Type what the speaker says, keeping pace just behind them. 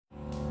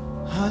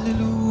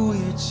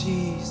Hallelujah,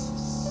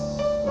 Jesus.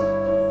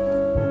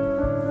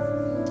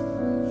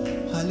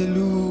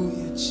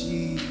 Hallelujah,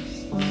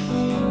 Jesus.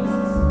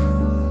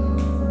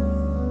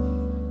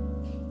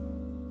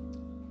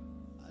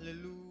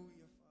 Hallelujah,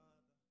 Father.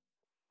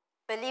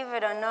 Believe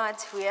it or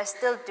not, we are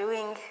still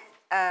doing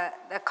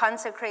the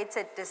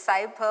consecrated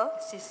disciple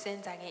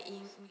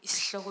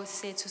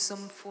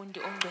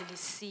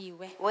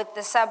with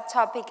the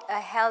subtopic a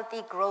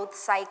healthy growth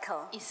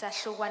cycle.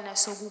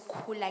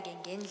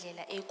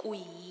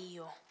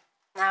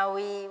 Now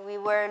we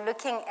were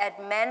looking at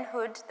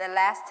manhood the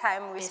last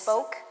time we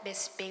spoke,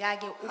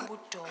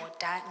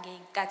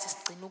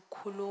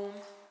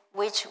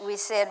 which we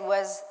said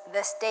was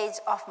the stage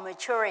of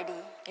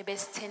maturity.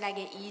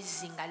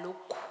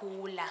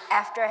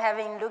 After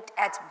having looked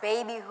at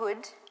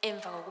babyhood,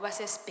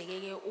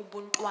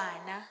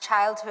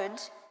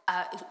 childhood,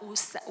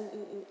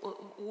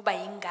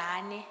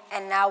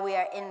 and now we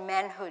are in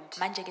manhood.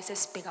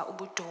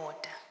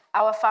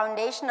 Our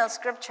foundational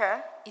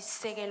scripture was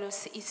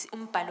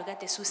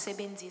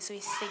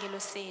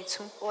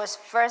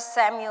 1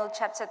 Samuel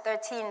chapter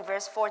 13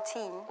 verse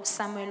 14.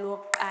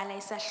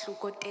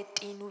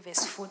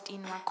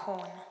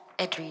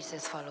 It reads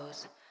as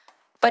follows.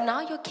 But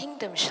now your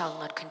kingdom shall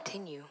not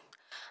continue.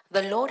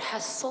 The Lord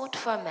has sought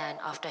for a man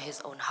after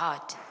his own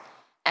heart,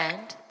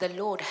 and the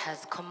Lord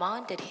has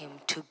commanded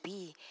him to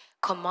be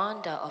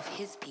commander of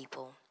his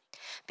people.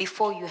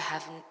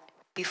 Because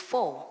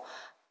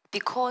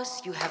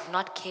you have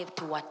not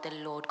kept what the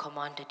Lord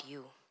commanded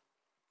you.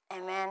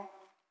 Amen.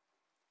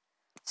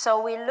 So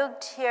we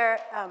looked here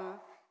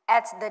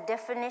at the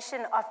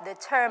definition of the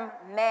term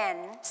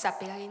man,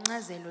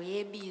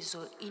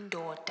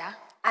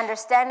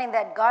 understanding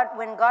that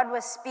when God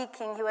was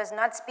speaking, he was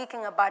not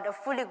speaking about a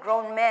fully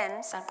grown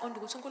man, but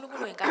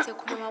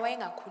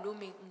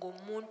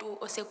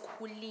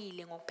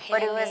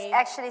he was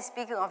actually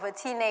speaking of a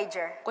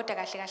teenager.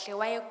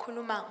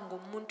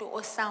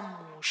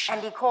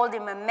 And he called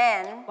him a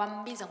man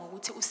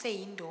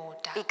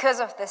because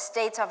of the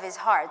state of his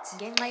heart.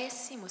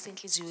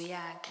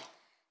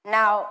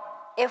 Now,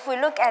 if we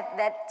look at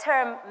that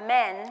term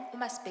man,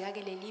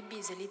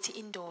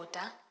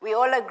 we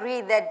all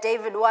agree that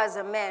David was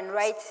a man,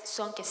 right?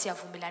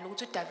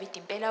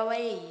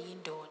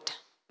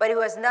 But he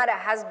was not a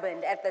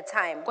husband at the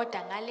time.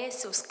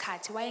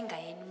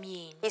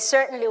 He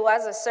certainly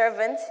was a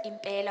servant,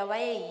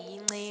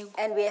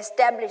 and we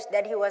established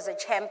that he was a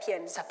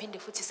champion.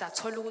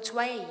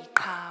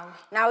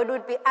 Now it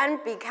would be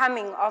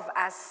unbecoming of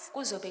us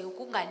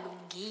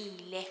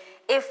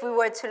if we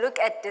were to look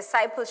at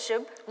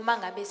discipleship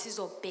and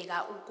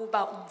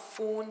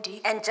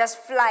just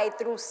fly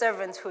through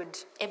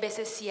servanthood.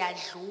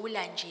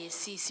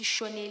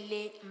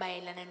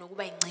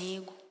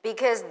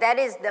 Because that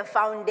is the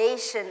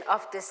foundation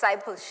of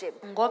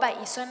discipleship.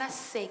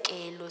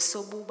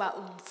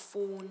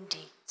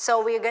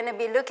 So we're going to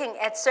be looking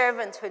at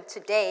servanthood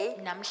today.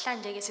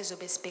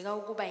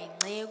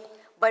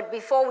 But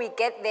before we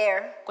get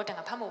there,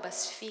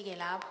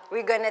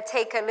 we're going to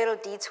take a little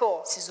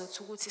detour.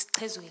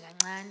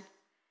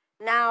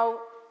 Now,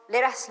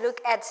 let us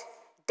look at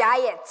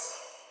diet.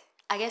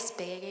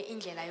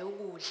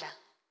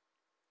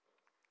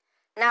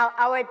 Now,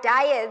 our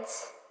diet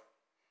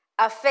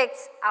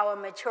affects our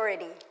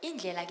maturity.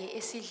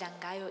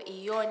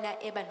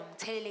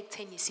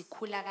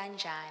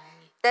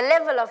 The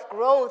level of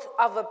growth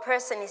of a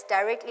person is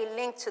directly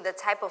linked to the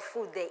type of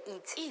food they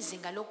eat.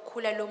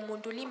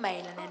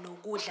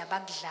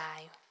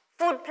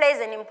 Food plays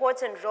an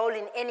important role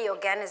in any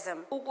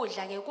organism.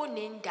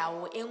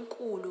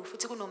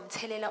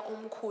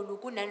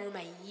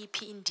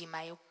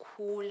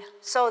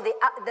 So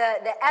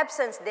the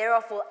absence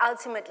thereof will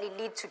ultimately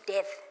lead to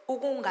death.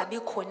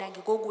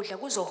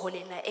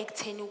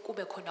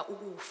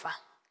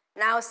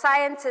 Now,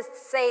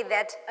 scientists say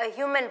that a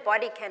human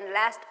body can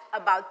last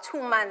about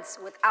 2 months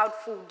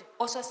without food.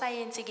 Now,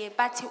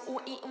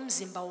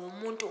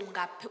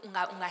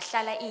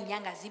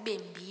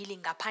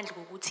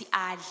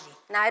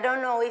 I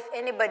don't know if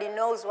anybody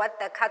knows what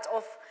the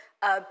cut-off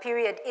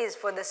period is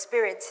for the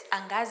spirit.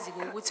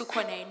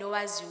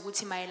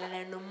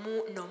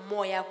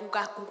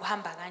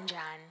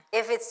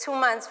 If it's 2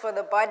 months for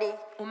the body,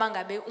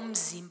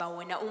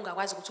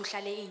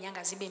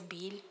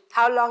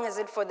 how long is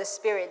it for the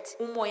spirit?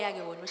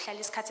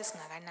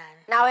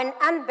 Now, an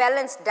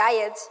unbalanced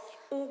diet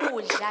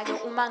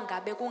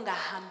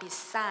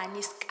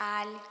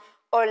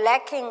or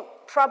lacking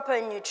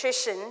proper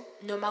nutrition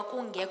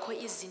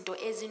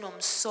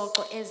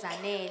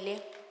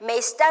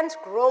may stunt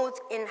growth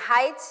in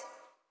height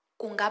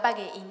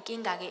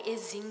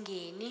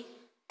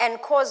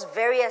and cause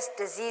various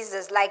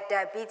diseases like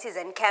diabetes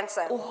and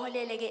cancer.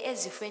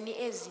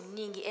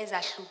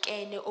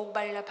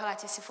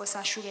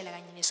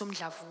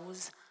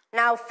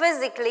 Now,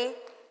 physically,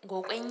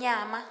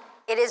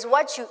 It is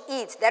what you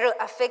eat that will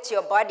affect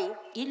your body.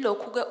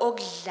 ilokhu ke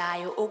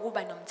okudlayo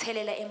okuba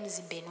nomthelela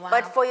emzimbeni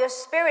But wakho. for your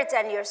spirit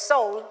and your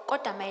soul,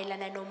 Kodwa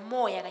mayelana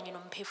nomoya kanye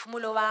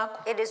nomphefumulo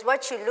wakho, it is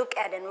what you look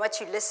at and what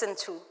you listen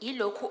to.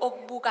 ilokhu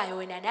okubukayo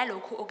wena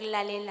nalokhu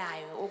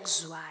okulalelayo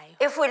okuzwayo.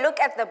 If we look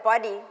at the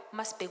body,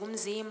 Masibheka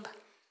umzimba,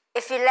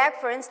 if you lack,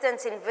 for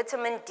instance, in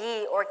vitamin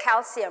D or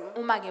calcium,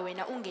 uma ke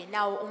wena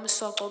ungenawo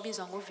umsoco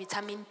obizwa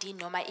ngovitamin D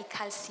noma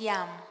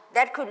icalcium,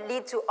 that could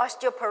lead to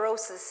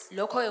osteoporosis.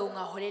 lokho ke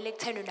kungaholela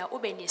ekutheni na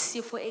ube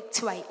nesifo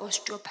ekuthiwa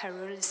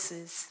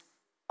i-osteoporosis.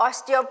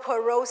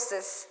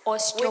 Osteoporosis,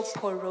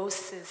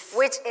 Osteoporosis.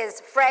 which is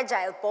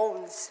fragile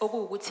bones.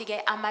 Okuwukuthi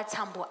ke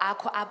amathambo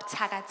akho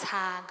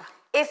abuthakathaka.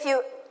 If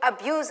you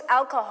abuse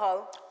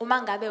alcohol,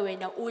 Uma ngabe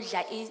wena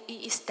udla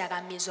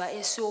isidakamizwa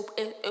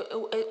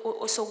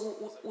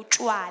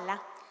utshwala,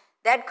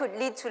 that could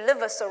lead to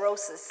liver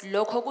cirrhosis.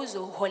 lokho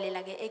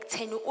kuzoholela ke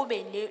ekutheni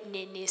ube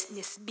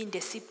nesibindi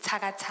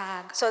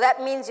esibuthakathaka. So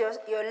that means your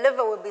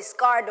liver will be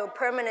scarred or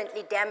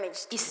permanently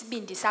damaged.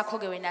 Isibindi sakho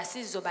ke wena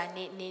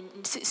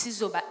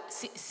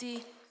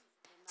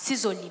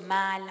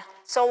sizolimala.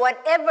 So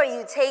whatever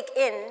you take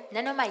in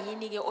Nanoma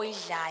yini ke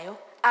oyidlayo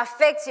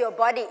affects your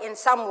body in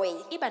some way.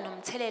 iba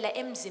nomthelela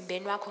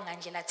emzimbeni wakho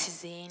ngandlela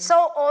thizeni. So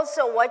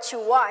also what you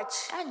watch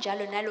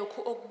Kanjalo nalokhu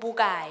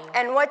okubukayo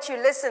and what you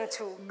listen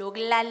to,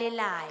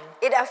 nokulalelayo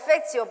it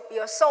affects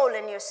your soul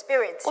and your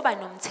spirit. kuba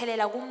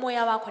nomthelela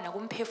kumoya wakho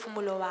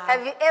nakumphefumulo wakho.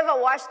 Have you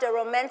ever watched a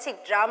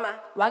romantic drama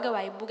Wake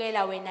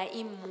wayibukela wena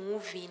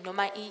movie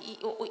noma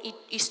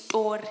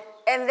story,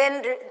 and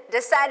then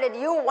decided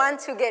you want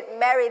to get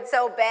married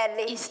so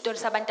badly? story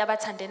sabantu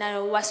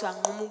abathandanayo wase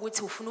wanquma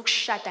ukuthi ufuna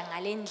ukushada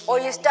ngale Or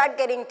you ndlela. start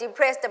getting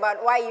depressed about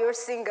why you're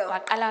single.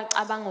 Waqala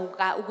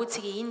ucabanga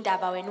ukuthi ke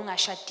indaba wena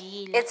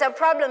ungashadile. It's a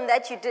problem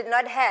that you did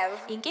not have,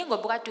 Inkinga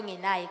obukade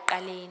ungenayo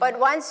eqaleni. but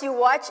once you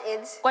watch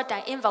it,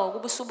 Kodwa emva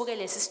kokuba usubuke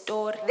lesi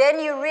story, then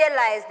you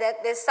realize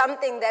that there's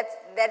something that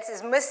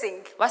is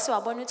missing. wase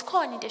wabona ukuthi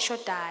khona into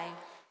eshodayo.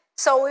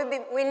 So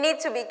we need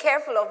to be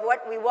careful of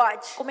what we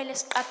watch. Kumele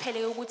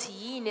siqaphele ukuthi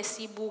yini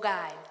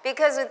esibukayo.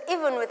 Because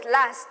even with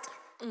lust,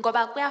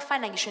 Ngoba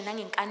kuyafana ngisho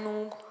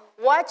nangenkanuko.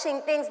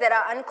 watching things that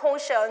are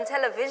unkosher on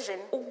television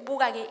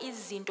Ukubuka ke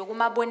izinto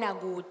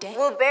kumabonakude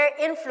will bear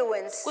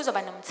influence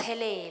kuzoba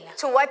nomthelela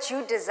to what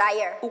you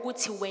desire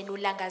ukuthi wena and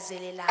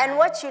ulangazelelayo.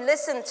 what you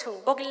listen to.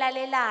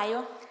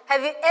 Okulalelayo,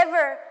 Have you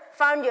ever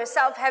found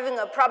yourself having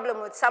a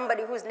problem with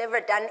somebody who's never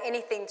done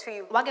anything to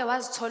you? wake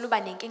wazithola uba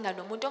nenkinga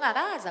nomuntu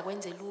ongakaza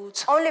akwenze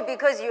lutho. Only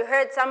because you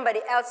heard somebody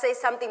else say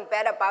something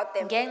bad about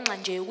them. Ngenxa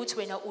nje ukuthi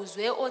wena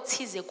uzwe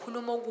othize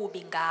khuluma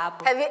okubi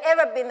ngabo. Have you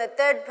ever been the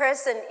third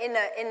person in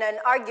an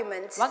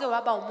argument? Wake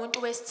waba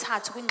umuntu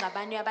wesithathu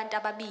kwingxabano yabantu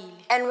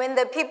ababili. And when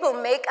the people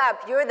make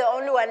up, you're the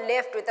only one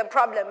left with a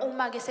problem.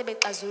 Uma ke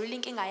sebexazulula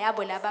inkinga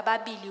yabo laba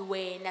babili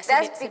wena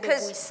That's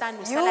because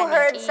sebebuyisana you usala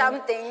heard nenkinga.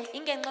 something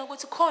Ingenxa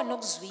yokuthi khona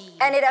okuzwile.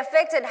 and it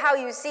affected how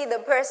you see the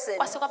person.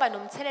 Kwase kwaba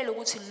nomthelelo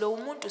ukuthi lo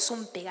muntu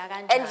usumbheka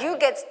And you kanjani.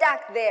 get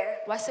stuck there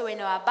Wase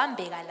wena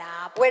wabambeka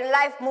lapho. when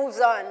life moves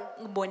on.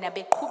 Bona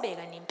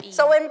beqhubeka nempilo.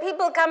 So when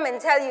people come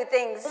and tell you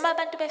things, Uma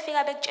abantu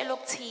befika bekutshela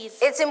okuthize,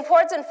 it's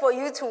important for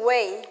you to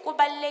weigh.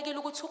 kubalekile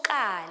ukuthi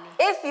ukale.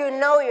 If you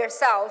know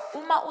yourself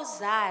Uma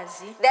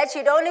uzazi that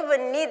you don't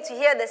even need to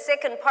hear the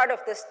second part of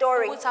the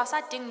story, ukuthi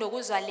awusadingi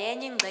nokuzwa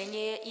lenye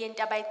ingxenye yento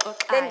then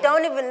abayixoxayo,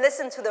 don't even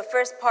listen to the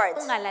first part.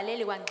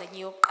 ungalaleli kwangxenye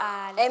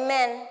yokuqala.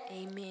 Amen.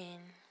 Amen.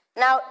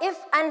 Now, if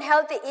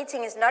unhealthy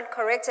eating is not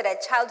corrected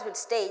at childhood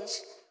stage,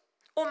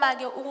 Uma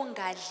ke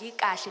ukungadli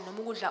kahle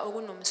noma ukudla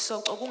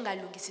okunomsoco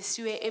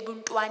kungalungisisiwe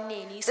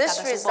ebuntwaneni this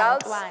isigaba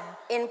results sobuntwana,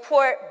 in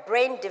poor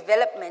brain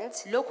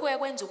development, lokhu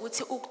kwenza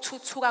ukuthi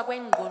ukuthuthuka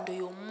kwengqondo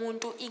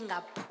yomuntu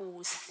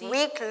ingaphusi,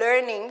 weak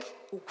learning,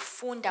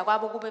 ukufunda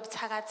kwabo kube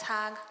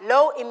buthakathaka,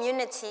 low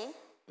immunity,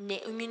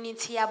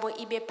 ne-immunity yabo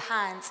ibe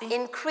phansi,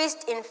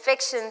 increased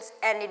infections,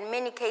 and in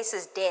many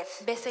cases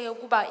death. bese ke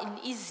kuba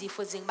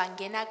izifo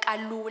zingabangena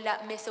kalula,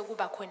 bese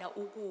kuba khona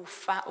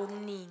ukufa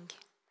okuningi.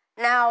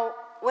 Now,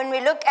 when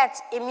we look at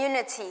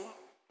immunity,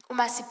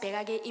 Uma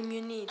sibheka ke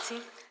immunity,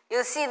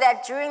 you'll see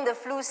that during the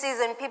flu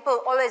season, people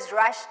always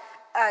rush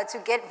to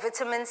get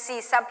vitamin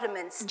C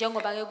supplements.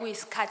 njengoba ke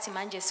kuyisikhathi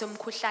manje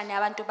somkhuhlane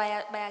abantu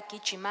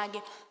bayagijima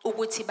ke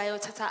ukuthi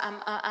bayothatha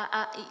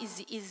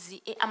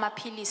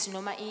amaphilisi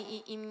noma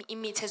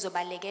imithi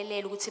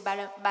ezobalekelela ukuthi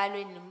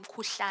balwe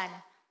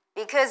nemkhuhlane,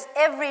 Because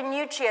every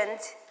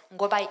nutrient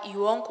ngoba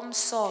yonke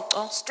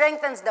umsoco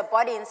strengthens the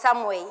body in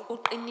some way.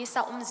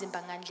 uqinisa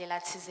umzimba ngandlela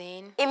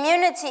thizeni.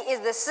 Immunity is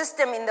the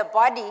system in the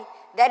body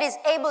that is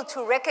able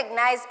to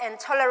recognize and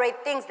tolerate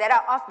things that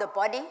are off the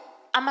body,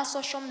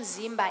 Amasosha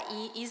omzimba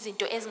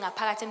izinto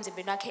ezingaphakathi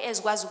emzimbeni wakhe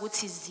ezikwazi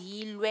ukuthi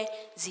zilwe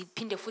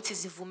ziphinde futhi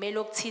zivumele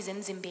okuthize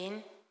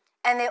emzimbeni,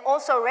 and they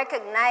also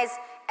recognize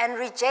and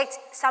reject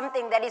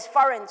something that is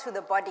foreign to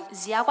the body.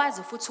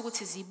 ziyakwazi futhi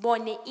ukuthi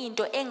zibone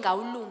into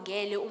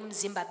engawulungele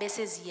umzimba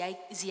bese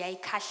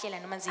ziyayikhahlela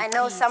noma I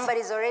know ziyichitha.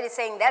 somebody's already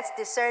saying that's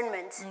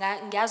discernment.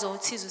 Ngiyazi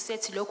uthizo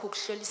sethi lokhu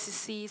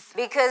kuhlolisisisa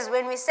Because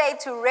when we say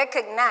to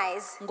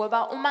recognize,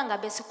 ngoba uma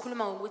ngabe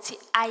sikhuluma ngokuthi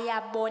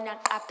ayabona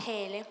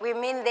qaphele we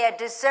mean they are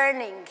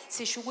discerning.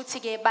 sisho ukuthi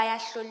ke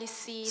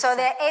bayahlolisisa So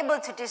they're able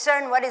to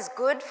discern what is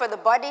good for the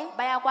body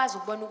bayakwazi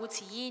ukubona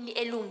ukuthi yini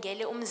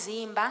elungele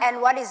umzimba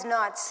and what is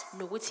not.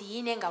 nokuthi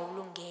yini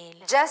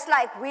engawulungele. Just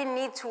like we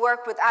need to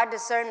work with our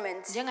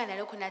discernment.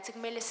 Njenganalokho nathi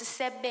kumele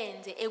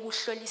sisebenze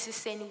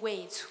ekuhlolisiseni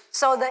kwethu.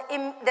 So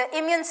the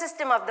immune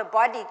system of the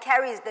body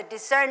carries the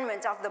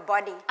discernment of the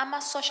body.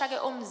 Amasosha ke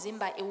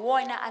omzimba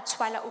iwona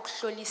athwala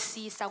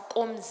ukuhlolisisa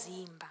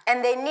komzimba.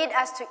 And they need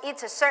us to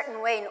eat a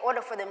certain way in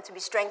order for them to be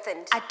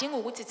strengthened. Adinga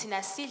ukuthi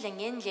thina sidle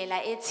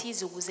ngendlela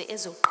ethize ukuze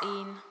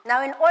ezoqina.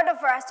 Now, in order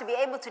for us to be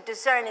able to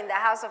discern in the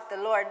house of the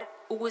Lord,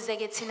 Ukuze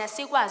ke thina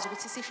sikwazi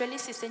ukuthi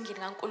sihlolisise endlini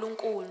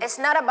kaNkulunkulu. it's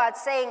not about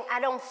saying, I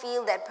don't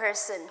feel that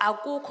person,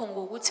 Akukho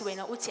ngokuthi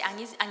wena uthi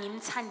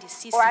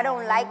angimthandisisi or I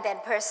don't like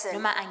that person.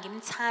 noma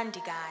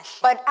angimthandi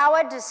kahle. But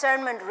our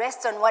discernment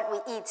rests on what we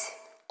eat,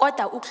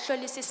 Kodwa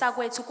ukuhlolisisa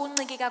kwethu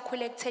kuncike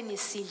kakhulu ekutheni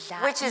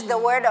sidla which is the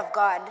word of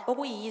God,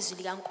 okuyizwi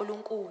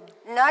likaNkulunkulu.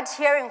 not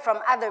hearing from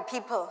other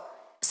people,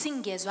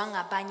 Singezwa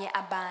ngabanye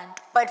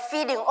abantu but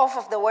feeding off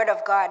of the word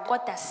of God.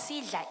 kodwa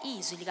sidla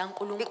izwi Because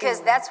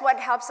likaNkulunkulu. that's what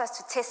helps us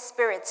to test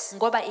spirits.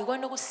 Ngoba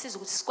ikona ukusisiza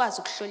ukuthi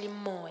sikwazi ukuhlola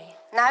imoya.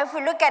 Now, if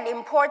we look at the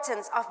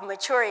importance of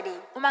maturity,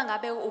 Uma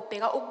ngabe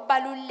ubheka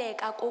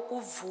ukubaluleka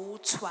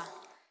kokuvuthwa.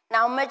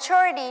 now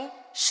maturity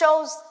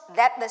shows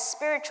that the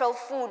spiritual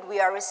food we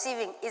are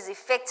receiving is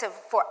effective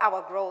for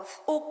our growth.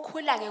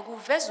 Ukukhula ke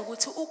kuveza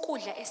ukuthi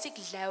ukudla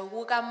esikudlayo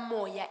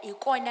kukamoya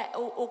ikona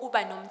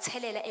okuba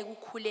nomthelela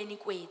ekukhuleni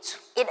kwethu.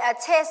 It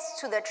attests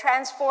to the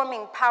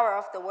transforming power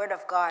of the word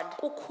of God.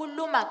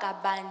 Kukhuluma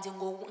kabanzi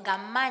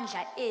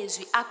ngamandla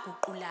ezwi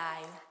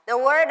aguqulayo. The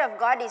word of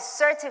God is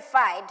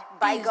certified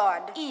by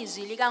God.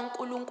 Izwi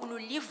likaNkulunkulu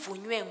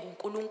livunywe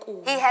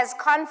nguNkulunkulu. He has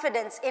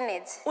confidence in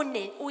it,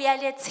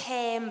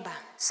 Uyalethemba.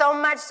 so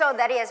much so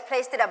that he has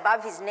placed it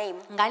above his name.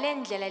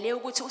 Ngalendlela leyo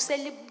ukuthi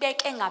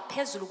uselibeke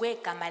ngaphezulu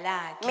kwegama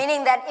lakhe.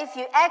 Meaning that if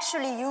you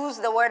actually use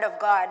the word of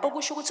God,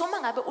 Okusho ukuthi uma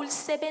ngabe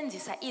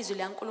ulisebenzisa izwi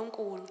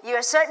likaNkulunkulu you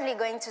are certainly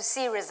going to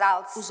see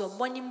results.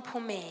 uzobona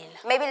imphumela.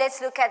 Maybe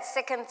let's look at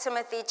 2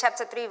 Timothy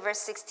chapter 3 verse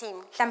 16.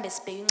 Mhlambe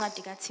sibheke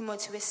incwadi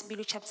kaTimothy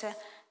wesibili chapter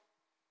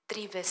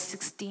 3 verse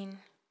 16.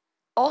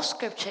 All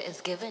scripture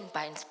is given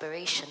by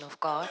inspiration of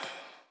God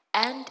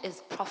and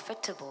is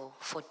profitable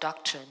for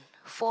doctrine,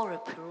 for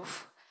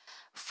reproof,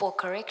 for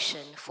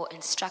correction, for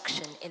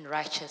instruction in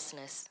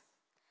righteousness.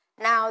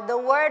 Now, the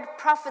word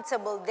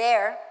profitable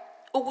there,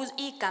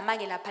 Igama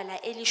ke lapha la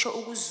elisho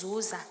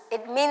ukuzuza.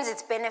 it means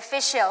it's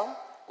beneficial.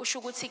 Kusho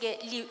ukuthi ke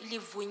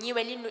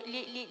livunyiwe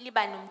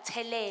liba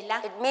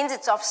nomthelela, It means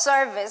it's of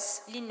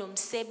service.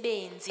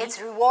 linomsebenzi,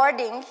 It's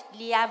rewarding.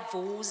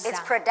 liyavuza, It's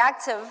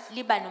productive.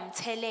 liba It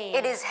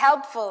nomthelela. is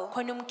helpful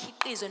Khona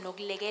umkhiqizo in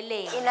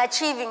nokulekelela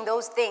achieving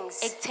those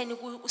things. ekutheni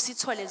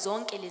usithole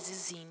zonke lezi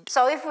zinto.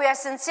 So if we are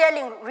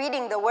sincerely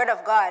reading the word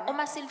of God,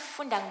 Uma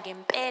silifunda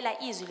ngempela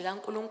izwi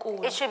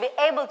likaNkulunkulu, it should be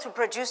able to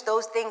produce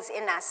those things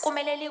in us.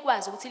 kumele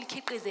likwazi ukuthi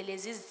likhiqize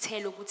lezi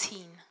zithelo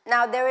kuthina.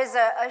 Now, there is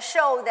a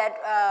show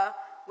that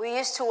we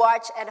used to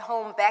watch at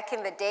home back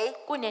in the day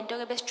Kunento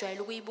ke besijwayele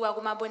ukuyibuka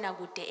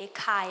kumabonakude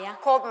ekhaya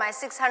called My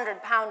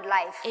 600-Pound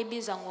Life.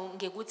 ebizwa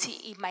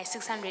ngekuthi My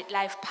 600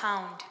 Life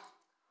Pound.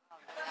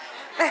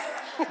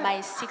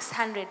 My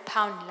 600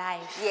 Pound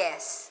Life.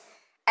 Yes.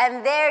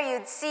 And there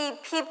you'd see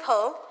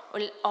people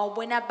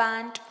Awubona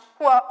abantu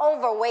who are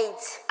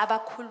overweight,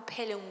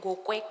 abakhuluphele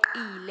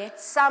ngokweqile,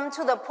 some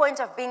to the point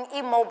of being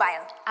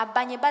immobile.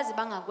 abanye baze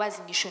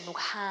bangakwazi ngisho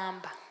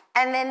nokuhamba.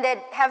 And then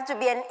there'd have to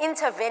be an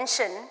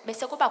intervention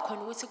Bese kuba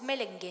khona ukuthi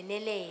kumele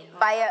kungenelelwe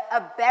by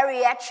a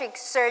bariatric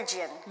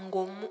surgeon.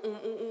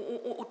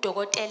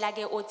 udokotela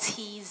ke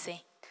othize.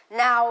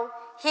 Now,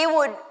 he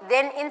would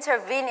then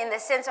intervene in the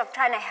sense of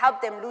trying to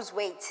help them lose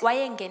weight.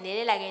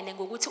 Wayengenelela kene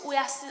ngokuthi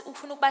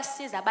ufuna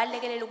ukubasiza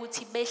abalekelele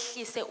ukuthi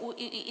behlise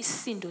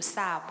isisindo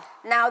sabo.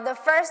 Now, the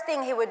first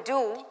thing he would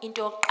do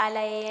Into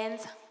yokuqala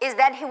eyenza is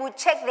that he would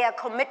check their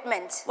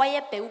commitment.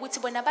 wayebheka ukuthi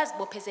bona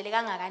bazibophezele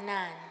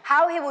kangakanani.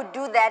 How he would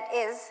do that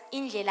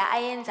Indlela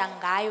ayenza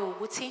ngayo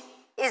ukuthi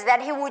is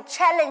that he would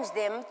challenge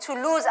them to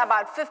lose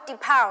about 50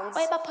 pounds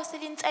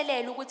wayebaphosela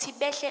inselelo ukuthi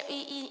behle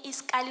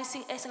isikali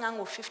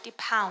esingango 50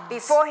 pounds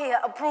before he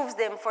approves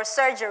them for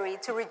surgery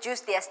to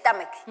reduce their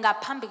stomach.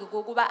 ngaphambi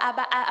kokuba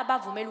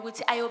abavumela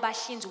ukuthi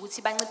ayobahlinza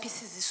ukuthi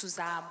banciphise izisu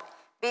zabo.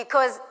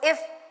 Because if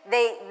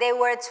they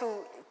were to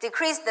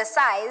decrease the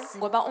size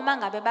ngoba uma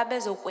ngabe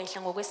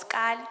babezokwehla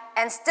ngokwesikali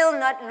and still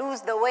not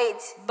lose the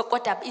weight,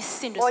 kodwa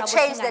isisindo Or sabo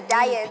change the singanciphi,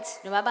 diet.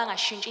 noma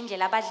bangashintshi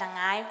indlela abadla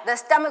ngayo the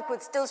stomach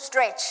would still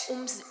stretch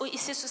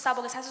isisu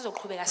sabo ke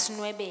sasizoqhubeka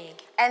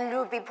sinwebeke and it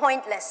would be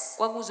pointless.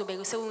 kwakuzobe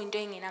kuseyinto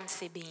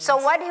engenamsebenzi. So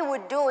what he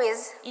would do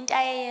is Into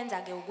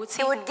ayeyenza ke he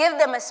ukuthi would give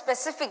them a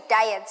specific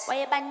diet,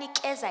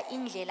 wayebanikeza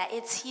indlela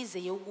ethize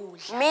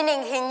yokudla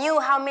meaning he knew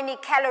how many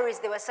calories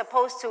they were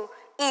supposed to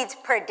eat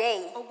per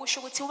day. okusho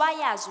ukuthi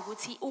wayazi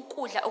ukuthi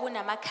ukudla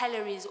okunama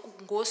calories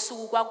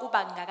ngosuku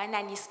kwakuba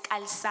ngakanani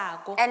isikali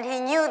sako And he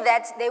knew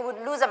that they would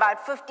lose about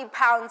 50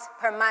 pounds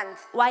per month,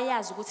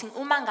 wayazi ukuthi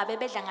uma ngabe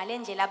bedla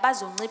ngalendlela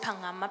bazoncipha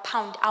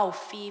ngama-pound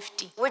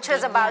awu-50 which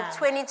was about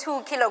ngenyanga.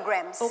 22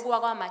 kilograms. okuwa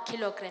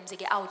kwama-kilograms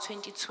ke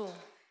awu-22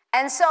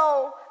 And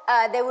so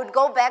they would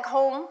go back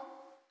home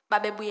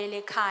babebuyela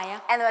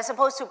ekhaya and they were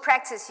supposed to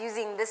practice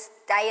using this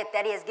diet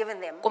that he has given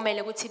them.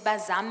 kumele ukuthi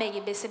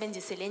bazame-ke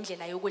besebenzise le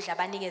ndlela yokudla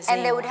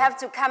And they would abanikezwe have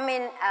to come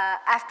in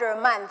after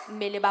a month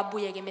kumele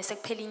babuye-ke bese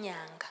kuphela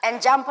inyanga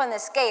and jump on the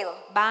scale.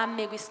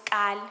 bame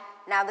kwisikali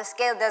Now the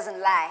scale doesn't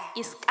lie.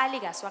 isikali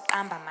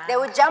kasiwaqamba They manga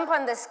would jump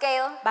on the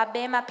scale.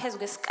 babema phezu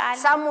kwesikali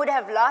Some would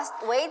have lost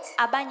weight.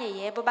 abanye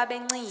yebo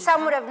babencipha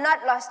Some would have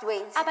not lost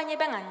weight. abanye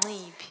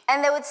benganciphi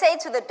And they would say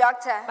to the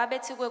doctor,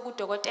 babethi kuye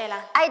kudokotela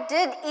I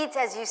did eat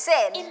as you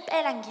said.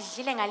 impela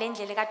ngidlile ngale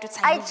ndlela kade uthi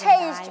I angidle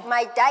changed ngayo.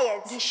 my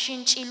diet,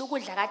 ngishintshile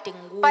ukudla kade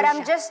but I'm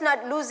ngikudla just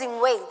not losing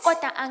weight.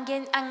 kodwa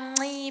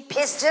anginciphi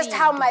It's just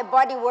how my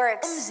body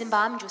works. umzimba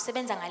wami nje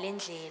usebenza ngale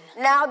ndlela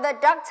Now the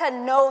doctor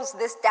knows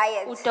this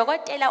diet.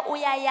 udokotela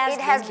uyayazi It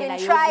le has ndlela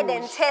been tried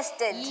and yokudla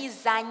tested,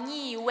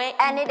 izanyiwe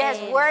and it has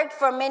impela. worked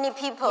for many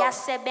people.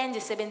 yasebenza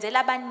isebenzela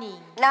abaningi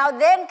Now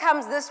then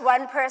comes this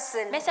one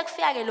person bese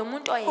kufika ke lo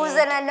muntu who's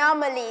oyedwa an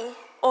anomaly,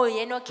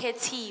 oyena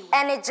okhethiwe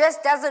and it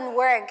just doesn't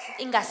work.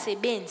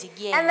 ingasebenzi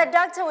And the kuyena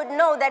doctor would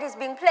know that he's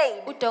being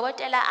played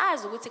udokotela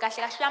azi ukuthi kahle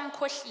kahle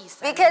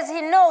uyamkhohlisa because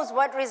he knows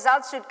what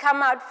results should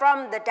come out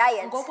from the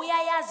diet. ngoba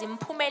uyayazi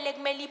imiphumela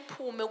ekumele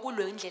iphume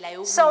kulo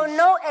indlela So yokudla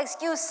no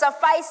excuse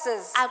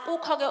suffices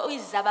akukho ke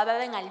izizaba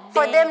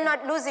for them ababengalibeka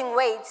not losing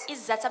weight.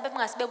 izizathu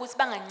abebengasibeka ukuthi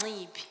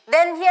banganciphi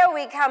Then here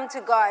we come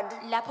to God.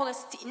 lapho ke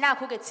sithi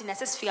nakho ke thina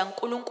sesifika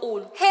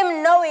kuNkulunkulu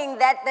Him knowing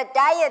that the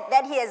diet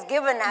that he has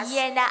given us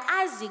yena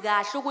azi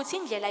kahle ukuthi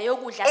indlela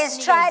yokudla is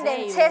tried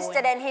and sinikeze tested,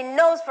 yona and he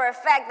knows for a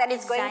fact that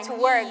it's going to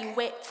work.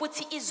 izanyiwe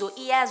futhi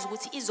iyazi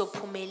ukuthi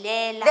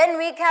izophumelela Then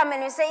we come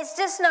and we say, it's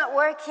just not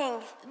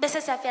working.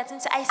 bese siyafika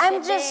sithi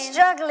I'm just ayisebenzi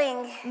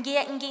struggling.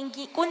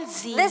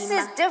 kunzima This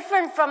is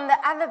different from the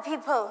other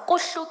people.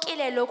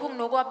 kuhlukile lokhu When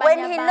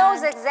kunokwabanye he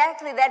knows abantu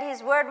exactly that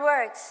his word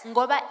works.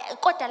 ngoba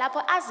kodwa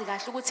lapho azi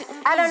kahle ukuthi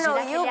I don't know,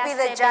 izwi you lakhe be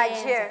the judge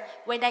liyasebenza. here.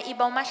 wena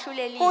iba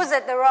umahluleli Who's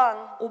at the wrong?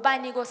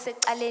 ubani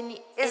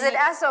kosecaleni Is it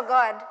us or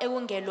God?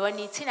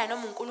 ekungelona thina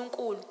noma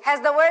uNkulunkulu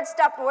Has the word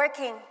stopped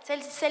working?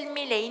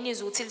 selimile yini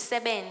izwi ukuthi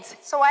lisebenze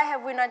So why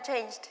have we not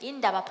changed?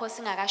 indaba pho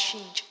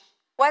singakashintshi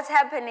What's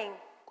happening?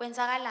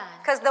 kwenzakalani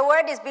Because the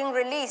word is being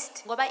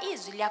released ngoba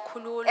izwi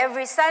liyakhululwa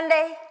every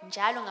Sunday,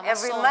 njalo every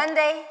ngamasonto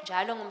Monday,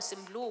 njalo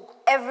ngomsombuluko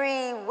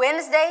every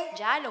Wednesday,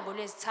 njalo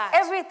ngolwezithathu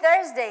every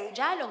Thursday,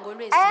 njalo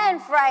ngolwezine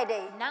and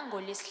Friday.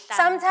 nangolwesihlanu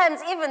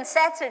Sometimes even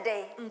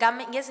Saturday.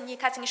 ngezinye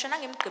ikhathi ngisho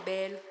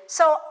nangemgqibelo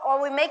So are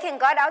we making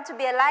God out to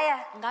be a liar?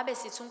 ngabe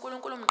sithi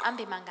uNkulunkulu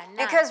umqambe mangana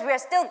Because we're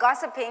still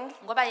gossiping,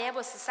 ngoba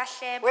yebo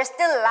sisahleba we're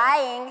still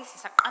lying,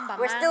 sisaqamba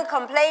we're still amanga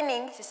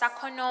complaining, we're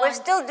sisakhonona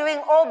still doing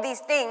all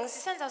these things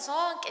sisenza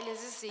zonke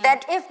lezi zinto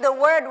that if the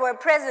word were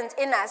present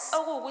in us,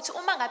 okuwukuthi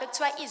uma ngabe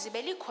kuthiwa izwi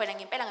belikhona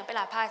ngempela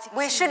phakathi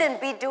we kuthina,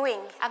 shouldn't be doing.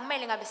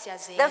 akumele ngabe The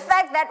siyazenza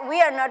fact that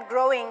we are not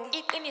growing,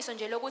 iqiniso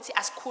nje lokuthi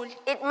asikhuli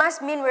it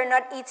must mean we're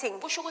not eating.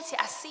 kusho ukuthi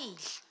asidli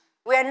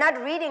We are not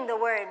reading the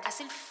word.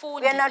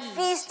 asilifundi We are not izwi,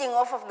 feasting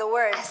off of the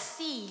word.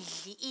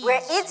 asidli We're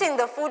izwi eating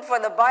the food for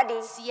the body,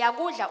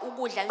 siyakudla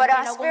ukudla but our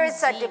impela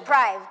spirits are komzimba.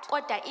 deprived.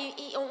 kodwa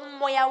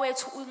umoya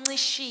wethu And they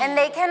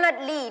uncishile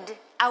cannot lead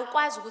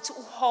awukwazi ukuthi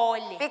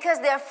uhole because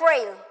they're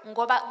frail.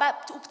 ngoba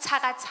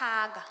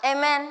ubuthakathaka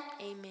Amen.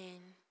 amen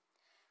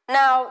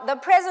Now, the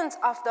presence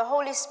of the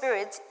Holy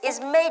Spirit is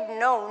made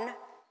known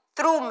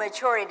through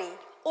maturity.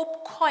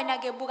 ubukhona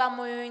ke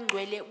bukamoya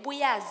oyingcwele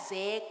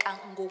buyazeka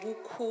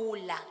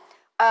ngokukhula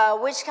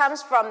Which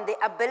comes from the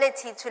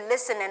ability to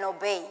listen and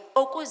obey.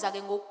 okuza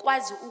ke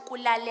ngokwazi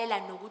ukulalela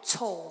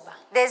nokuthoba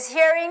There's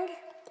hearing,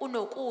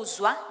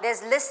 kunokuzwa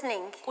there's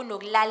listening,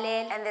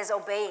 kunokulalela and there's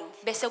obeying.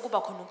 bese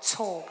kuba khona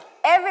ukuthoba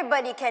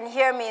Everybody can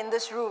hear me in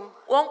this room,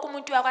 wonke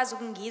umuntu uyakwazi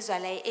ukungizwa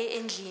la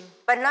endlini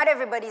but not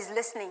everybody is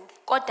listening.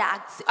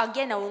 kodwa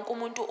akuyena wonke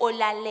umuntu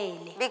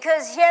olalele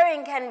Because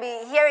hearing can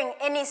be hearing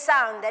any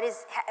sound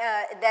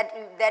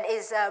that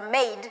is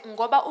made,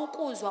 ngoba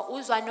ukuzwa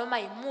uzwa noma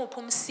imuphi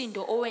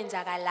umsindo but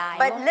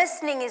owenzakalayo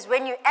listening is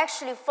when you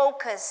actually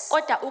focus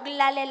kodwa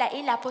ukulalela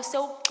ilapho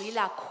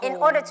sewugxila in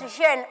order khona to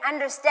hear and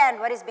understand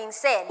what is being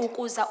said.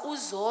 ukuza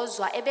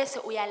uzozwa ebese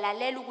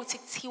uyalalela ukuthi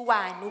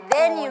kuthiwani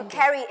Then you uqonde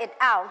carry it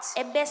out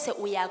ebese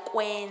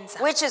uyakwenza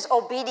which is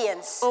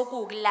obedience.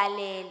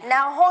 okukulalela.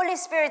 Now, Holy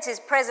Spirit is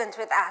present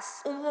with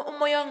us.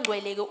 Umoya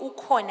ongcwele ke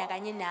ukhona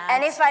kanye And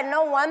nathi. if I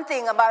know one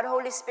thing about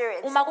Holy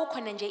Spirit, Uma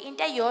kukhona nje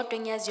into eyodwa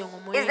engiyaziyo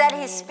ngomoya is that He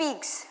ongcwele,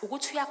 speaks.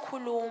 ukuthi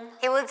uyakhuluma.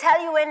 He will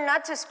tell you when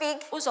not to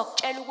speak.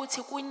 Uzokutshela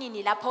ukuthi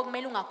kunini lapho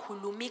kumele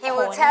ungakhulumi He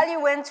will khona. tell you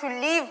when to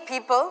leave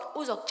people.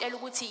 Uzokutshela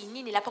ukuthi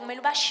inini lapho kumele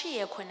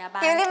ubashiye khona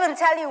He will abantu. even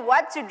tell you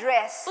what to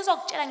dress.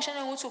 Uzokutshela ngisho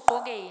ukuthi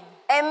ugqokeni.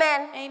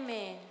 Amen.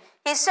 Amen.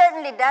 He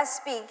certainly does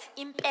speak.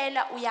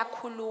 Impela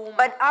uyakhuluma.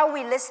 But are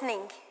we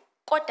listening?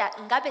 Kodwa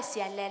ngabe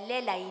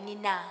siyalalela yini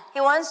na?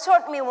 He once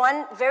taught me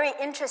one very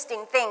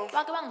interesting thing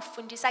Wake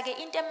wangifundisa ke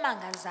into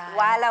emangazayo.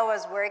 while I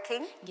was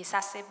working.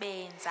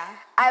 Ngisasebenza,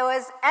 I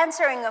was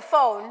answering a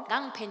phone,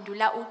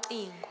 ngangiphendula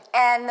ucingo.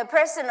 and the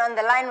person on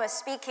the line was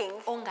speaking.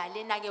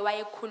 Ongalena ke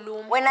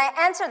wayekhuluma. When I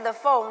answered the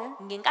phone,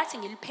 Ngenkathi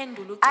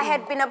ngiliphendula I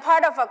had ucingo. been a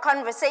part of a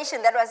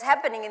conversation that was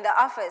happening in the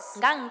office.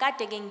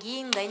 Ngangikade ke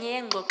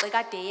ngiyingcenye yengxoxo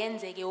kade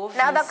yenzeke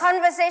Now, the office.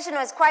 conversation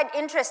was quite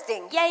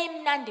interesting.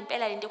 Yayimnandi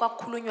impela lento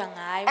kwakukhulunywa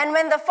ngayo. And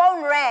when the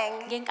phone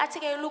rang, Ngenkathi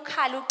ke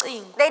lukhala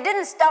ucingo. they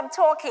didn't stop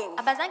talking,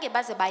 Abazange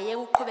baze bayeke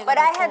ukuqhubeka but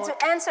I had nokuxoxa.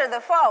 to answer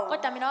the phone.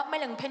 Kodwa mina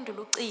kwakumele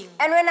ngiphendule ucingo.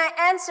 And when I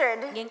answered,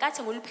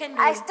 Ngenkathi I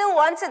nguliphendula, still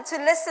wanted to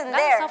listen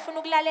there. ngangisafuna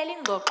ukulalela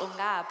ingxoxo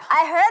ngapha.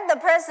 I heard the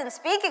person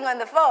speaking on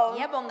the phone.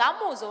 Yebo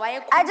ngamuzwa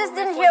I just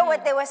didn't hear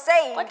what they were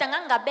saying Kodwa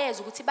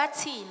ngangingabezwa ukuthi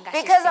bathini kahle.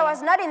 because I hle.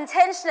 was not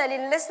intentional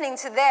in listening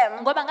to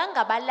them. Ngoba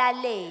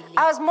ngangingabalaleli.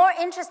 I was more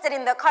interested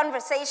in the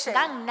conversation.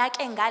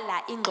 Nganginake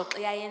ngala ingxoxo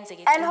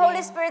eyayenzeke And Holy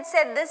eceleni. Spirit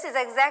said, this is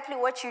exactly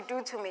what you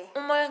do to me.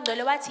 Umoya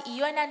ongcwele wathi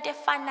iyona into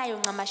efanayo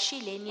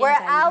ngamashile Where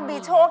eniyenzayo I'll be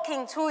yini.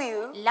 talking to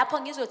you, Lapho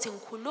ngizothi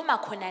ngikhuluma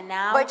khona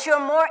nawe. but you're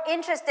more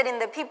interested in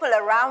the people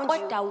around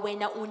you Kodwa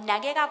wena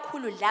unake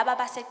kakhulu laba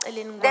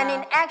baseceleni than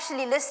in kwakho.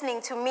 actually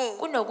listening to me.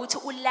 Kunokuthi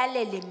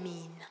ulalele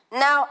mina.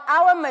 Now,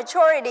 our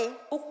maturity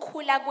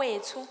Ukukhula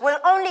kwethu will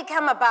only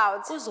come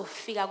about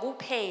kuzofika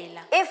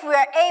kuphela if we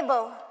are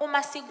able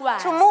uma to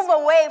sikwazi move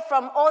away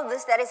from all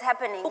this that is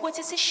happening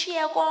ukuthi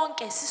sishiye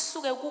konke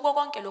sisuke kuko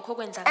konke lokho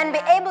and be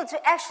okwenzakalayo. able to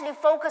actually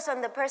focus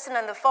on the person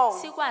on the phone.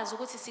 Sikwazi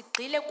ukuthi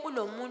sigxile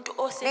kulomuntu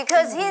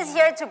Because he's osecingweni.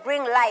 here to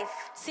bring life.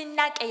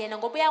 Sinake yena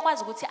ngoba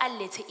uyakwazi ukuthi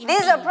alethe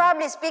These are impilo.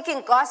 probably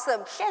speaking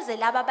gossip, Hleze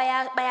laba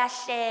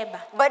bayahleba.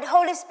 but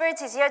Holy Spirit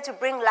is here to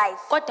bring life.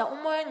 Kodwa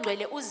umoya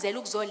ongcwele uzele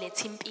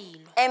ukuzoletha impilo.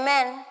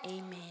 Amen.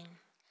 Amen.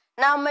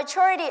 Now,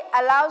 maturity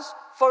allows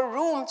for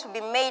room to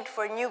be made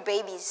for new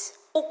babies.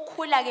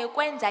 Ukukhula ke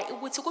kwenza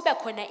ukuthi kube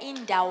khona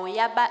indawo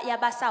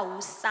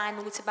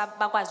yabasawusana ukuthi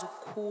bakwazi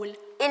ukukhula.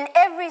 In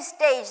every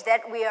stage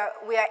that we are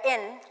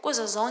in,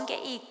 Kuzo zonke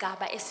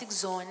igaba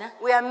esikuzona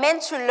we are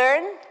meant to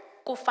learn,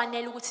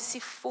 kufanele ukuthi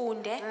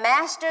sifunde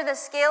master the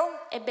skill,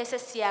 ebese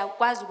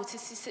siyakwazi ukuthi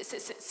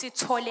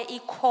sithole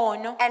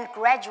ikhono and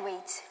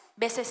graduate,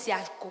 bese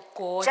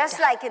siyagogoda just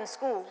like in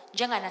school.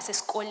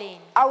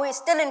 njenganasesikoleni. Are we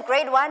still in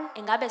grade 1?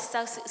 Ingabe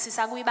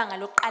sisakuyibanga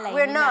lokuqala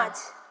We're yini na? not.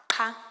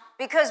 Cha,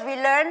 Because we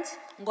learned,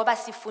 ngoba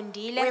we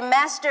sifundile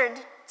mastered,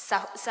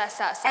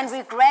 and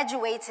we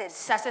graduated.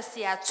 sase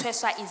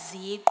siyathweswa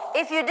iziqu.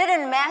 If you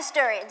didn't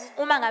master it,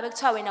 Uma ngabe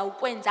kuthiwa wena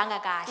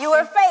ukwenzanga you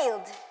were kahle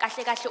failed,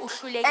 kahle kahle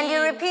and you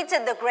uhlulekile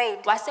repeated the grade.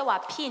 wase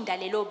waphinda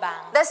lelo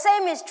banga. The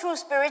same is true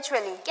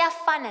spiritually.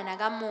 Kuyafana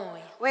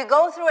nakamoya. We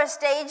go through a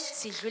stage,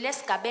 Sidlule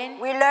esigabeni,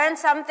 we learn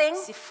something,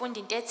 sifunda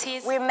into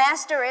ethize, we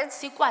master it,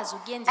 sikwazi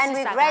ukuyenza And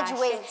we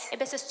graduate.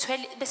 ebese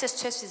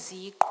sithweswa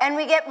iziqu, and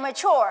we get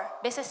mature.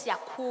 bese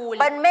siyakhula.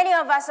 But many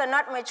of us are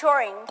not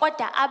maturing.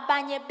 Kodwa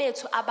abanye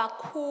bethu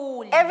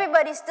abakhuli.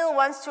 Everybody still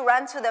wants to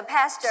run to the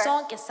pastor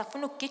Sonke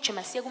safuna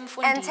ukugijima siye and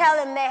kumfundisi.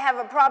 tell him they have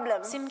a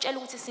problem. Simtshela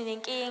ukuthi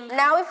sinenkinga.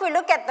 Now, if we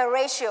look at the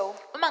ratio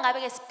Uma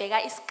ngabe ke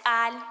sibheka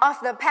isikali of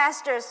the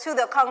pastors to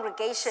the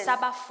congregation,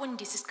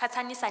 sabafundisi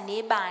sikhathanisa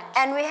nebandla,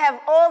 and we have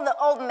all the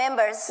old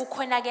members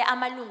kukhona ke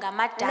amalunga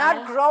not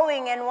amadala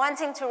growing and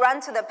wanting to run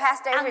to the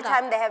pastor every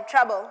time they have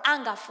trouble,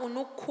 angafuni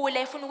ukukhula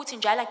efuna ukuthi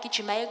njalo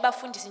agijima ye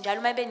kubafundisi njalo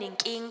uma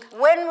benenkinga.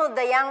 when will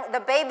the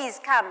babies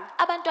come?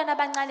 Abantwana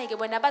abancane ke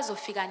bona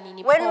bazofika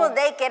nini When will pho?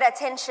 they get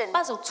attention?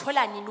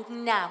 Bazothola nini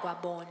ukunakwa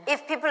bona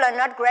If people are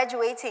not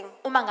graduating.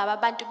 uma ngabe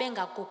abantu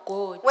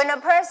bengagogodi? When a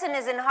person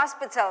is in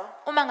hospital,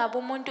 Uma ngabe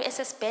umuntu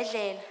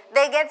esesibhedlela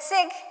they get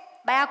sick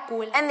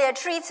bayagula and they're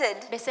treated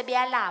bese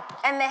beyalapha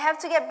and they have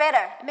to get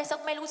better. bese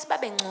kumele ukuthi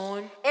babe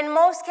ngcono. In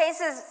most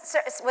cases,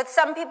 with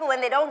some people,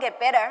 when they don't get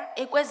better,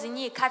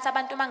 Ekwezinye izikhathi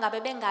abantu uma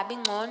ngabe bengabi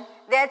ngcono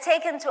they are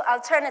taken to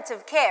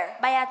alternative care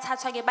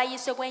bayathathwa ke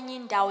bayiswe kwenye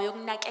indawo so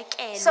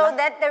yokunakekelwa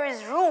that there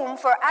is room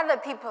for other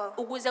people.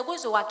 ukuze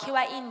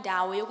kuzokwakhiwa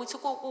indawo yokuthi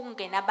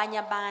kungena abanye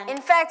abantu.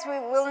 In fact, we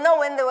will know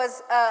when there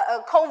was a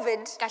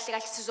COVID Kahle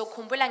kahle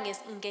sizokhumbula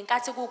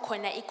ngenkathi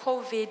kukhona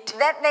iCovid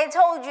that they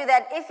told you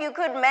that if you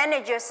could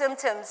manage your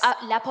symptoms,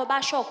 lapho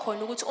basho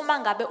khona ukuthi uma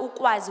ngabe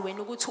ukwazi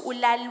wena ukuthi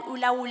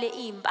ulawule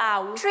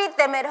izimpawu treat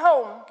them at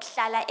home.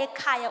 hlala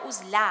ekhaya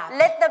uzilaphe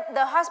Let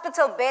the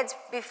hospital beds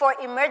be for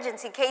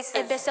emergency cases.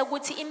 cases. ebese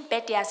kuthi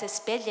imbhede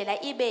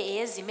yasesibhedlela ibe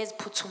eyezimo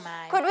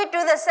eziphuthumayo. Could we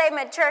do the same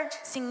at church?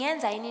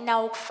 Singenza yini na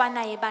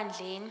okufanayo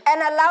ebandleni?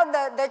 And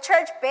allow the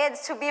church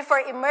beds to be for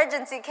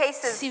emergency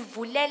cases?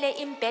 Sivulele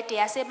imbhede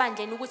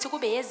yasebandleni ukuthi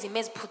kube yezimo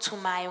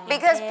eziphuthumayo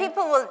Because ngempela.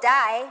 people will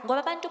die Ngoba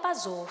abantu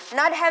bazofa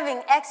not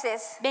having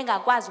access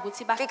bengakwazi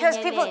ukuthi because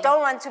people bafinyelele.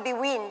 don't want to be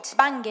weaned.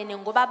 Bangene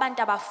ngoba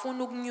abantu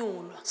abafuna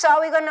ukunyulwa. So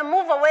are we going to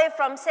move away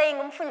from saying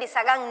umfundisi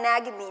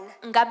akanginaki mina?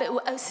 Ngabe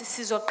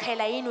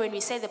sizoqhela yini when we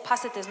say the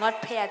pastor does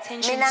not pay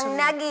attention Mina to me?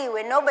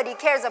 nginakiwe, nobody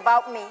cares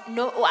about me.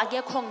 No,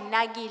 akekho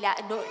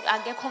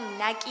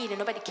nginakile,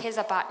 nobody cares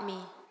about me.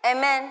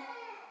 Amen.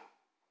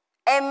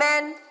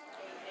 Amen.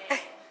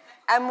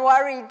 I'm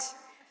worried.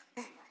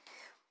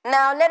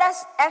 Now let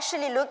us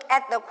actually look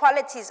at the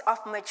qualities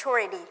of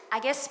maturity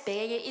Ake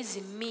sibheke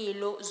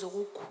izimilo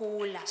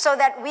zokukhula so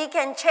that we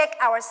can check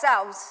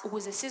ourselves,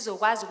 ukuze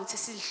sizokwazi ukuthi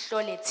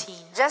sizihlole thina.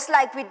 just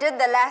like we did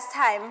the last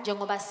time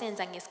Njengoba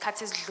senza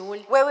ngesikhathi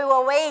esidlule where we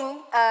were weighing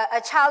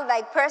a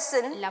childlike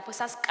person lapho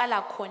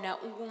sasiqala khona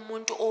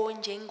umuntu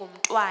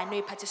onjengomntwana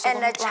oyiphathiswa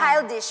and a komntwana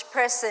childish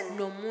person,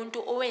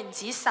 nomuntu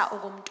owenzisa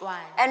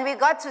okomntwana. and we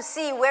got to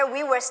see where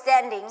we were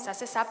standing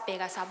Sase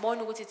sabheka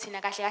sabona ukuthi thina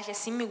kahle kahle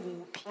simi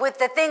kuphi with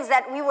the things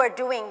that we were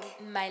doing,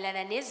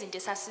 mayelana nezinto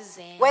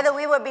esasizenza. whether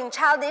we were being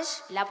childish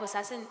Lapho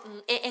sase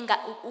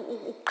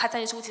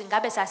uqhathanisa ukuthi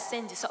ngabe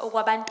sasenzisa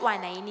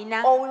okwabantwana yini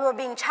na or we were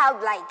being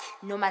childlike.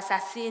 noma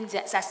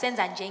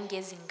sasenza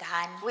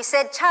njengezingane. We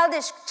said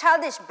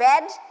childish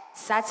bad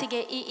Sathi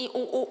ke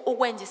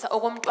ukwenzisa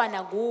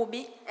okomntwana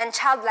kubi and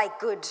childlike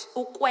good.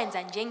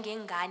 ukwenza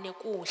njengengane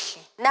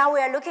kuhle. Now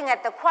we are looking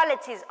at the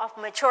qualities of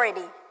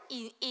maturity.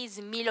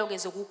 Izimilo ke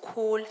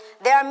zokukhula.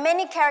 There are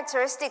many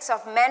characteristics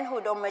of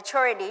manhood or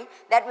maturity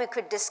that we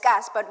could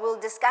discuss, but we'll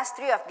discuss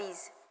 3 of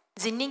these.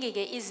 Ziningi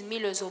ke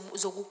izimilo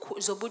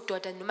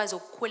zobudoda noma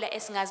zokukhula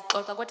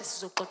esingazixoxa kodwa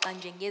sizoxoxa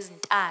nje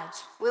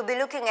ngezintathu. We'll be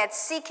looking at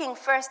seeking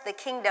first the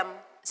kingdom.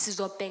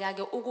 Sizobheka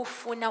ke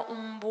ukufuna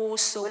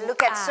umbuso. We'll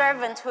look at kuqala,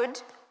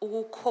 servanthood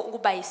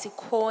ukuba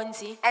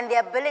yisikhonzi and the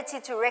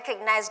ability to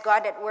recognize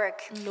God at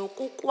work.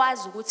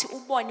 nokukwazi ukuthi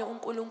ubone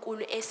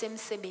uNkulunkulu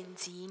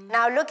esemsebenzini.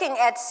 Now looking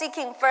at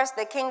seeking first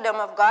the kingdom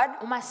of God,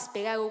 Uma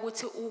sibheka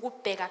ukuthi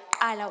ukubheka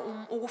qala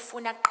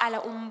ukufuna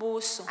qala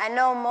umbuso. I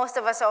know most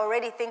of us are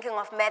already thinking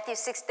of Matthew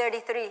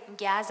 6:33.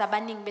 Ngiyazi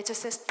abaningi bethu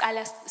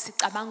sesiqala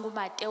sicabanga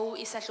uMateyu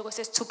isahluko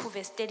sesithupha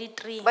verse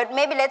 33. But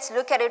maybe let's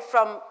look at it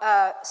from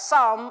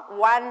Psalm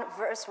 1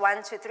 verse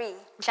 1 to 3.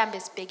 Mhlambe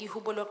sibheke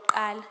ihubo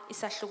lokuqala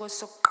isahluko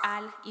sokuqala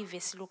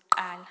ivesi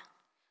lokuqala.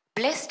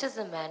 Blessed is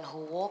the man who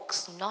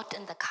walks not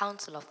in the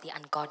counsel of the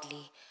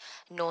ungodly,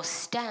 nor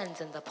stands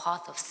in the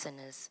path of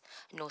sinners,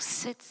 nor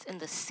sits in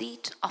the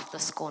seat of the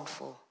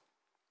scornful.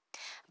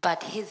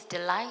 But his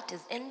delight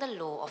is in the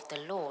law of the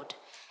Lord,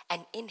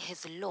 and in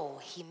his law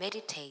he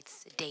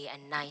meditates day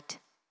and night.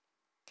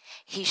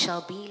 He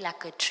shall be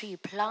like a tree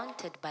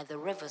planted by the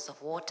rivers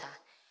of water,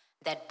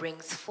 that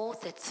brings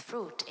forth its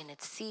fruit in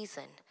its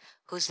season,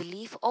 whose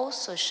leaf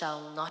also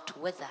shall not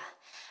wither,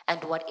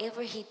 and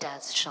whatever he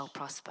does shall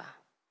prosper.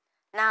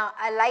 Now,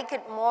 I like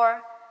it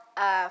more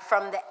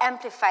from the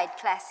Amplified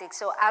Classic,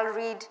 so I'll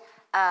read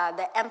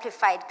the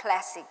Amplified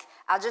Classic.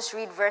 I'll just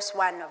read verse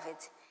 1 of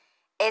it.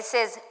 It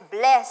says,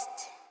 blessed,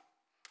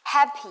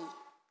 happy,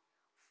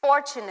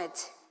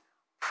 fortunate,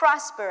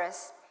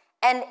 prosperous,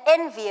 and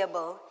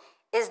enviable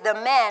is the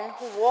man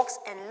who walks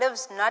and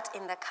lives not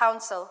in the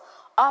counsel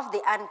of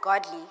the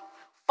ungodly,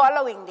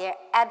 following their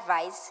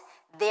advice,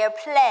 their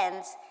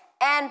plans,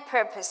 and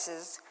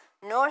purposes,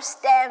 nor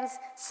stands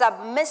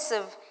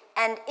submissive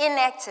and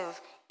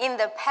inactive in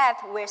the path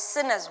where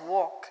sinners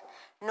walk,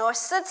 nor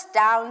sits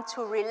down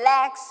to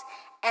relax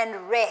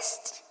and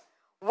rest,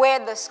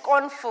 where the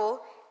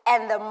scornful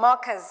and the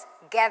mockers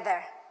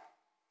gather.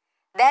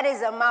 That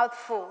is a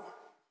mouthful.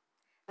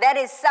 That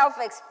is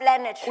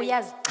self-explanatory.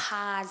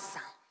 Uyazichaza.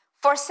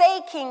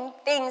 Forsaking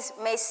things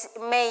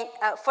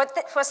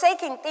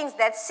forsaking things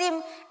that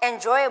seem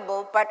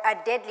enjoyable but are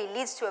deadly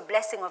leads to a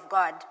blessing of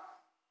God.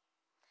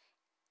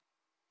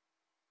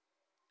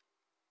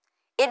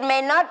 It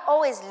may not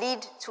always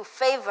lead to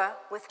favor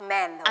with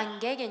man, though.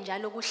 Angeke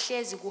njalo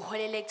kuhlezi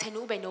kuholele ekutheni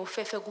ube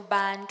nofefe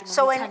kubantu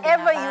So nokuthanda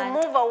whenever you nabantu.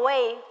 move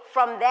away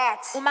from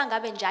that, Uma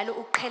ngabe njalo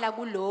uqhela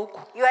kulokho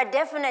you are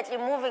definitely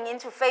moving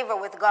into favor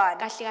with God.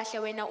 kahle kahle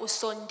wena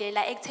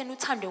usondela ekutheni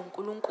uthandwe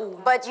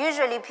uNkulunkulu. But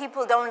usually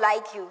people don't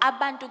like you.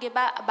 Abantu ke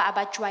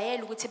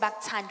abajwayele ukuthi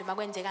bakuthande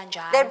makwenzeka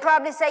They'd njalo.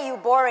 probably say you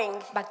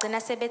boring Bagcina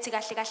sebethi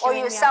kahle kahle or wena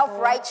you're uyabona,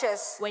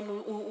 self-righteous, wena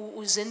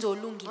uzenza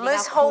olungile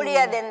much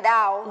holier kakhulu. than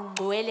thou.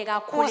 Ungcwele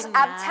kakhulu Who's kunathi.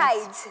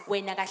 uptight.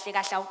 Wena kahle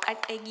kahle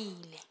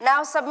awuqaqekile.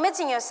 Now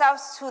submitting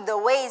yourselves to the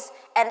ways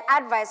and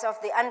advice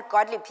of the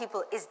ungodly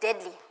people is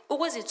deadly.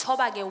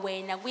 ukuzithoba ke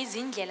wena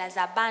kwizindlela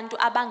zabantu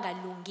The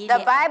abangalungile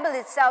Bible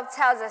itself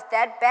tells us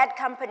that bad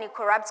company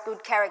corrupts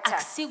good character.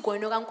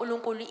 akusigweno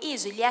kaNkuluNkulu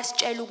izwi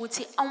liyasitshela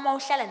ukuthi uma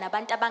uhlala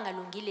nabantu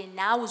abangalungile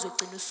nawe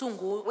uzogcina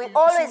We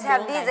always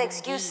have these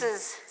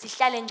excuses.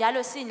 sihlale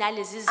njalo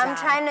sinalezi I'm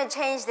zizathu trying to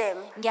change them.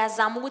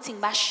 ngiyazama ukuthi I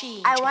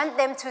ngibashintshe want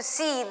them to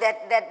see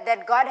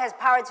that God has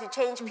power to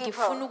change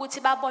ngifuna people. ukuthi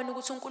babone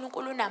ukuthi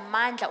uNkulunkulu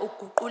unamandla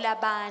ukuguqula And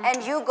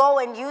abantu you go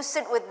and you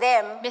sit with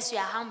them, bese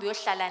uyahamba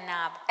uyohlala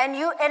nabo and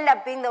you end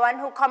up being the one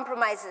who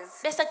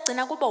compromises. bese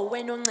kugcina kuba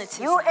uwena You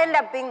oncithizayo end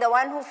up being the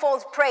one who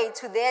falls prey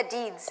to their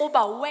deeds.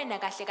 kuba uwena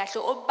kahle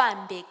kahle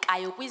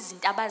obambekayo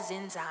kwizinto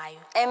abazenzayo.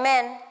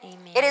 Amen.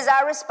 Amen. It is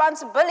our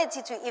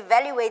responsibility to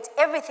evaluate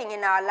everything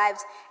in our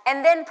lives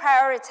and then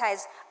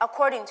prioritize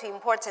according to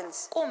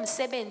importance.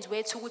 Kuwumsebenzi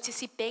wethu ukuthi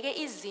sibheke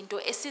izinto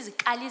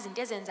esizikala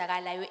izinto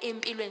ezenzakalayo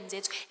empilweni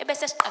zethu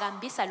ebese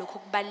siqhakambisa lokho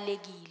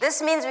kubalekile.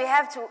 This means we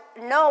have to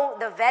know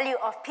the value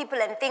of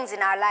people and things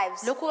in our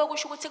lives. Lokho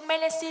kusho ukuthi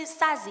kumele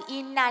sisazi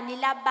inani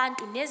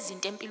labantu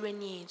nezinto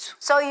empilweni yethu.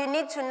 So you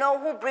need to know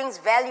who brings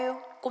value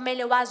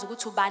Kumele wazi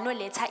ukuthi ubani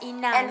oletha and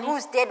inani,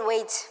 who's dead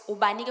weight.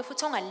 ubani ke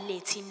futhi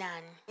ongalilethi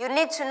inani. You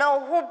need to know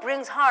who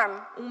brings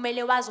harm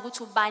Kumele wazi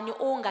ukuthi ubani and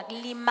who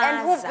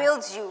ongakulimaza,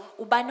 builds you.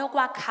 ubani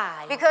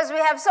okwakhayo. Because we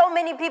have so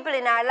many people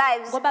in our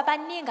lives Ngoba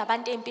baningi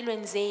abantu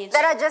empilweni zethu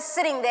that are just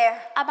sitting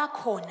there.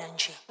 abakhona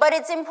nje. But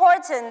it's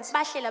important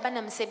Bahlela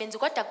banamsebenzi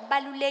kodwa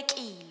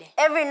kubalulekile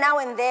every now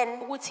and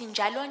then ukuthi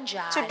njalo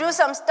to do njalo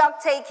some stock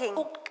taking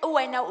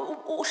wena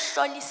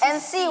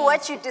and see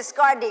what you're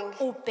discarding.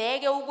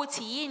 ubheke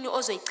ukuthi yini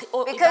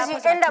Because you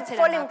end up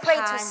falling prey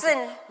to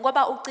sin.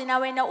 ngoba ugcina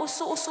wena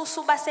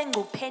usuba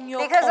sengcupheni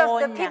Because of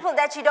the yokona people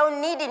that you don't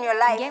need in your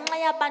life, ngenxa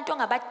yabantu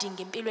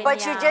ongabadingi empilweni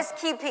but you're yakho just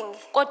keeping.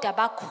 kodwa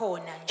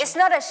bakhona nje. It's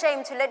not a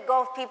shame to let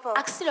go of people.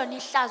 Akusilona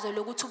ihlazo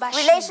lokuthi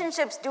ubashiye.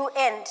 Relationships do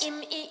end.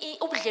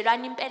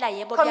 Ubudlelwane impela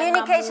yebo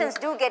Communications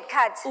kuyanqamuka, do get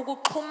cut.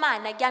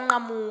 ukuxhumana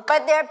kuyanqamuka,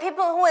 But there are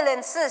people who will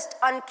insist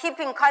on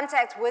keeping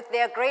contact with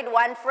their grade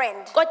 1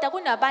 friend. kodwa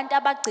kunabantu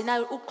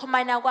abagcina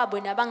ukuxhumana kwabo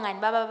nabangani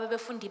baba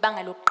befunda ibanga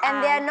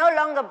And they are lokuqala no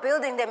longer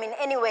building them in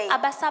any way.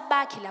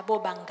 abasabakhi labo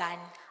bangani.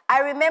 I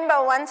remember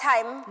one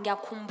time,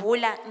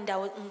 Ngiyakhumbula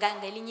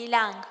ngelinye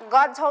ilanga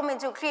God told me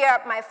to clear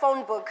up my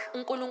phone book.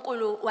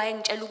 uNkulunkulu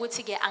wayengitshela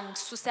ukuthi ke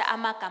angisuse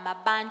amagama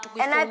abantu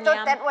And I kwifoni thought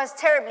yami. that was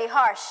terribly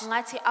harsh.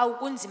 Ngathi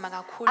awukunzima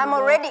kakhulu I'm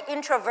lokho. already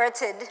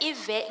introverted,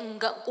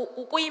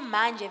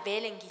 kuyimanje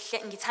vele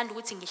ngithanda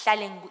ukuthi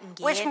ngihlale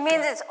which means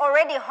ngiyedwa. it's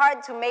already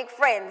hard to make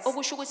friends.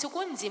 Okusho ukuthi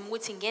kunzima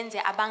ukuthi ngenze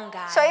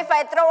abangani. So if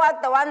I throw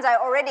out the ones I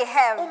already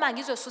have, Uma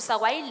ngizosusa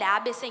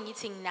kwayilabo bese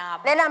ngithi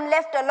nginabo, then I'm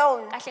left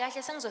alone. kahle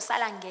kahle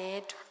sengizosala ngedwa.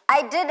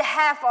 I did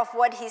half of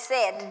what he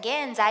said,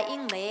 Ngenza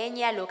ingxenye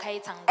yalokho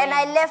ayithi and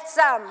I angikwenze. left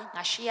some,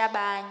 Ngashiya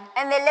abanye,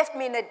 and they left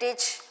me in a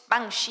ditch.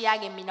 bangishiya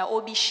ke mina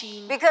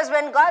obishini. Because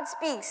when God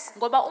speaks,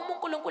 Ngoba uma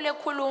uNkulunkulu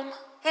ekhuluma,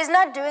 He's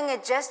not doing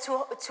it just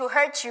to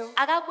hurt you.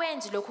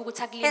 akakwenzi lokho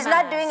ukuthi He's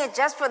not doing akulimaze. it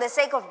just for the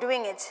sake of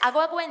doing it.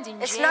 Akakwenzi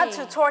It's not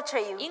to nje. torture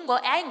you,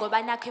 Hayi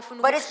ngoba nakho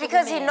efuna but it's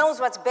because He ukukuhlukumeza. knows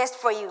what's best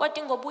for you.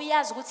 Kodwa ngoba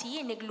uyazi ukuthi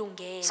yini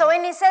ekulungele. So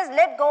when He says,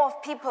 let go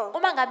of people,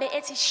 Uma ngabe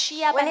ethi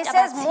shiya when He abantu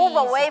says, move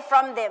away abathize,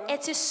 from them,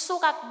 ethi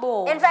suka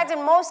kubona. in fact,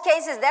 in most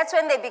cases, that's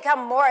when they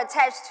become more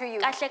attached to you.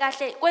 Kahle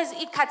kahle kwezi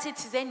ikhathi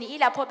thizeni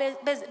ilapho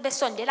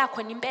besondela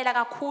khona impela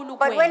kakhulu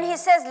But when He kuwena.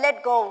 says,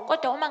 let go,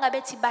 Kodwa uma ngabe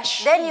ethi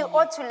then you bashiye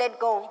ought to let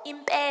go.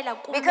 impela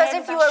Because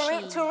kumele if you were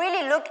bashiye. to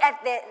really look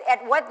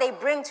at what they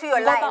bring to your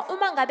Ngoba life,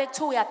 uma ngabe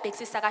kuthiwa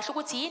uyabhekisisa kahle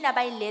ukuthi yini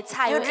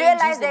abayilethayo you'd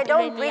realize enzuzo they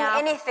don't empilweni bring yakho,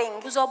 anything,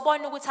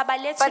 uzobona ukuthi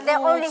abalethi but they're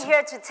only lutho,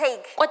 here to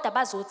take. kodwa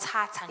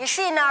bazothatha You nje.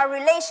 see, in our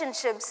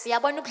relationships,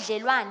 Uyabona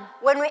ubudlelwane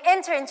when we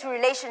enter into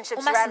relationships,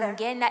 uma rather,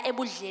 singena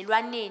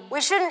ebudlelwaneni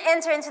we shouldn't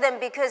enter into them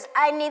because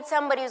I need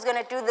somebody who's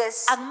going to do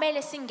this.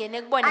 akumele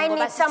singene kubona I ngoba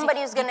need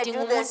somebody who's gonna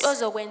ngidinga do this. umuntu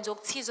ozokwenza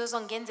okuthize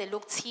ozongenzela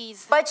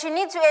okuthize. But you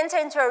need to enter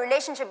into a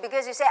relationship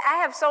because you say, I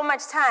have so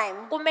much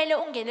time Kumele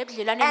ungene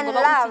ebudlelwaneni And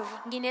ngoba love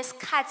uthi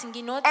nginesikhathi and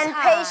nginothando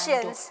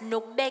patience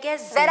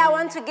that I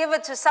want nokubekezela. to give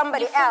it to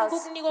somebody Ngifuna else.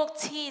 ukukunika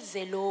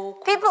okuthize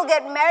lokhu. People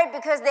get married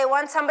because they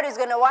want somebody who's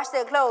going to wash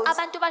their clothes,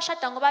 Abantu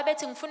bashada ngoba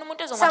bethi ngifuna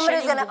umuntu Somebody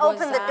who's ozongwashela gonna ingubo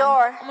open the zami,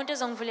 door. umuntu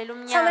ozongivulela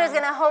somebody who's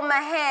going umnyango, to hold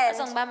my hand.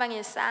 ozongibamba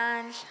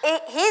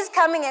ngesandla. He's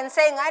coming and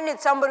saying, I need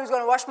somebody who's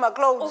going to wash my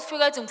clothes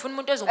Ufika ethi ngifuna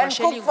umuntu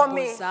ozongwashela cook for ingubo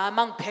me. zami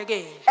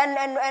angiphekele.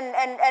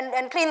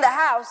 and clean the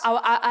house.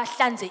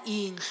 Ahlanze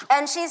indlu.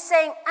 And she's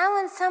saying, I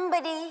want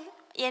somebody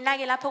Yena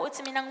ke lapho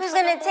uthi mina who's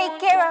ngifuna going to take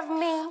care of umuntu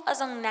me,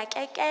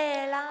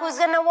 ozonginakekela, who's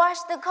going to wash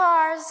the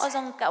cars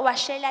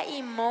ozongiwashela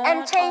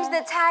and change imoto,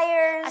 the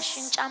tires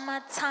ashintsha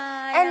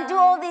and do amathaya,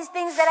 all these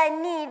things that I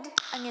need.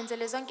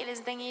 angenzele zonke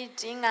lezi zinto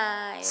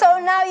engiyidingayo. So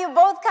now you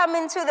both come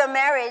into the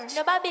marriage.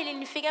 Nobabili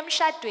nifike You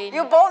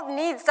emshadweni, both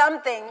need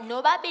something.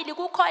 nobabili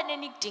kukhona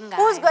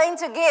Who's enikudingayo. going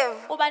to give?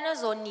 Ubani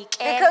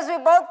ozonikela? Because we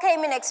both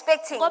came in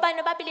expecting. Ngoba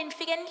nobabili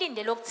nifike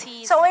nilindele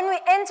okuthize. So when we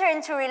enter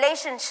into Uma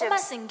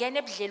relationships, singena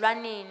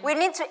ebudlelwaneni, we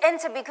need to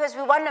enter because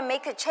we want to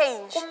make a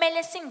change.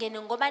 kumele singene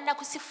ngoba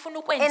nakho sifuna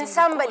In ukwenza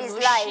somebody's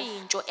life.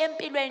 noshintsho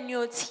empilweni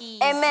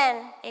yothize. Amen.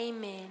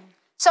 Amen.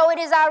 So it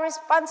is our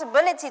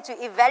responsibility to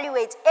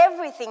evaluate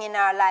everything in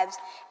our lives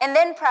and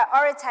then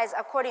prioritize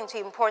according to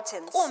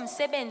importance.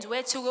 Umsebenzi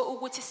wethu ke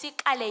ukuthi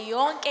siqale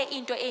yonke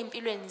into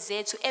empilweni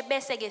zethu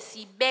ebese ke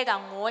sibeka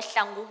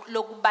ngohla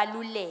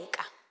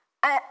lokubaluleka.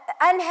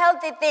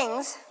 Unhealthy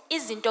things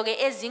Izinto ke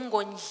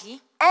ezingondli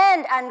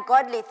and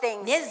ungodly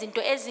things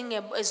nezinto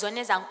ezingezona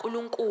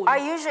ezaNkulunkulu are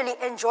usually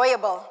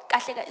enjoyable.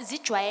 kahle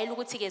zijwayele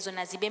ukuthi ke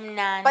zona zibe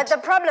mnandi. But the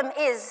problem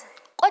is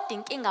Kodwa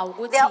inkinga they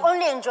ukuthi are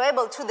only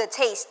enjoyable to the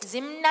taste,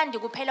 zimnandi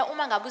kuphela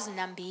uma ngabe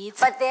uzinambitha.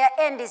 but their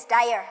end is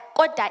dire.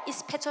 Kodwa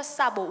isiphetho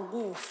sabo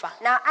ukufa.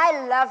 Now,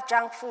 I love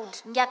junk food.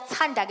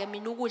 Ngiyakuthanda ke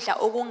mina ukudla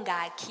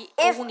okungakhi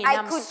If I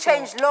could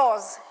change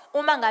laws,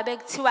 uma ngabe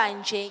kuthiwa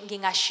nje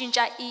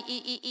ngingashintsha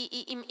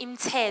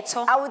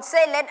imithetho I would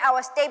say let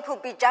our staple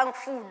be junk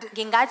food.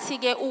 ngingathi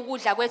ke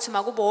ukudla kwethu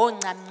makube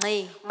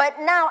ongcamnce. But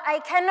now I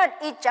cannot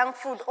eat junk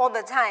food all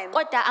the time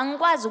Kodwa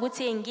angikwazi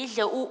ukuthi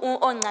ngidle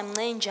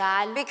ongcamnce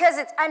njalo because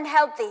it's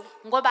unhealthy.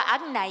 ngoba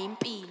akunayo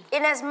impilo.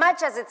 In as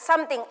much as it's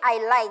something I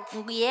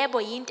like,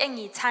 Yebo yinto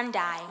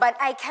engiyithandayo but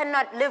I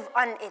cannot live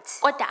on it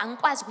kodwa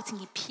angikwazi ukuthi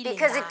ngiphile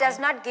because it does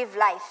ngayo not give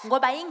life.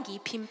 ngoba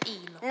ingiphi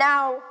impilo.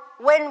 Now,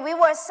 when we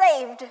were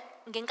saved,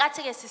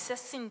 Ngenkathi ke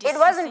it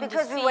wasn't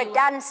because we were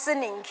done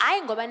sinning.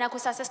 hayi ngoba nakho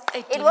It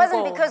sasesiqedile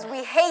wasn't ukona. because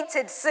we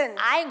hated sin.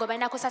 hayi ngoba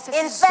nakho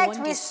In fact,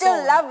 we still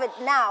sasesizonda love it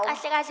now.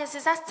 kahle kahle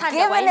sisasithanda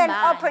Given an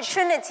kwayimanje.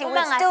 opportunity, we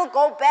Uma nga- still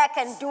go back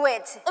and do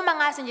it. uma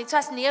ngase nje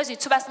kuthiwa sinikezwe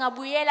ithuba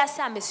singabuyela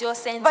sihambe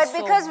siyosenza But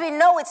because sona. we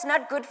know it's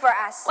not good for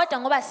us, Kodwa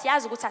ngoba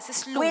siyazi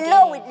ukuthi we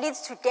know it asisilungele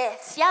leads to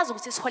death. siyazi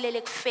ukuthi siholele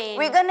We're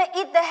ekufeni going to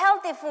eat the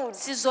healthy foods.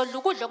 sizodla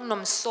ukudla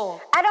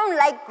okunomsoco. I don't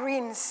like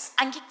greens.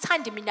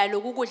 Angikuthandi mina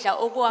lokhu kudla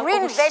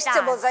Green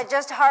vegetables are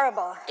just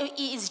horrible.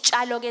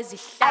 izitshalo ke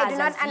I do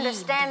not ezihlaza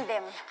understand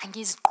them.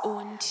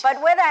 angiziqondi.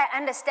 But whether I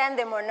understand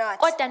them or not,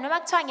 Kodwa noma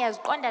kuthiwa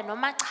ngiyaziqonda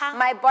noma cha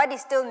my body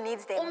still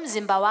needs them.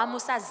 umzimba wami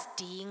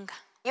usazidinga.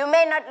 You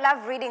may not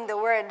love reading the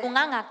word.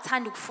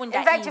 Ungangakuthanda ukufunda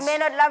In fact, you may izwi.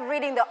 not love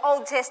reading the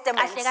Old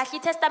Testament. Kahle kahle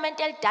iTestament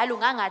elidala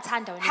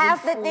ungangathanda wena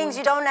Half the things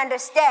you ukufunda. don't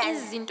understand,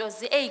 Izinto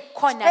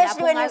ezikhona lapho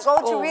especially when you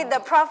go to read the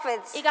ungaziqondi.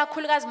 prophets.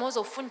 Ikakhulukazi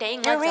mawuzofunda You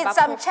incwadi read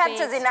some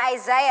chapters in zabaprofeti.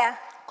 Isaiah,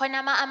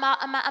 Khona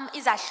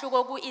izahluko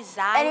and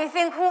ku-Isaya. you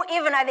think, who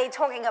even are they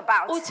talking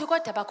about? Uthi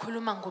kodwa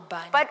bakhuluma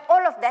ngubani? But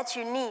all of that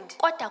you need,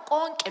 Kodwa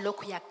konke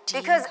lokhu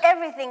because uyakudinga.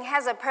 everything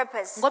has a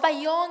purpose. Ngoba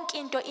yonke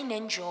into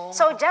inenjongo.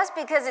 So just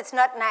because it's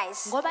not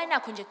nice Ngoba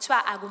nakho nje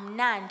kuthiwa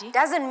akumnandi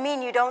doesn't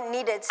mean you don't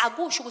need it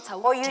akusho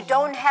ukuthi or you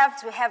don't awudingi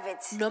have to have it.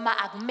 noma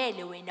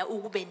akumele wena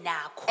ukube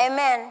nakho.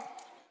 Amen.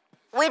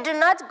 We do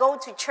not go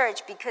to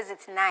church because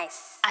it's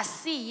nice.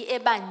 Asiyi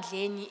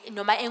ebandleni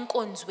noma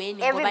enkonzweni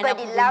ngoba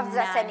Everybody nakho loves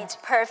us and kumnandi. it's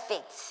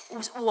perfect.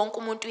 Wonke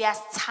umuntu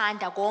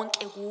uyasithanda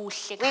konke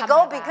kuhle We kuhamba go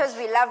kahle. because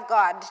we love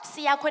God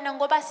Siya khona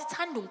ngoba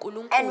sithanda and we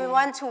uNkulunkulu.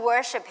 want to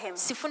worship Him.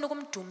 Sifuna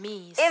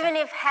ukumdumisa. Even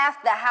if half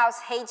the house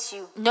hates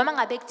you, Noma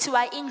ngabe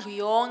kuthiwa indlu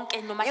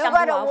yonke noma You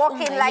mhlawumbe gotta walk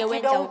in like you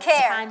wendla don't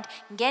care. ukuthanda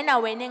ngena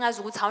wena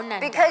engazi ukuthi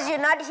awunandaba because you're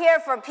not here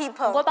for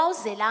people, ngoba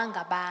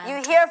uzelanga abantu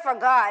you're here for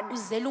God.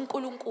 uzela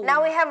uNkulunkulu.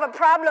 Now we have a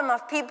problem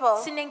of people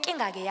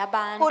Sinenkinga ke who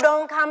yabantu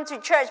don't come to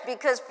church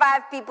because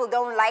 5 people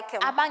don't like Him.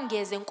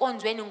 abangeze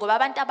enkonzweni ngoba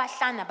abantu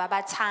abahlana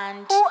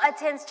babathandi. Who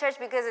attends church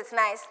because it's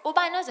nice?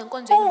 Ubani oze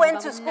enkonzweni Who ngoba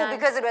went to school kumnandi?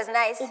 because it was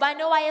nice?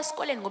 Ubani owaye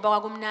esikoleni ngoba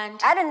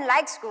kwakumnandi? I didn't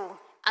like school.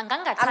 I'm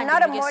Angangathandi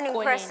not a ukuya morning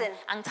person. esikoleni.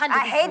 Angithandi I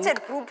ukuvuka.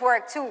 hated group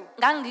work too.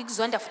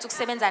 Ngangikuzonda futhi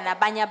ukusebenza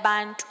nabanye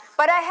abantu.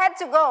 But I had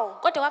to go.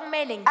 Kodwa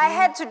kwakumele I ngiye.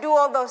 had to do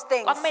all those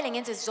things. Kwakumele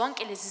ngenze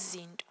zonke lezi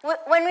zinto.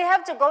 When we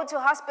have to go to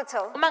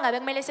hospital, Uma ngabe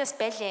kumele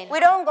sesibhedlela, we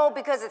don't go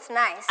because it's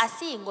nice.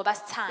 asiyi ngoba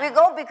We sithanda.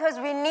 go because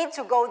we need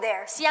to go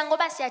there. Siya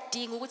ngoba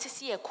siyadinga ukuthi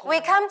siye We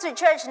khona. come to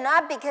church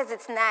not because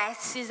it's nice.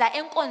 Siza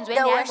enkonzweni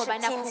The hayi worship ngoba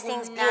team nakho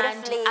sings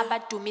kumnandi, beautifully.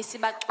 abadumisi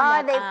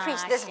bacula They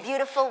preach this kahle.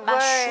 beautiful word.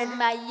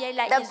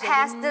 Bashumayela The izwi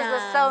pastors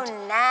are so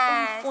elimnandi.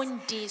 nice.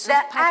 Umfundisi The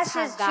usiphatha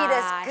ushers treat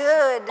us kahle.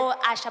 good.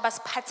 O-usher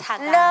basiphatha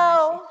kahle.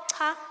 No.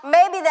 Cha.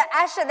 Maybe the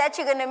usher that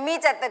you're going to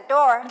meet at the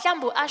door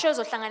Mhlawumbe u-usher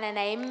ozohlangana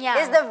naye is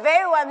emnyango. the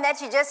very one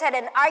that you just had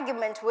an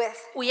argument with.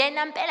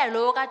 Uyena mpela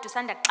lowo kade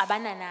usanda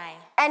kuxabana naye.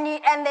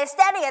 And they're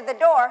standing at the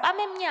door. Bame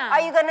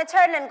Are you emnyango. going to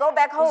turn and go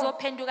back home?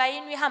 Uzophenduka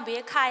yini uhambe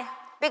uye ekhaya?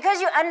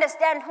 Because you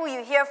understand who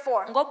you're here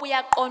for. Ngoba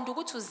uyaqonda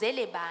ukuthi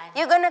uzele bani.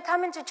 You're going to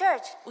come into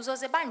church,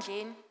 Uzoze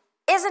bandleni,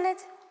 isn't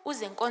it?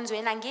 uze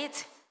enkonzweni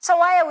angithi. So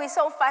why are we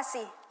so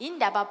fussy?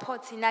 Indaba pho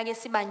thina ke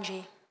siba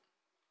nje.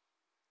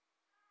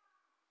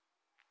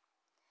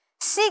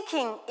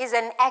 Seeking is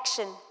an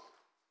action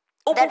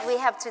that we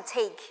have to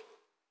take.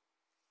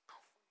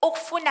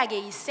 Ukufuna ke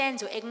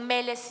isenzo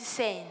ekumele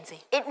sisenze.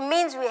 It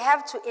means we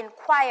have to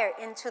inquire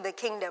into the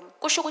kingdom.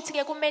 Kusho ukuthi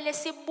ke kumele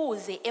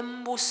sibuze We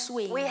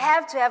embusweni.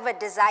 have to have a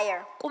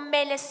desire.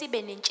 Kumele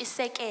sibe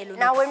nentshisekelo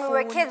Now, when we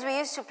were nokufuna. kids, we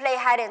used to play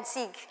hide and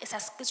seek.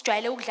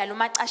 Sijwayele ukudlala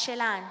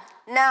umacashelana.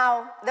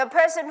 Now, the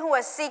person who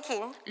was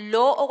seeking,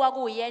 Lo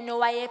okwakuyena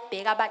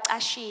owayebheka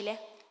abacashile.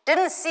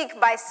 didn't seek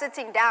by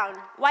sitting down,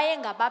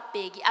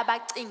 wayengababheki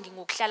abacingi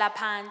ngokuhlala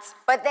phansi,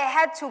 but they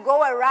had to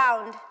go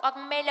around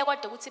kwakumele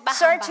kodwa ukuthi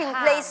searching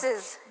bahamba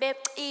places.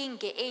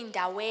 becinge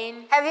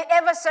ey'ndaweni. Have you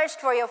ever searched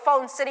for your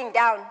phone sitting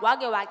down?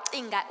 Wake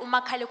wacinga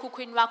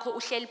umakhalekhukhwini wakho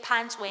uhleli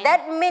phansi wena.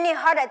 That mini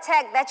heart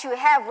attack that you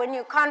have when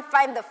you can't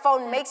find the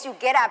phone makes you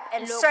get up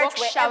and search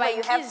wherever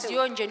you have to.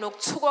 Inhliziyo nje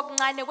nokuthuka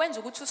okuncane kwenza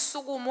ukuthi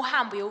usukume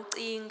uhambe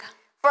uyowucinga.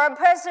 For a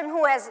person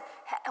who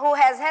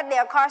has had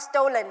their car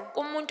stolen,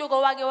 Kumuntu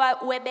kowake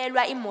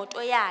webelwa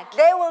imoto yakhe.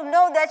 they will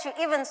know that you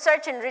even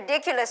search in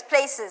ridiculous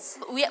places.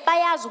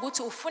 Bayazi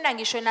ukuthi ufuna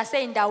ngisho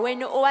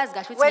nasey'ndaweni owazi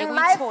kahle ukuthi When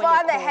my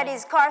father had khona.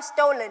 his car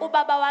stolen,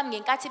 Ubaba wami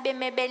ngenkathi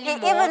bemebela he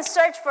even imoto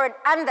searched for it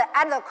under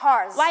other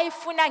cars.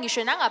 wayifuna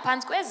ngisho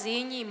nangaphansi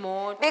kwezinye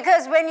imoto.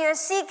 Because when you're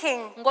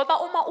seeking, Ngoba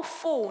uma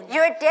ufuna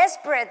you're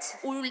desperate.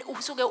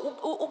 usuke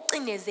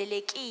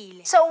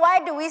ucinezelekile. So why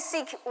do we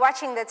seek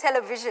watching the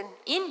television?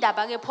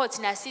 Indaba ke pho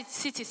thina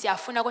sithi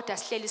siyafuna kodwa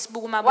sihleli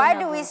sibuka Why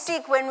do we umabonakude.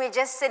 seek when we're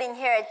just sitting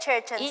here at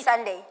church on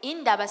Sunday?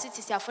 Indaba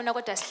sithi siyafuna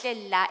kodwa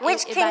sihleli la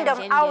Which kingdom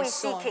ebandleni are we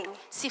ngesonto. seeking?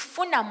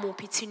 Sifuna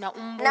muphi thina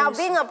Now,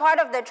 being umbuso. a part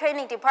of the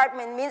training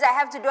department means I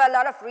have to do a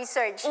lot of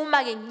research.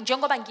 Uma ke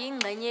njengoba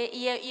ngiyingxenye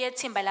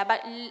yethimba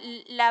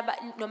laba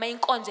noma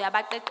inkonzo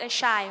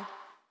yabaqeqeshayo,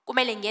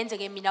 kumele ngenze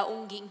ke mina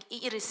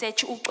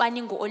i-research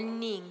ucwaningo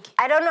oluningi.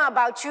 I don't know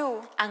about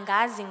you,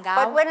 Angazi but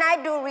ngawo, when I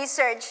do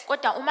research,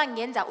 kodwa uma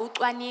ngenza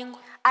ucwaningo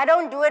I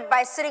don't do it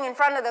by sitting in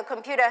front of the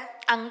computer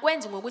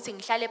angikwenzi ngokuthi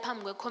ngihlale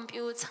phambi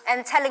kwekhompyutha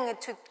and telling it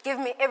to give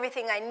me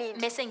everything I need.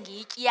 bese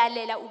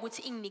ngiyikiyalela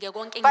ukuthi inginike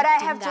konke But I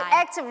have to engikudingayo.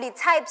 actively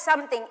type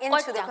something into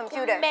the Kodwa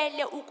computer.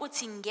 kumele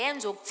ukuthi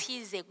ngenze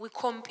okuthize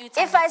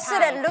kwikhompyutha. If I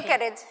sit and look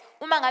at it,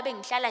 uma ngabe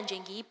ngihlala nje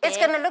it's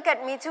going to ngiyibheka look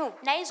at me too.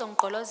 nayo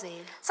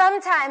izongigqolozela.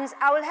 Sometimes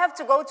I will have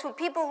to go to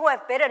people who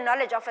have better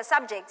knowledge of a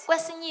subject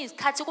Kwesinye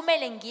isikhathi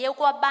kumele ngiye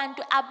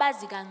kwabantu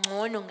abazi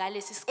kangcono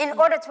ngalesi in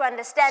order to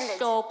understand it.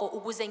 sihloko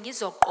ukuze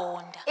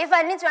ngizoqonda. If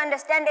I need to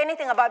understand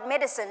anything about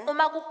medicine,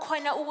 Uma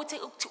kukhona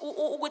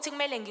ukuthi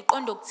kumele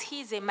ngiqonde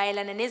okuthize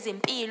mayelana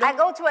nezempilo, I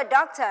go to a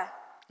doctor.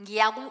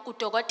 ngiya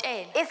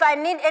kudokotela. If I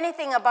need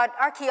anything about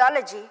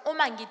archaeology,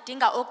 Uma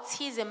ngidinga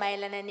okuthize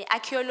mayelana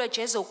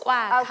ne-archaeology I'll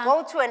ezokwakha,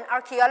 go to an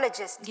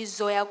archaeologist.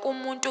 ngizoya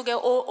kumuntu ke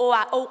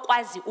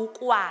okwazi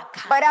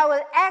ukwakha. But I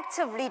will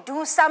actively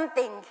do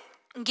something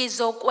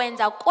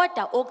Ngizokwenza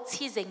kodwa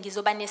okuthize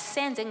ngizoba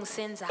nesenze in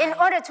engisenzayo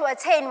order to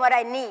attain what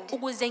I need.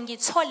 ukuze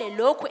ngithole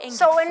lokhu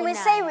So when we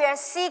say engikufunayo. we are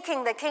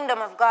seeking the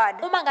kingdom of God,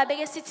 Uma ngabe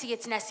ke sithi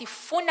ke thina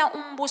sifuna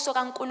umbuso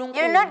you're not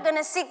kaNkulunkulu, going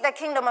to seek the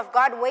kingdom of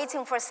God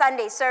waiting for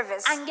Sunday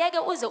service angeke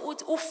uze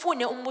uthi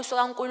ufune umbuso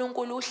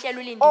kaNkulunkulu uhlelo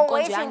ulinde or inkonzo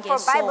waiting for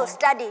Bible yangesonto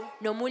study,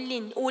 noma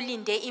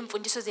ulinde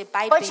imfundiso but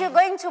you're zeBhayibheli,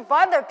 going to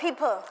bother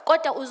people.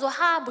 kodwa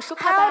uzohamba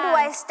uhlupha How do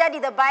I abantu. study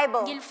the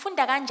Bible?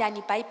 Ngilifunda kanjani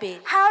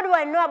iBhayibheli? How do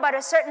I know about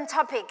a certain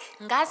topic?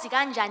 Ngazi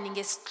kanjani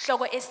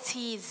ngesihloko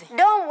esithize?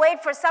 Don't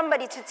wait for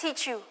somebody to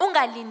teach you.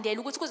 Ungalindeli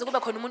ukuthi kuze kube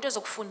khona umuntu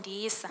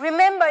ozokufundisa.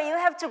 Remember, you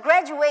have to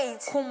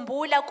graduate.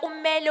 Khumbula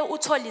kumele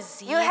uthole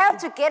You have iziqu.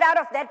 to get out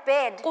of that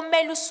bed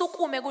Kumele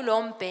usukume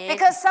kulowo mbhede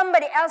because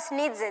somebody else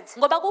needs it.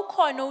 ngoba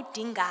kukhona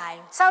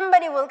udingayo.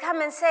 Somebody will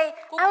come and say,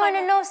 I want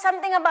to know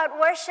something about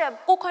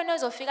worship. Kukhona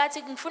ozofika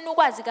athi ngifuna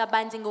ukwazi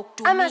kabanzi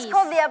I must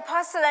call ngokudumisa. the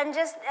apostle and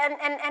just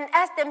and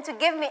ask them to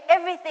give me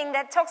everything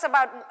that talks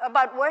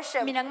about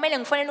worship. Mina kumele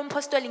ngifonele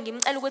umpostoli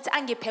ngimcela ukuthi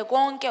angiphe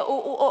konke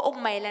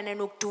okumayelana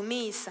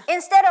nokudumisa.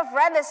 Instead of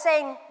rather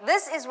saying,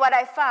 this is what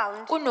I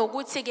found.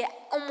 Kunokuthi ke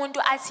umuntu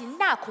athi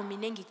nakho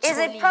mina Is it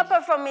engikutholile.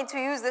 proper for me to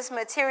use this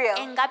material?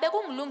 Engabe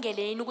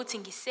kungilungele yini ukuthi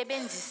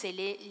ngisebenzise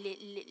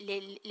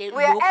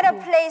We are at a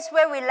lokhu? place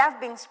where we love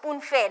being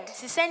spoon-fed,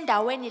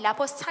 Sisendaweni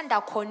lapho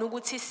sithanda khona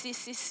ukuthi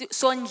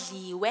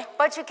sondliwe,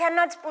 but you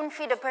cannot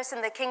spoon-feed a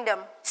person the kingdom.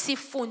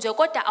 sifunzwe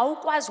kodwa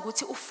awukwazi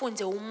ukuthi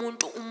ufunze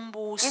umuntu You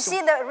umbuso.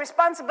 see, the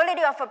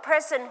responsibility of a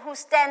person who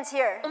stands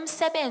here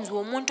Umsebenzi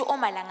womuntu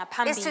omalanga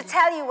is to phambili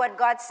tell you what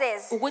God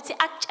says. ukuthi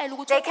akutshele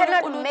ukuthi They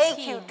cannot uNkulunkulu make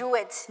you uthini. do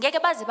it. Ngeke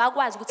baze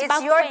bakwazi ukuthi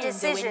It's your bakwenze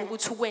decision. wena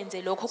ukuthi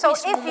ukwenze lokho So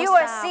if kuyisinqumo you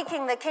are sakho.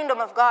 seeking the kingdom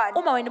of God,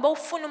 Uma wena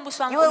bawufuna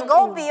umbuso you will go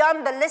kaNkulunkulu,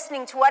 beyond the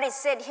listening to what is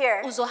said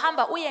here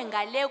uzohamba uye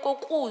ngale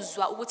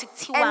kokuzwa ukuthi and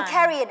kuthiwani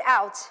carry it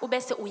out.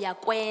 ubese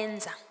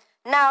uyakwenza.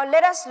 Now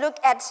let us look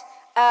at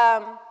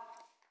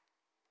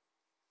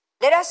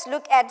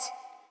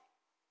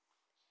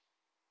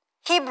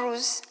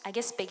Hebrews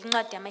Ake sibheke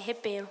incwadi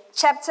yamaHebheru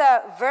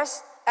chapter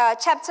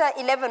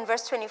 11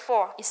 verse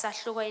 24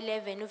 isahluko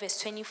 11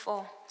 uverse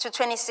 24 to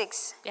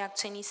 26. kuya ku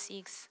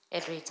 26.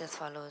 It reads as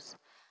follows.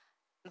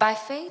 By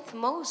faith,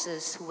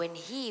 Moses, when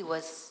he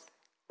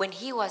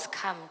was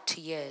come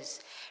to years,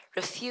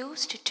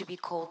 refused to be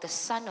called the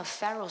son of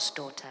Pharaoh's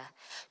daughter,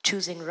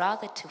 choosing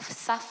rather to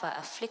suffer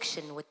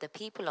affliction with the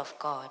people of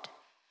God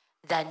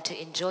than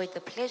to enjoy the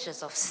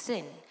pleasures of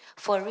sin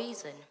for a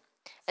reason,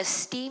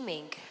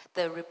 esteeming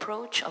the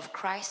reproach of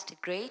Christ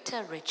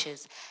greater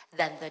riches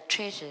than the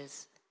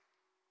treasures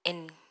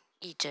in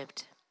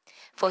Egypt.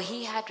 For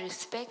he had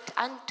respect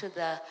unto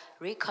the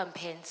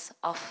recompense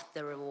of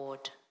the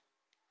reward.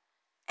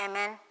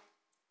 Amen.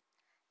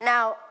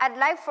 Now, I'd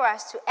like for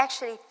us to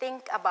actually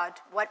think about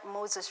what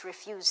Moses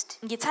refused.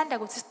 Ngithanda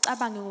ukuthi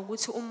sicabange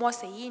ngokuthi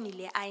uMose yini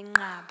le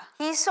ayinqaba.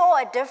 He saw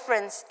a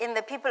difference in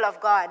the people of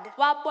God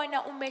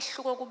Wabona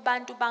umehluko kubantu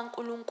and the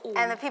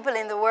baNkulunkulu people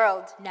in the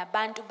world.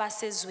 nabantu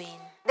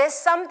basezweni. There's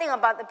something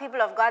about the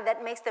people of God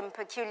that makes them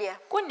peculiar.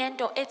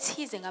 Kunento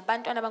ethize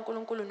ngabantwana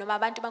baNkulunkulu noma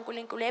abantu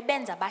baNkulunkulu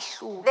ebenza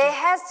bahluke. There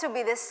has to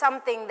be this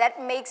something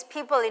that makes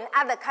people in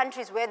other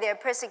countries where they are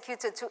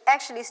persecuted to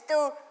actually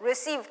still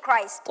receive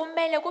Christ.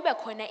 Kumele kube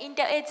khona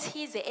into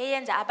ethize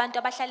eyenza abantu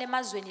abahlala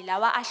emazweni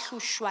lawa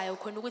ahlushwayo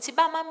khona ukuthi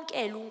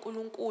bamamkele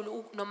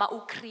uNkulunkulu noma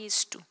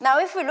uKristu. Now,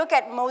 if we look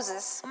at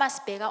Moses, Uma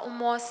sibheka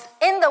uMose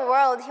in the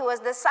world, he was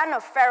the son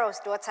of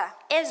Pharaoh's daughter.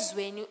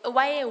 ezweni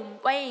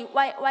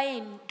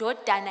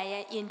wayeyindodana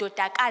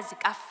yendodakazi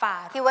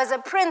kaFaro. He was a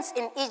prince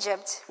in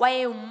Egypt.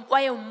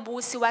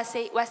 Wayeyumbusi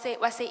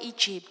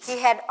wase-Egypt. He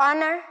had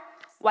honor,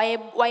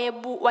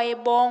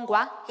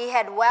 Wayebongwa he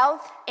had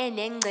wealth,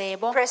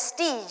 enengcebo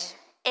prestige.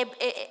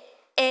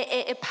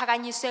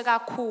 ephakanyiswe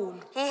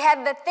kakhulu. He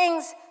had the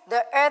things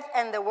the earth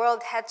and the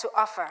world had to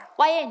offer.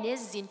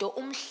 Wayenezinto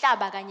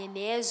umhlaba kanye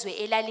nezwe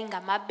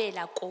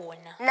elalingamabela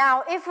kona.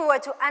 Now, if we were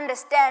to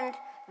understand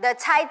the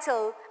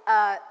title,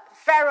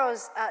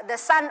 the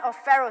son of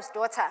Pharaoh's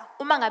daughter,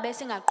 Uma ngabe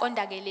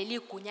singaqonda ke leli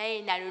gunya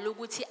yenalo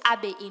lokuthi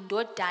abe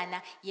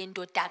indodana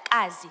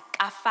yendodakazi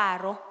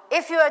kaFaro.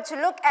 if you were to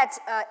look at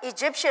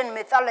Egyptian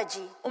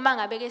mythology, Uma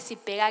ngabe ke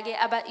sibheka ke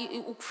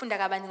ukufunda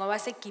kabanzi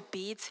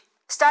ngwaseGibhithe,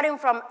 starting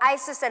from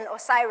Isis and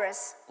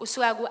Osiris,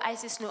 usuka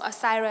ku-Isis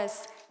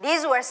no-Osiris,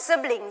 these were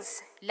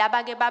siblings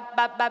laba ke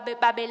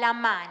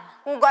babelamana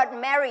who got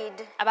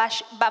married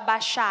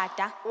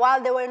bashada. while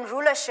they were in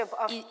rulership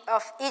of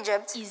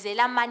Egypt,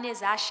 Izelamane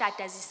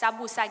zashada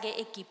zisabusa ke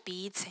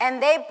eGibhithe,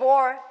 and they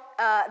bore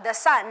the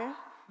son,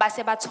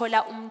 base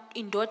bathola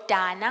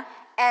indodana.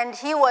 and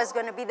he was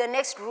going to be the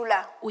next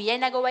ruler.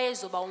 Uyena ke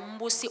wayezoba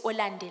umbusi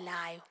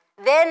olandelayo.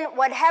 Then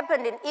what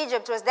happened in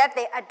Egypt was that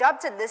they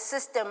adopted this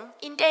system,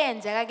 Into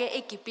eyenzeka ke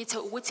eGibhithe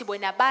ukuthi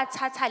bona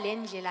bathatha le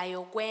ndlela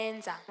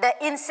yokwenza the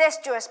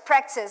incestuous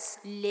practice,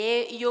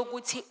 le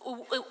yokuthi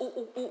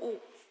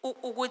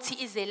ukuthi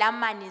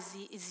izelamane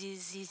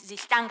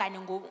zihlangane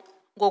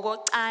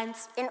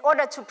ngokocansi in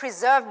order to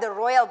preserve the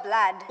royal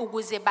blood.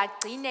 ukuze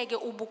bagcine ke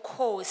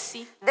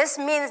ubukhosi. This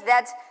means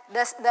that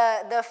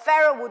the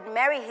Pharaoh would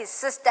marry his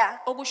sister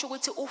Okusho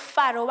ukuthi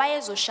uFaro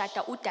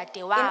wayezoshada in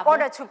udadewabo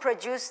order to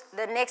produce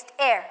the next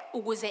heir.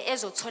 ukuze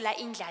ezothola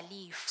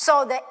indlalifa.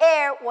 So the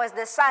heir was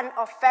the son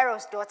of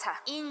Pharaoh's daughter.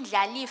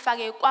 Indlalifa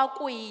ke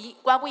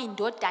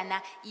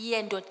kwakuyindodana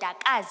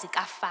yendodakazi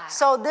kaFaro.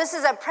 So this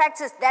is a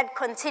practice that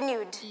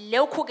continued.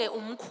 Lokhu ke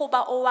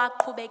umkhuba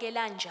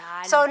owaqhubekela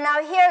njalo. So now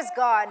here's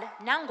God.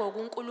 Nangoku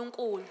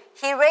uNkulunkulu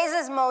He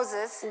raises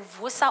Moses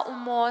uvusa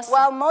uMose.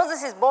 while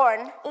Moses is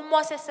born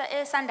uMose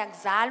esanda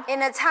kuzalwa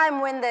in a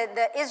time when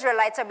the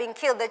Israelites are being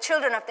killed, the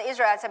children of the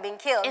Israelites are being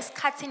killed.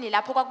 esikhathini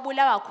lapho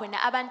kwakubulawa khona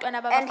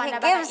abantwana And he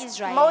babafana gives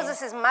bakaIsrael.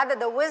 Moses' mother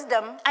the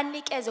wisdom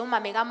Anikeze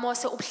umame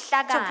kaMose to put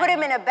ubuhlakani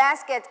him in a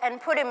basket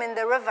and put him in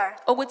the river,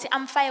 ukuthi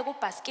amfake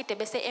kubhaskide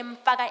bese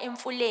emfaka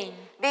emfuleni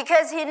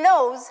because he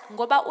knows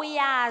ngoba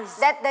uyazi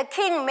that the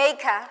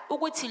kingmaker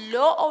ukuthi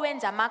lo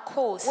owenza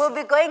amakhosi will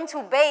be going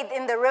to bathe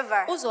in the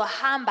river.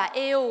 uzohamba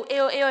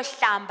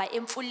eyohlamba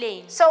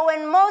emfuleni. So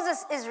when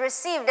Moses is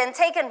received and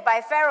taken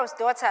by Pharaoh's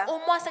daughter,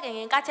 uMose ke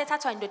ngenkathi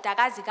ethathwa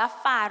indodakazi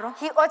kaFaro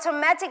he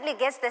automatically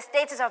gets the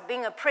status of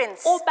being a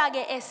prince, uba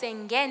ke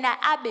esengena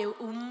abe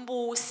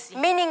umbusi.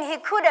 meaning he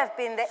could have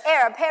been the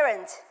heir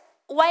apparent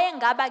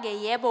Wayengaba ke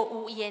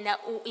yebo yena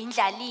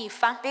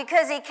indlalifa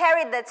because he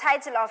carried the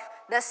title of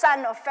the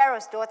son of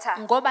Pharaoh's daughter.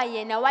 ngoba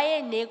yena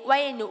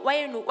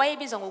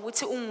wayebizwa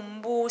ngokuthi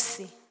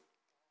ungumbusi.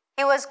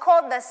 He was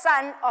called the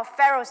son of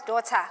Pharaoh's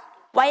daughter,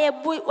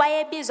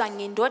 Wayebizwa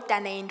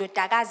ngendodana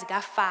yendodakazi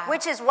kaFaro,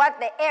 which is what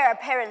the heir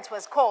apparent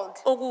was called.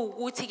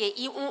 okuwukuthi ke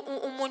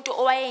umuntu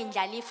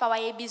owayendlalifa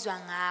wayebizwa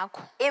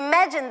ngakho.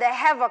 Imagine the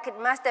havoc it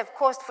must have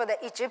caused for the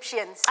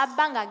Egyptians,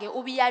 Abanga ke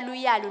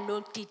ubuyaluyalu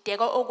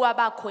nodideko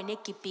okwaba khona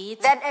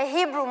eGibhithe that a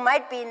Hebrew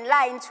might be in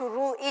line to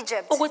rule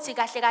Egypt. ukuthi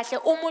kahle kahle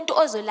umuntu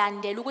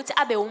ozolandela ukuthi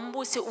abe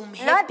umbusi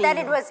Not that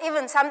it umHebheru. was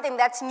even something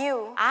that's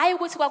new, Hayi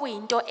ukuthi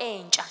kwakuyinto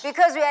entsha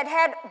because we had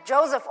had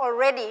Joseph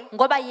already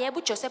ngoba yebo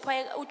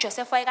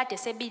uJoseph wayekade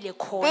sebile being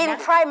khona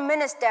prime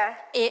minister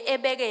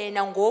ebeke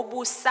yena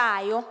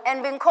ngobusayo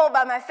and being called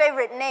by my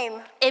favorite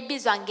name,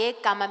 ebizwa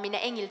ngegama mina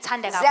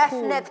engilithanda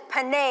kakhulu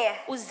Zephnath-Paneah.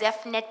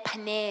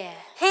 uZephnath-Paneah.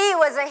 He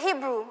was a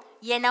Hebrew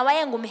Yena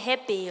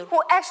wayengumHebheru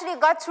who actually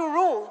got to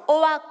rule.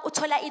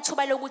 uthola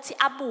ithuba lokuthi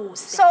abuse.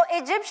 So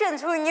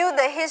Egyptians who knew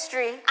the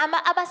history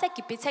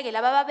abaseGibhithe ke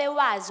laba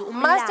babewazi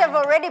must have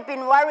umlando already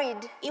been worried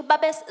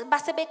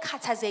base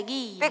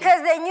bekhathazekile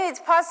because they knew it's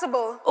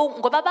possible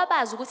ngoba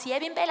babazi ukuthi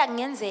yebo impela for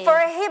kungenzeka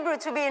a Hebrew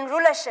to be in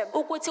rulership.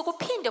 ukuthi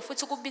kuphinde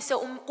futhi But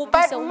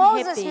kubise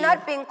Moses umHebheru.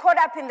 not being caught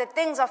up in the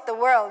things of the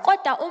world,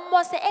 Kodwa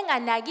uMose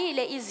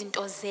enganakile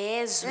izinto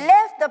zezwe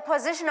left the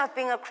position of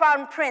being a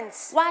crown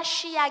prince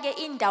washiya ke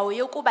indawo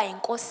indawo yokuba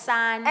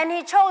inkosana. And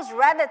he chose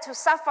rather to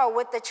suffer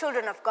with the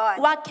children of God.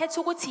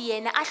 Wakhetha ukuthi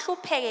yena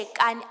ahlupheke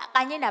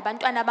kanye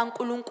nabantwana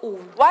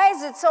baNkulunkulu. Why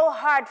is it so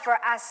hard for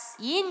us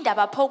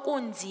Yindaba pho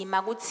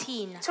kunzima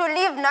kuthina to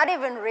leave not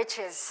even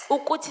riches?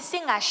 ukuthi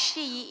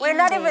singashiyi We're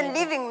not even ingcebo,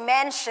 leaving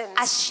mansions,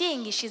 ashiyi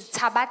ngisho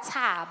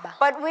izithabathaba.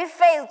 but we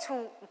fail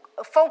to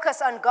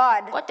focus on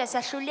God. Kodwa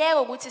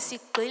siyahluleka ukuthi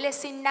sigqile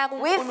sinaka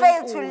We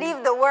fail to uNkulunkulu.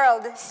 leave the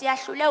world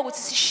Siyahluleka ukuthi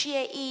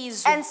sishiye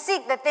izwe and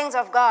seek the things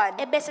of God.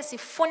 ebese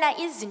sifuna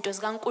izinto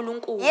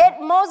zikaNkulunkulu.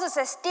 Yet Moses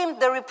esteemed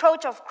the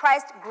reproach of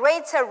Christ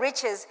greater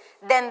riches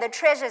than the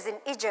treasures in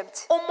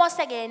Egypt.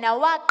 uMose ke yena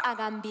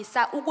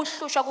waqakambisa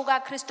ukuhlushwa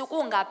kukaKristu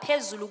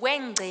kungaphezulu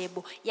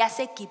kwengcebo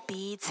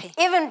yaseGibhithe.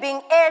 Even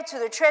being heir to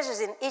the treasures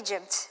in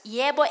Egypt.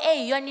 Yebo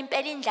eyiyona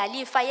impela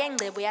indlalifa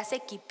yengcebo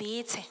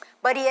yaseGibhithe.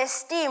 But he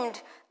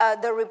esteemed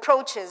the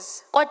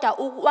reproaches. Kodwa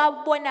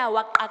wabona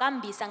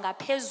waqakambisa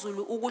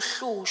ngaphezulu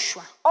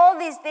ukuhlushwa. All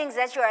these things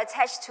that you are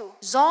attached to,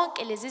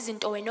 Zonke lezi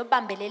zinto wena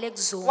obambelele what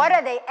kuzona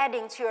are they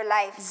adding to your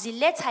life?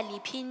 ziletha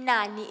liphi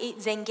inani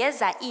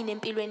zengeza ini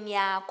empilweni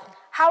yakho?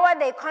 How are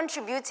they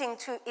contributing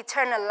to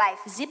eternal life?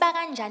 Ziba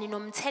kanjani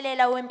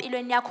nomthelela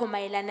wempilweni yakho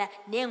mayelana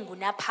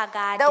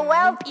nengunaphakade The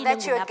wealth nempilo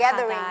that you're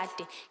gathering.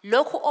 engunaphakade?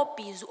 Lokhu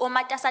obhizi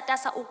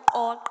omatasatasa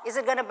uqoqa Is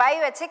it going to buy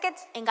you a ticket?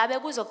 engabe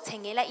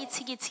kuzokuthengela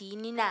ithikithi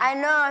yini na? I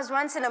know I was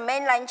once in a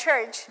mainline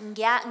church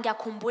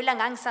Ngiyakhumbula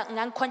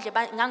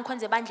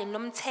ngangikhonze bandleni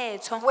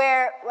lomthetho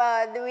where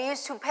we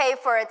used to pay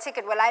for a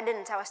ticket. Well, I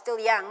didn't. I was still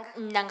young.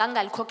 mina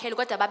ngangalikhokheli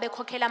kodwa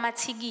babekhokhela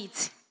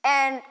amathikithi.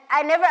 And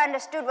I never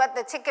understood what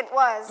the ticket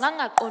was.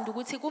 Ngangaqonda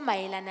ukuthi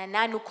kumayelana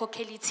nani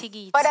ukukhokhela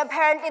ithikithi. But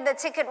apparently the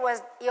ticket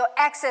was your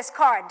access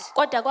card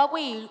Kodwa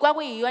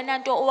kwakuyiyona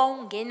nto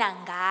owawungena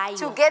ngayo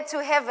to get to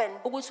heaven.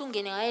 ukuthi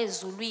ungene ngayo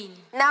ezulwini.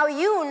 Now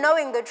you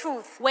knowing the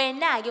truth,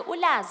 Wena ke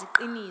ulazi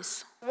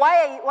iqiniso.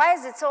 why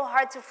is it so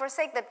hard to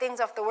forsake the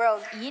things of the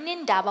world? Yini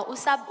indaba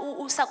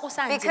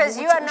kusanzima Because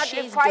you are not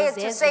required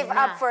to save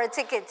up for a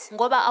ticket.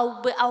 ngoba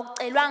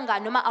awucelwanga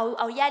noma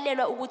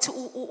awuyalelwa ukuthi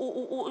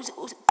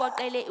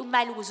uqoqele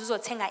imali ukuze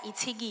uzothenga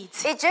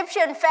ithikithi.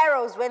 Egyptian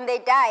pharaohs, when they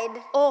died,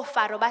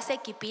 Ofaro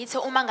baseGibhithe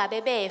uma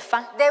ngabe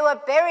befa they were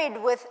buried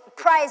with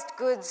prized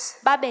goods.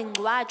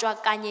 babengcwatshwa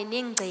kanye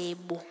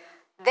nengcebo.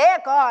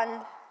 They're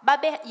gone.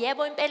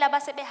 Yebo impela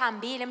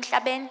basebehambile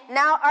emhlabeni.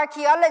 Now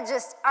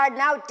archaeologists are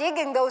now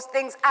digging those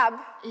things up,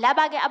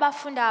 Laba ke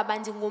abafunda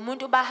abanzi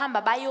ngomuntu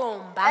bahamba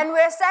bayomba and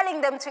we're selling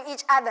them to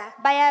each other.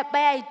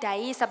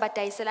 bayayidayisa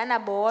badayiselana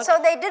bodwa. So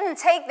they didn't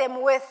take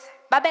them with,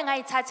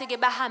 Babengayithathi ke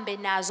bahambe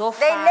nazo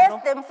they ofaro.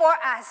 left them for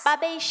us.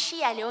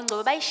 Babeyishiya leyo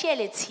ngcebo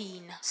bayishiyele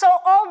thina. So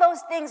all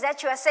those things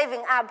that you are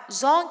saving up,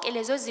 Zonke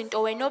lezo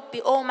zinto wena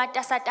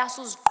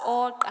omatasatasa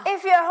uziqoqa.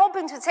 if you're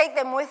hoping to take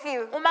them with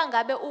you, Uma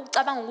ngabe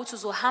ucabanga ukuthi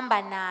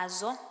uzohamba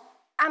nazo,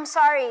 I'm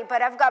sorry,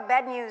 but I've got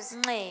bad news.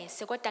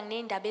 nxese kodwa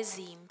kunendaba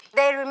ezimbi.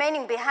 They're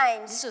remaining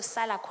behind.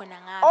 Zizosala khona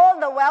ngayo. All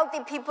the wealthy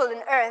people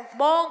on earth,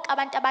 Bonke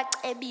abantu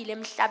abacebile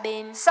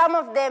emhlabeni. some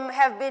of them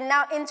have been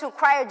now into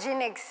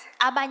cryogenics,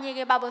 Abanye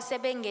ke babo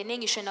sebengene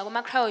ngisho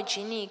nakuma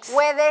cryogenics.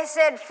 where they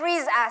said,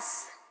 freeze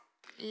us,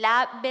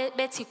 La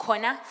bethi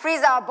khona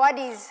freeze our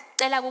bodies.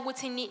 cela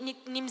ukuthi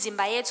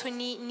nimzimba yethu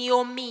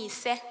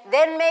niyomise.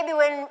 Then maybe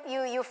when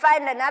you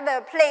find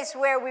another place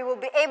where we will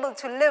be able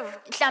to live,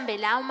 Mhlambe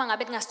la uma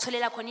ngabe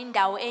kungasitholela khona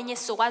indawo enye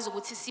sizokwazi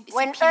ukuthi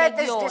when siphile earth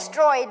is kuyona.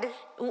 destroyed,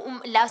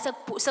 La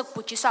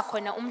sekubhujiswa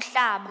khona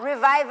umhlaba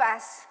revive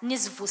us.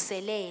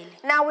 nisivuselele.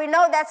 Now we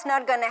know that's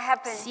not going to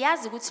happen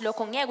Siyazi ukuthi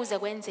lokho ngeke kuze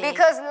kwenzeke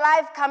because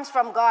life comes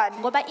from God.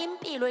 ngoba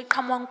impilo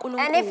iqhamuka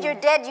And if you're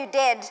uNkulunkulu. dead, you're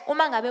dead.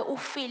 Uma ngabe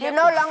ufile You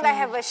no longer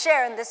have a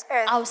share on this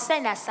earth.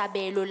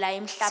 awusenasabelo la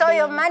So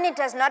your emhlabeni. money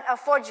does not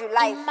afford you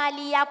life.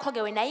 Imali yakho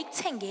ke wena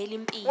ayikuthengeli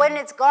impilo. When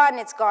it's gone,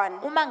 it's gone.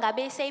 Uma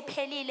ngabe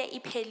seyiphelile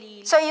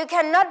iphelile. So you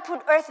cannot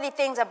put earthly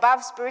things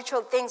above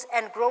spiritual things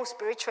and grow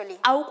spiritually.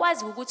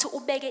 Awukwazi ukuthi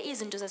ubeke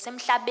izinto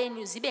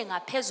zasemhlabeni zibe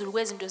ngaphezulu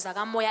kwezinto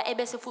zakamoya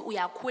ebese futhi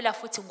uyakhula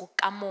futhi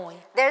ngokukamoya.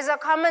 There's a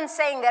common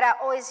saying that I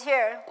always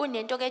hear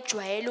Kunento ke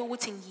ejwayele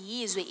ukuthi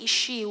ngiyizwe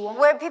ishiwo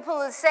where people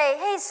will say,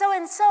 hey, so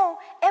and so,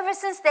 ever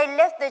since they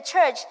left the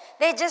church,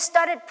 they just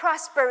started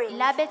prospering.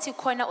 la bethi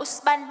khona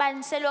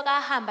usibanibani selokhu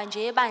ahamba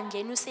nje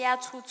ebandleni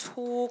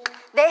useyathuthuka.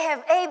 They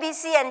have A, B,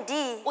 C, and D.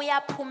 They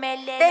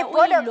Uyaphumelela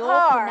bought a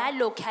uyilokho car.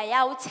 nalokho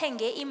aya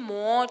uthenge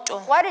imoto.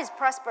 What is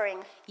prospering?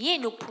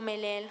 Yini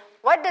ukuphumelela?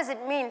 What does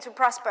it mean to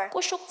prosper?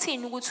 Kusho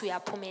ukuthini ukuthi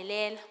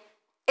uyaphumelela?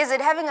 Is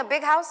it having a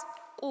big house?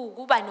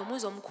 Kuukuba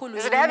nomuzi omkhulu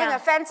Is it yini having a na?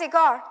 fancy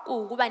car?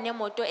 Kuukuba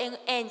nemoto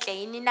enhle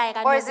yini naye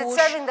Or is it kanokusho?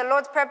 serving the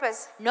Lord's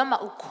purpose? Noma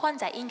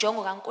ukhonza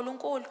injongo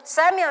kaNkulunkulu?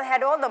 Samuel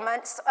had all the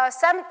money.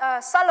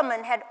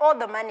 Solomon had all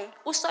the money.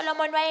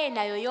 uSolomon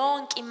wayenayo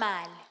yonke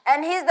imali.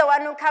 And he's the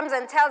one who comes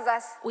and tells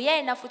us.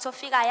 uyena futhi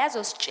ofikayo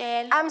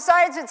azositshela. I'm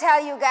sorry to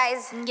tell you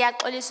guys,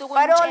 Ngiyaxolisa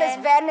but all is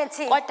ukunitshela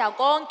vanity. kodwa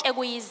konke He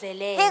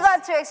kuyizelele.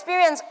 got to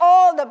experience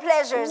all the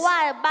pleasures.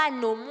 Waba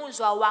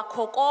nomuzwa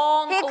wakho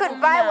konke He could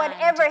buy ubumnandi.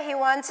 whatever he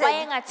wanted.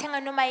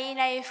 Wayengathenga noma yini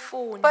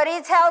ayefuna. But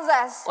he tells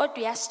us, Kodwa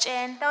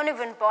uyasitshela don't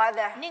even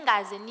bother.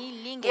 ningaze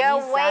nilinge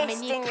You're nizame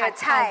wasting your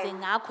nikhathaze time.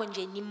 ngakho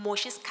nje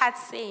nimoshe isikhathi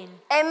senu.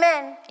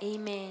 Amen.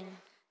 Amen.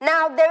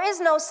 Now, there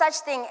is no such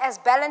thing as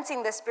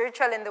balancing the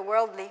spiritual and the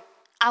worldly.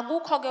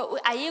 Akukho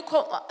ke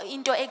ayikho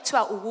into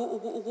ekuthiwa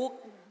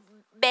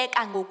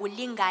ukubeka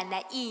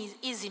ngokulingana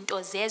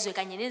izinto zezwe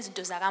kanye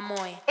nezinto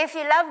zakamoya. If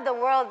you love the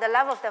world, the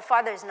love of the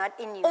Father is not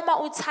in you. Uma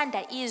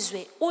uthanda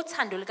izwe,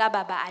 uthando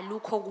likaBaba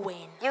alukho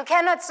kuwena. You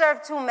cannot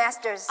serve two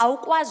masters.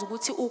 Awukwazi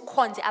ukuthi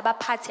ukhonze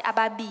abaphathi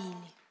ababili.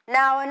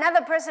 Now,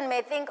 another person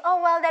may think, oh,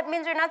 well, that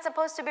means we're not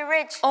supposed to be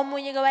rich.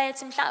 Omunye ke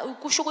wayethi mhla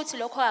kusho ukuthi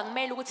lokho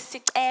akumele ukuthi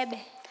sicebe.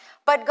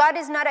 But God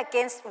is not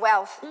against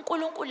wealth.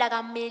 uNkulunkulu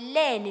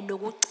akamelene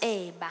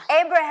nokuceba.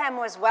 Abraham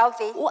was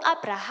wealthy.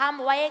 uAbraham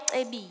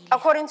wayecebile.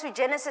 According to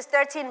Genesis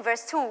 13,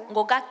 verse 2,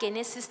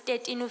 NgokaGenesis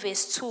 13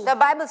 verse 2. the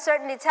Bible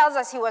certainly tells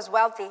us he was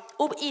wealthy.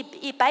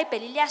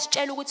 iBhayibheli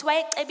liyasitshela ukuthi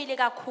wayecebile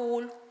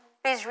kakhulu.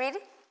 Please read.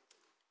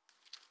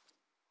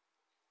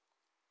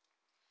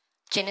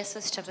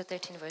 Genesis chapter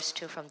 13 verse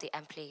 2 from the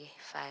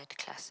Amplified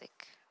Classic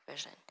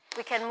Version.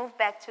 We can move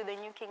back to the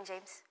New King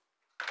James.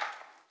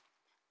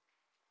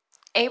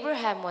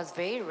 Abraham was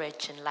very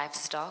rich in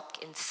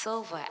livestock, in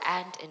silver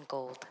and in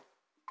gold.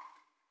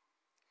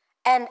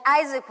 And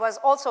Isaac was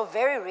also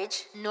very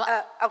rich, No-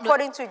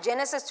 according to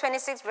Genesis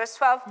 26, verse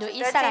 12 No to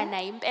Isaka 13.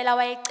 naye impela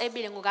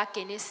wayecebile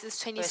ngokaGenesis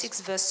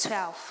 26 verse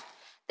 12.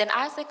 Then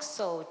Isaac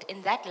sowed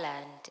in that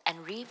land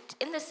and reaped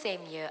in the same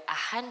year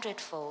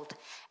 100-fold,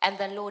 and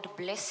the Lord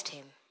blessed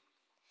him.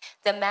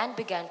 The man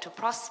began to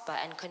prosper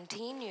and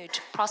continued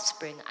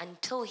prospering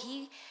until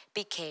he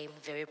became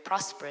very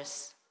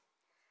prosperous.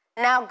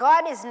 Now,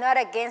 God is not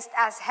against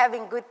us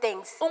having good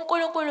things.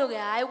 uNkulunkulu ke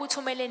hayi ukuthi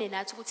umelene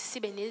nathi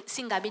ukuthi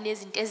singabi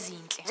nezinto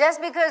ezinhle.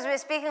 Just because we're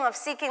speaking of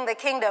seeking the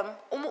kingdom,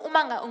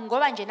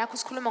 Ngoba nje nakho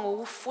sikhuluma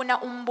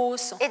ngokufuna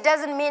umbuso, it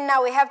doesn't mean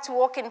now we have to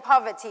walk in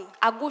poverty.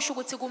 akusho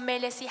ukuthi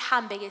kumele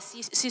sihambe ke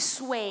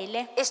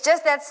siswele. It's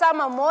just that some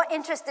are more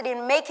interested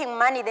in making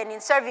money than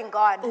in serving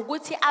God.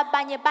 Ukuthi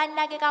abanye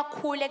banake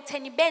kakhulu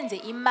ekutheni benze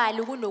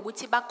imali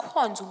kunokuthi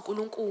bakhonze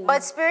uNkulunkulu.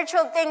 But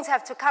spiritual things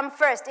have to come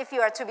first if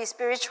you are to be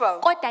spiritual.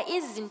 Kodwa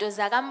izinto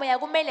zakamoya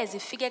kumele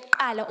zifike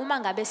kuqala uma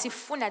ngabe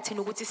sifuna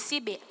thina ukuthi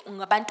sibe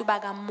ngabantu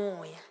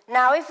bakamoya.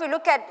 Now, if we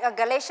look at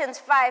Galatians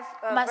 5,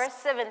 Mas- verse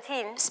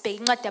 17, Sibheke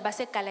incwadi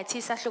yabaseGalatia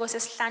isihloko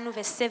sesihlanu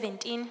verse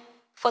 17.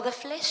 For the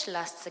flesh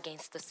lusts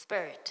against the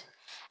spirit,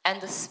 and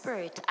the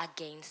spirit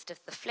against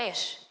the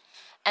flesh.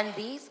 And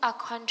these are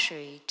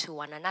contrary to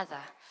one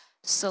another,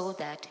 so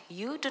that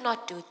you do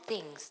not do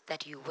things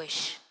that you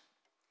wish.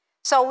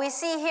 so we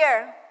see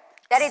here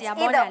that it's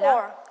Siyabona either la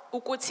or.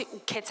 ukuthi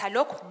ukhetha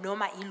lokho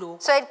noma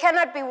ilokho. So it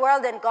cannot be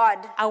world and God.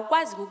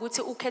 Awukwazi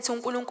ukuthi ukhethe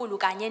uNkulunkulu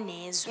kanye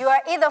nezwe. You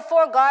are either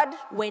for God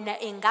Wena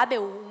engabe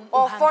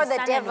Or for the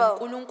uhambisana devil.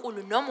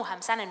 noNkulunkulu noma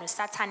uhambisana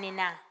noSathane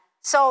na.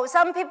 So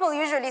some people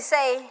usually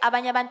say,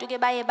 Abanye abantu ke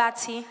baye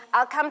bathi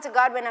I'll come to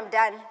God when I'm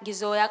done.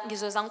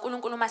 ngizoza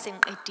uNkulunkulu uma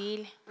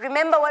sengiqedile.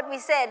 Remember what we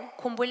said?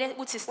 Khumbule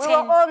ukuthi We were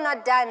sitheni all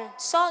not done.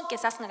 sonke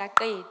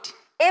sasingakaqedi.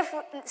 If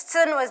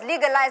sin was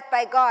legalized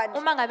by God,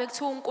 Uma ngabe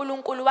kuthiwa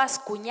uNkulunkulu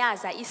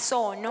wasigunyaza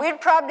isono, we'd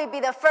probably be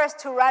the first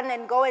to run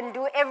and go and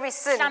do every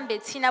sin. mhlambe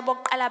thina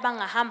bokuqala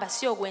bangahamba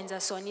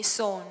siyokwenza sona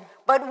isono.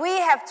 But we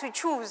have to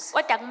choose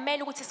Kodwa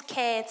kumele ukuthi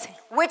sikhethe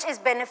which is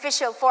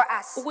beneficial for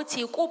us.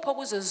 ukuthi ikuphi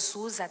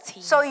okuzozuza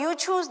thina. So you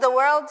choose the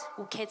world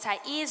Ukhetha or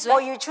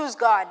izwe you choose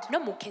God.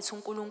 noma ukhetha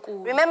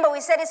uNkulunkulu. Remember,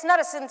 we said it's not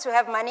a sin to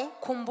have money.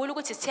 Khumbula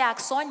ukuthi sithe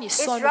akusona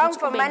isono wrong ukuthi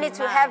for ube money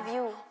to have nemali.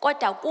 you.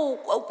 Kodwa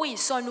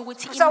kuyisona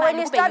ukuthi So when imali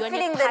you kube start yiyona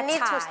feeling the need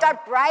to ekuphathayo.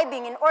 start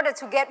bribing in order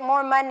to get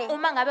more money,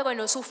 Uma ngabe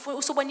kwena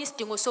usubona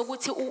isidingo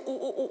sokuthi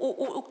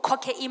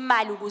ukhokhe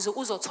imali ukuze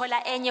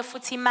uzothola enye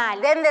futhi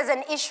imali, then there's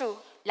an issue.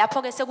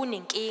 lapho ke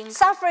sekunenkinga.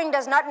 Suffering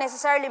does not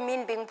necessarily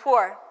mean being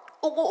poor,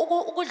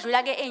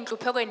 Ukudlula ke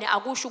einhluphekweni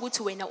akusho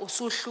ukuthi wena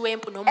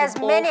usuhlwempu noma as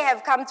many umpofu.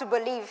 have come to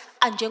believe.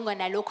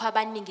 Anjenganalokho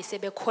abaningi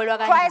sebekholwa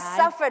Christ kanjalo.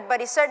 suffered, but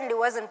he certainly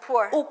wasn't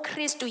poor.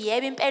 uKristu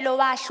yebo impela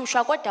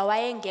wahlushwa kodwa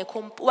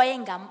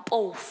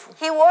wayengampofu.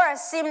 He wore a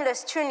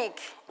seamless tunic.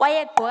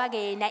 Wayegqoka ke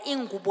yena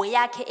ingubo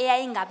yakhe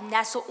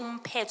eyayingabinaso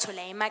umphetho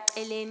la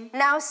emaceleni.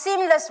 Now,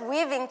 seamless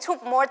weaving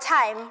took more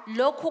time,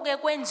 Lokhu ke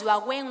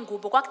kwenziwa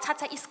kwengubo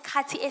kwakuthatha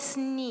isikhathi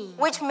esiningi.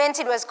 which meant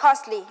it was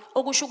costly.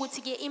 Okusho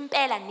ukuthi ke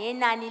impela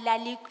nenani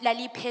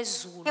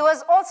laliphezulu. He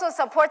was also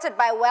supported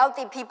by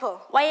wealthy people.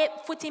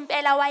 Futhi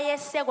impela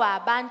wayesekwa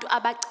abantu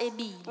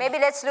abacebile. Maybe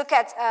let's look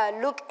at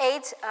Luke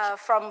 8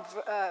 from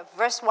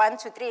verse 1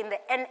 to 3 in the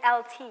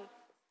NLT.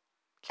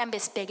 Mhlambe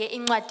sibheke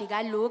incwadi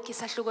kaLuke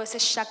isahluko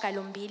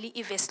sesishagalombili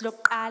ivesi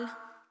lokuqala.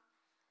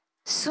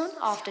 Soon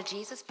after,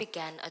 Jesus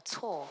began a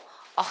tour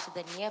of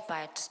the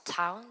nearby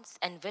towns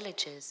and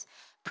villages,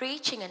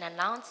 preaching and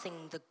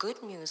announcing the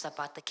good news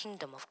about the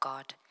kingdom of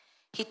God.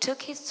 he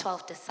took his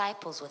 12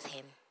 disciples with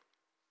him,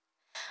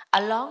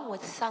 along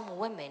with some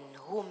women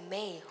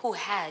who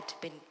had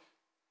been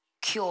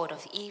cured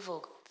of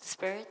evil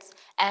spirits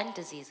and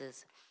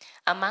diseases.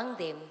 Among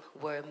them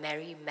were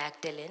Mary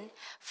Magdalene,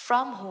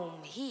 from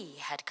whom he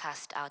had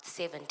cast out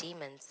 7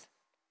 demons,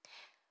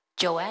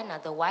 Joanna,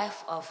 the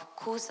wife of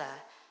Chuza,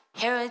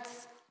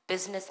 Herod's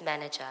business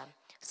manager,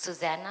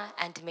 Susanna,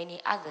 and many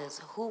others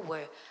who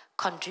were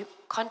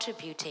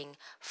contributing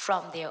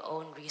from their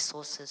own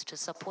resources to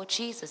support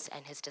Jesus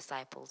and his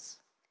disciples.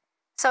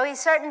 So he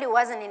certainly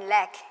wasn't in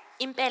lack.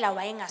 Impela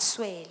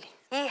wayengaswele.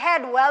 He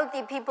had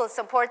wealthy people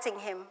supporting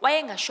him.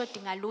 Wayengashodi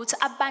ngalutho,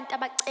 abantu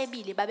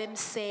abacebile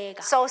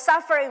babemseka. So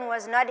suffering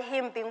was not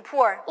him being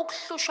poor.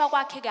 Ukuhlushwa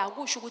kwakhe ke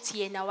akusho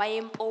ukuthi yena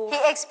wayempofu. He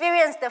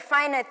experienced the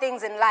finer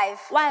things in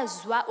life.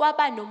 Wazwa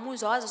waba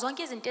nomuzwa wazo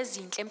zonke izinto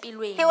ezinhle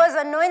empilweni. He was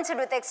anointed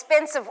with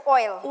expensive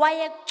oil.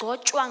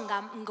 Wayegcotshwa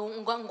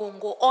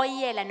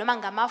ngo-oyela noma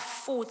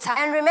ngamafutha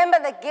And remember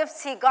the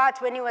gifts he got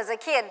when he was a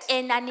kid,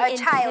 enani a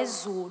child.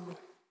 eliphezulu.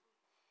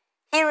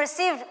 He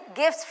received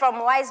gifts from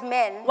wise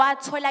men,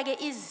 Wathola ke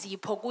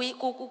izipho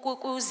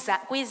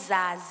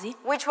kwizazi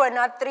which were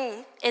not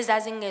 3,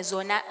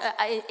 ezazingezona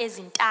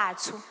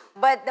ezintathu.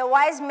 but the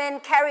wise men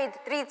carried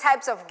 3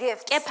 types of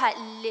gifts. Kepha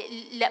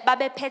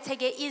babephethe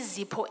ke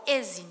izipho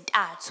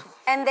ezintathu.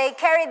 And they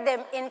carried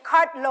them in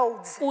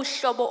cartloads.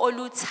 Uhlobo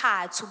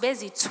oluthathu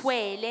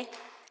bezithwele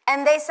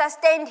And they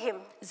sustained him.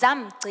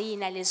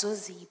 zamgcina lezo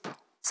zipho.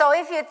 So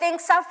if you think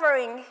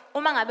suffering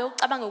Uma ngabe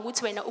ucabanga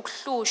ukuthi wena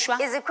ukuhlushwa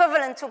is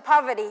equivalent to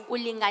poverty,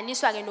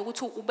 ulinganiswa ke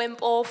nokuthi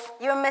ubempofu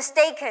you're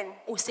mistaken.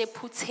 You're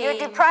usephutheni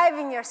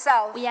depriving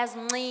yourself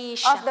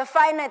uyazincisha of the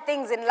finer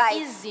things in life.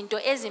 izinto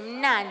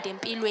ezimnandi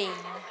empilweni.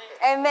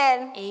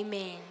 Amen.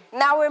 Amen.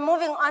 Now we're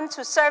moving on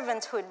to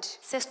servanthood.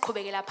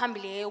 Sesiqhubekela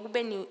phambili ke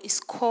kubeni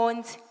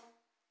isikhonzi.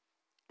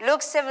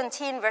 Luke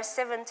 17, verse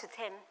 7 to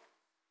 10.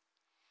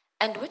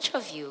 And which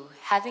of you,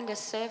 having a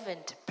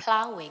servant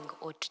plowing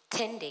or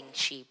tending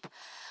sheep,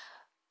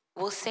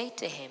 will say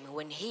to him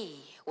when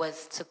he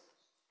was to,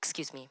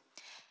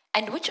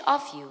 and which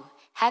of you,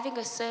 having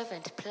a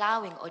servant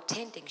plowing or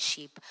tending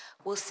sheep,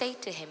 will say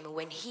to him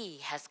when he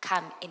has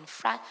come in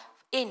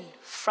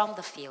from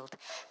the field,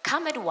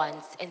 come at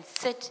once and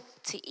sit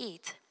to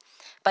eat?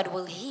 But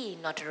will he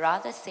not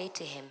rather say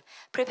to him,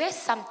 prepare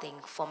something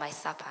for my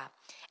supper,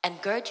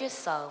 and gird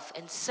yourself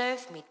and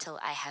serve me till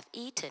I have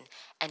eaten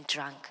and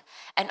drunk,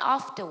 and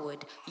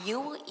afterward you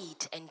will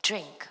eat and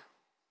drink?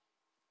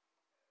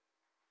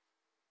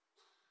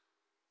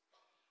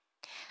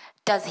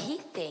 Does he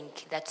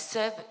thank that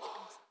servant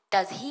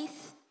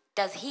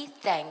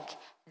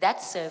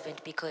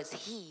because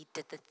he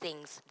did the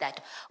things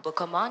that were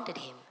commanded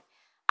him?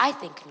 I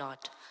think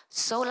not.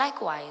 So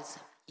likewise,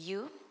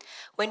 you,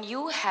 when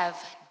you have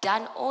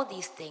done all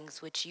these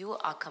things which you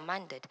are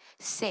commanded,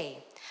 say,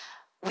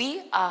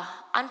 we are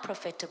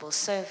unprofitable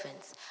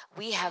servants.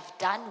 We have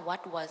done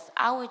what was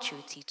our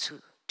duty to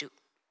do.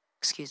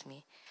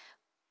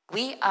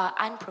 We are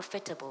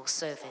unprofitable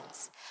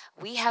servants.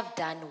 We have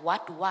done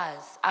what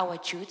was our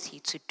duty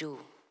to do.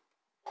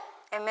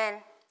 Amen.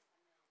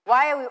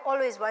 Why are we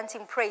always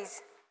wanting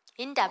praise?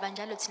 Indaba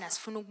njalo thina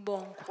sifuna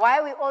ukubonga. Why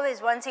are we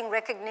always wanting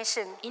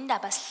recognition?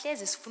 Indaba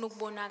sihlezi sifuna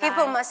People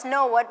ukubonakala. must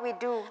know what we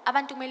do.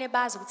 Abantu kumele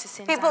bazi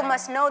ukuthi People senzani.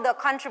 must know the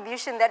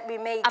contribution that we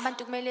make.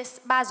 Abantu kumele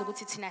bazi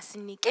ukuthi thina It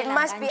sinikela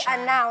must be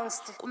kanjani.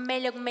 announced.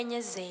 Kumele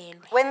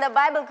kumenyezelwe. When the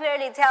Bible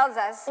clearly tells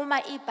us,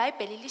 Uma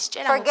iBhayibheli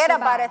lisitshela forget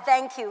about a ngokusobala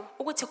thank you.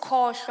 ukuthi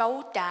khohlwa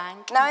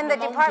udanki. Now in the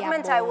noma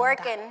department I work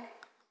ngiyabonga.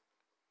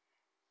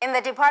 in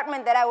the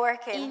department that I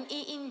work in,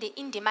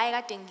 Indima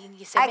ekade I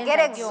ngisebenza get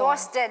kuyona.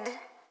 exhausted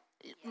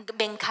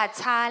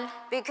Bengikhathala.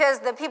 because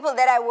the people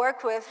that I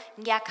work with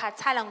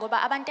Ngiyakhathala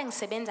ngoba abantu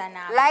engisebenza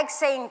nabo like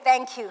saying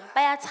thank you.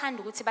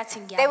 bayathanda ukuthi bathi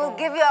They will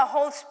give ngiyabonga. you a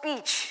whole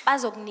speech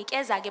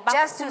Bazokunikeza ke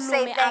just to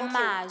say bakhulume thank you.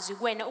 amazwi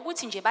kuwena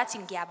ukuthi nje bathi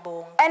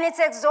ngiyabonga. and it's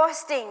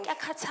exhausting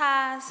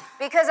Kuyakhathaza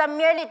because I'm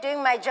merely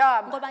doing my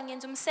job ngoba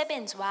ngenza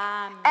umsebenzi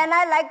wami. and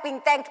I like being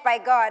thanked by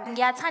God.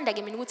 Ngiyathanda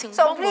ke mina ukuthi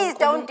So ngibonge please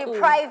don't uNkulunkulu.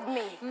 deprive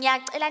me.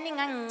 Ngiyacela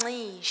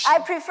ningangincishi. I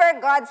prefer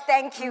God's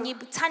thank you.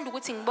 Ngithanda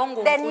ukuthi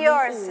ngibonge Than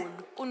yours.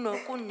 uNkulunkulu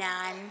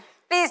kunani.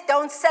 Please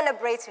don't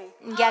celebrate me.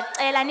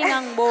 Ngiyacela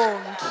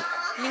ningangibongi.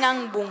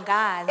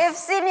 Ningangibungazi. If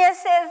senior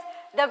says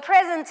the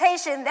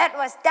presentation that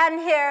was done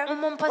here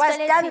Uma was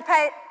umpostoli done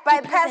ethi,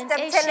 by Pastor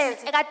i-presentation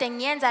Teles, ekade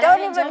ngiyenza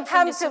don't la even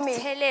come to me.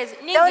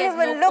 Don't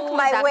even look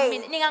my way.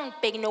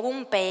 Ningangibheki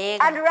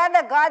nokungibheka. I'd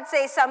rather God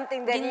say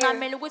something than you.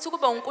 Ngincamela ukuthi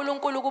kube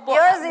uNkulunkulu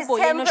Yours is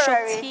yena osho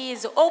temporary.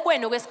 okuthize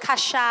okwenu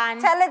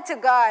okwesikhashana. Tell it to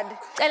God.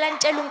 Cela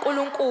ntshela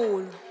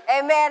uNkulunkulu.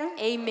 Amen.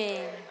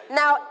 Amen.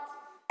 Now,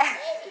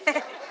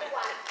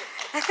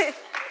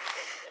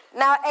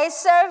 now a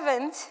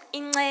servant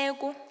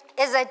Inceku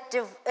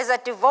is a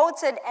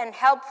devoted and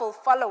helpful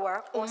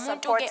follower or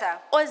umuntu ke supporter.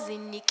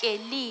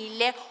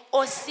 ozinikelile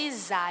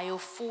osizayo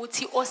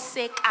futhi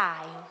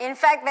osekayo. In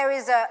fact, there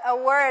is a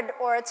word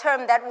or a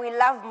term that we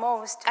love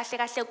most, Kahle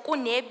kahle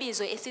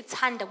kunebizo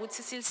esithanda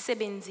ukuthi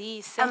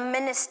silisebenzise. a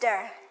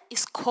minister.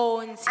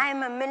 isikhonzi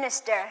I'm a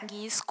minister in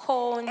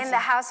ngiyisikhonzi the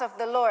house of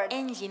the Lord.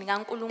 endlini That's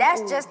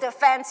kaNkulunkulu just a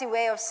fancy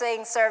way of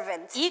saying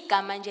servant.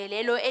 igama nje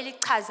lelo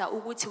elichaza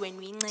ukuthi wena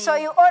So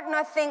uyinceku you ought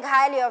not think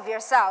highly of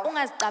yourself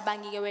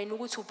ungazicabangi ke wena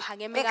ukuthi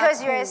uphakeme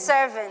because you're a kakhulu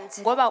servant.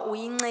 ngoba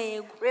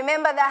uyinceku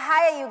Remember, the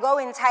higher you go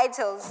in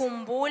titles,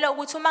 khumbula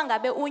ukuthi uma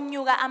ngabe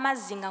unyuka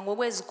amazinga the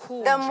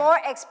ngokwezikhundla more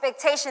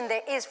expectation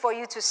there is for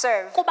you to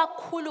serve. kuba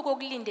kukhulu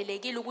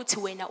kokulindelekile ukuthi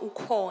wena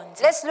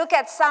ukhonze Let's look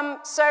at some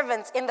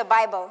servants in the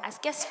Bible.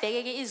 asike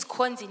sibheke ke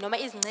izikhonzi noma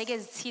izinceke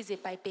ezithize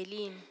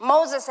eBhayibhelini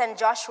Moses and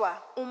Joshua.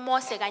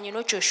 uMose kanye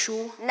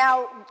noJoshua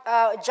Now,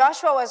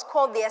 Joshua was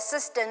called the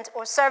assistant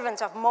or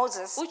servant of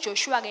Moses.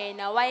 uJoshua ke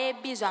yena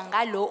wayebizwa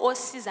ngalo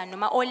osiza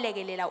noma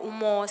olekelela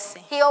uMose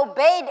He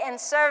obeyed and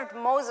served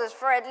Moses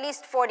for at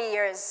least 40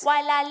 years.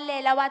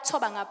 walalela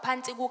wathoba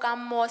ngaphansi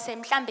kukaMose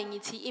mhlambe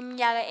ngithi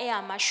iminyaka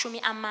eyamashumi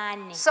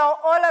 4 So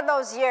all of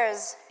those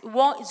years,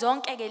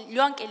 zonke ke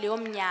yonke leyo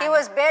he minyaka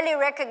was barely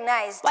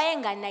recognized.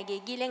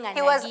 wayenganakekile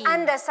He was enganakile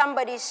under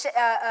somebody's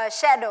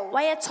shadow.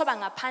 wayethoba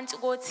ngaphansi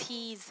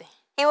kothize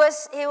He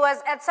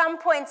was at some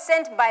point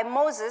sent by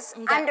Moses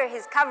under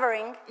his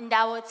covering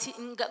ndawo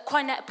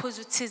khona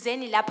phuzu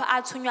thizeni lapha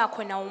athunywa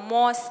khona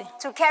uMose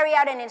to carry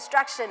out an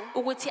instruction,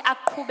 ukuthi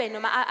aqhube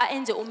noma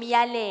enze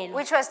umyalelo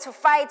which was to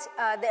fight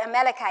the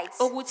Amalekites.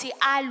 ukuthi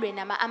alwe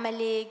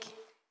nama-amaleki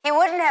He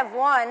wouldn't have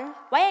won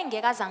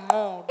wayengeke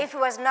azanqobe if he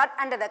was not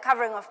under the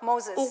covering of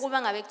Moses.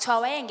 ukuba ngabe kuthiwa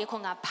wayengekho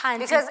ngaphansi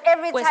Because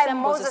every time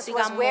kwesembozo Moses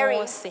was weary,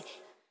 sikaMose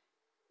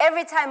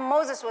every time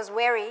Moses was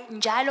weary,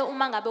 njalo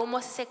uma ngabe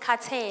uMose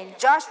sekhathele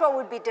Joshua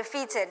would be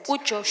defeated.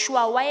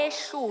 uJoshua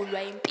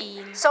wayehlulwa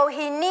empini So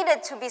he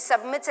needed to be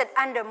submitted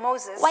under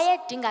Moses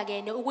wayedinga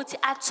kene ukuthi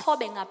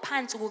athobe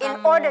ngaphansi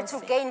in order to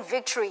kukaMose gain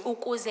victory.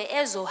 ukuze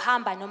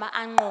ezohamba noma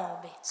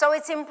anqobe So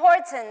it's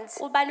important,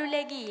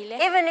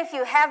 kubalulekile even if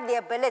you have the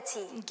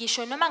ability,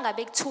 ngisho noma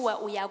ngabe kuthiwa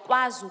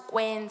uyakwazi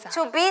ukwenza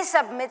to be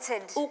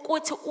submitted.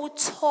 ukuthi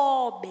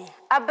uthobe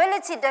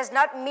Ability does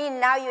not mean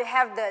now you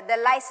have the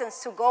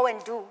license to go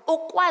and do,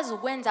 ukwazi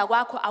ukwenza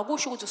kwakho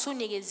akusho ukuthi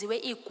usunikeziwe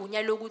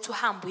igunya lokuthi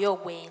uhambe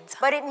uyokwenza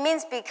but it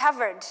means be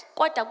covered.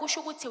 kodwa kusho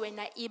ukuthi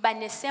wena iba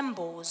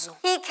nesembozo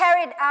He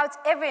carried out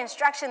every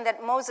instruction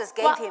that Moses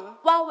gave him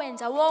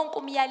wawenza wonke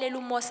umyalelo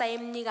uMose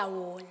ayemnika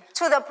wona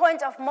to the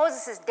point of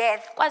Moses'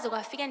 death, kwaze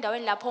kwafika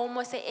endaweni lapho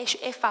uMose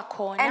efa and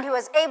khona he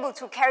was able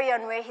to carry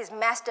on where his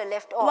master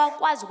left off.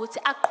 wakwazi ukuthi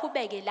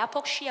aqhubeke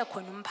lapho kushiye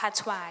khona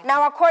umphathi wakhe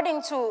Now,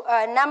 according to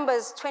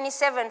Numbers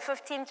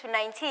 27:15 to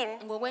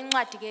 19,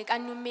 ngokwencwadi ke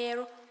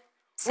kaNumero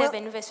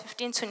 7 verse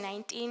 15 to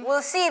 19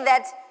 we'll see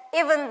that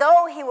even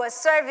though he was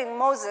serving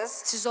Moses,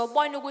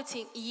 sizobona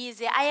ukuthi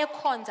yize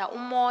ayekhonza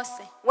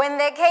uMose when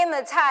there came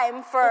the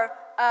time for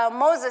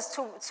Moses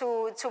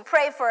to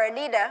pray for a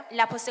leader,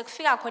 lapho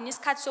sekufika khona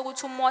isikhathi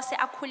sokuthi uMose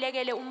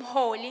akhulekele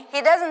umholi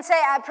he doesn't say,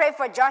 I pray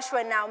for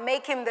Joshua now,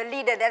 make him the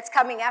leader that's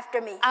coming after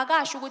me.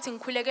 akasho ukuthi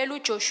ngikhulekela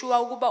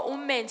uJoshua ukuba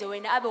umenze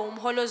wena abe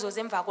umholi ozoze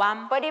emva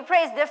kwami But he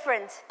prays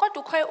different.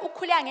 kodwa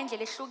ukhuleka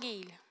ngendlela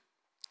ehlukile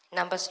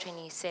Numbers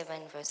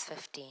 27, verse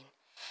 15.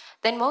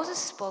 Then Moses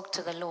spoke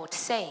to the Lord,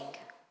 saying,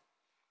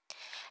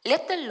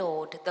 Let the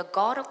Lord, the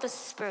God of the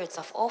spirits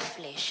of all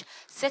flesh,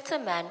 set a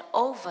man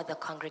over the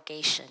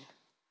congregation,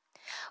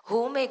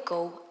 who may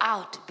go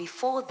out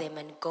before them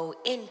and go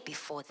in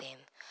before them,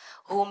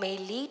 who may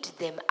lead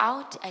them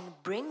out and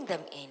bring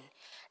them in,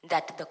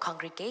 that the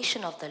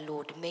congregation of the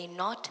Lord may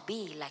not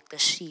be like the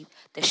sheep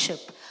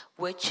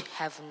which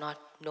have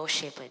no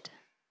shepherd.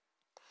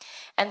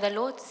 And the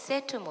Lord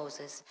said to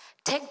Moses,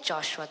 Take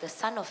Joshua the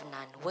son of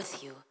Nun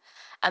with you,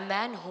 a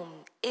man whom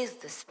is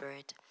the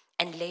Spirit,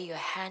 and lay your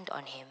hand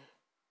on him.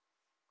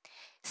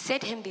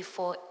 Set him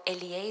before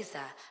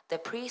Eleazar the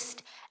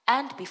priest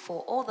and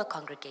before all the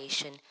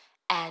congregation,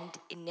 and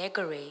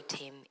inaugurate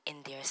him in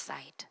their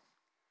sight.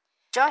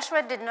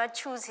 Joshua did not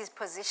choose his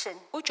position.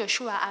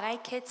 uJoshua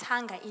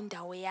akayikhethanga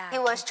indawo He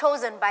yakhe was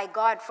chosen by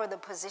God for the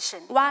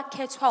position.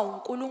 wakhethwa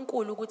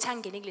uNkulunkulu ukuthi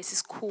angene kulesi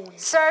sikhundla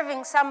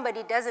Serving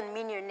somebody doesn't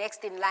mean you're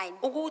next in line.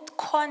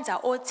 ukukhonza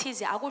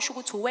othize akusho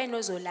ukuthi uwena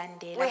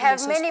ozolandela We have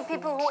kuleso many sikhundla.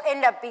 people who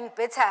end up being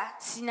bitter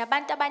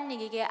sinabantu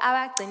abaningi ke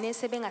abagcine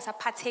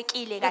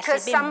sebengasaphathekile kahle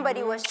because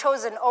somebody bembu was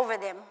chosen over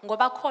them.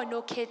 ngoba khona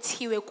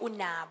okhethiwe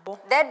kunabo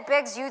That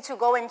begs you to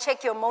go and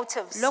check your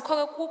motives. lokho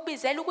ke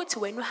kubizela ukuthi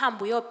wena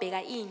uhambe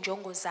uyobheka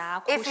injongo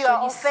zakho If you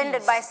are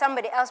offended by uhlolisise.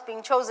 somebody else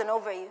being chosen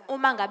over you.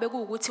 uma ngabe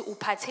kuwukuthi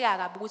uphatheka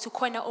kabi ukuthi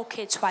khona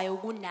okhethwayo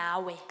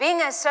kunawe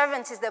Being a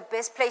servant is the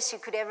best place you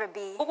could ever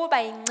be.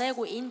 ukuba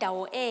inceku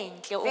indawo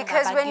enhle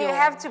Because ongaba when you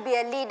have kuyona to be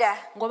a leader,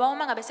 ngoba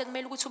uma ngabe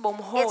sekumele ukuthi ube it's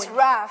umholi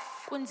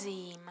rough,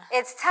 kunzima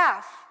it's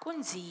tough.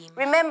 kunzima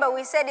Remember,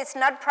 we said it's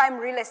not prime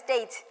real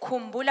estate,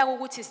 khumbula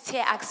ukuthi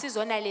sithe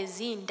akusizona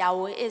lezi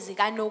indawo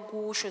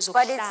ezikanokusho but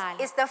zokuhlala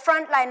it's the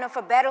front line of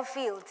a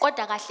battlefield.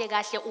 kodwa kahle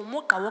kahle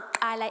umugqa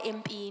wokuqala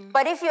empini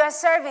But if you are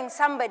serving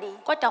somebody,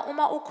 kodwa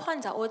uma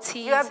ukhonza you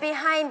are othize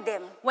behind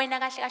them. wena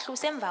kahle kahle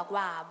usemva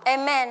kwabo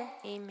Amen.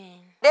 amen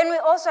Then we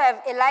also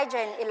have Elijah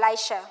and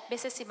Elisha.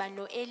 bese siba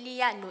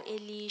noEliya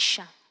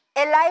noElisha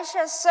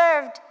Elisha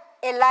served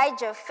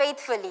Elijah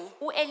faithfully,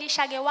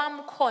 U-Elisha ke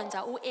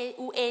wamkhonza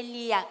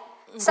u-Eliya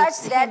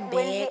such that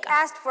when he ngokuthembeka.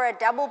 asked for a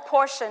double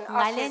portion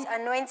of his Ngale-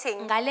 anointing,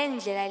 ngale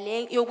ndlela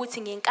le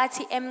yokuthi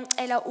ngenkathi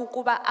emcela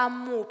ukuba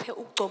amuphe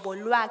ugcobo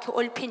lwakhe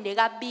oluphinde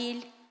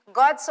kabili,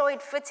 God saw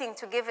it fitting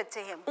to give it to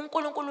him.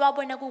 uNkulunkulu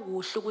wabona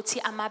kukuhle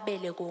ukuthi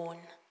amabele kona.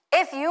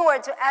 If you were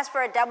to ask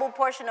for a double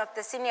portion of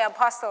the senior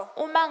apostle,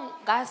 Uma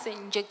ngase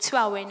nje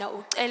kuthiwa wena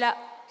ucela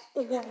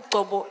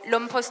ukugcobo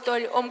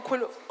lompostoli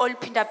omkhulu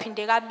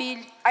oluphindaphinde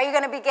kabili, are you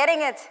going to be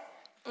getting it?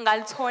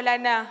 ngalithola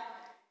na?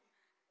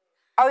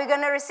 Are we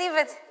going to receive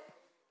it?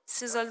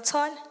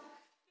 Sizolithola?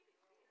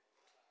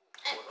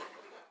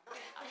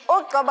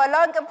 Ugcobo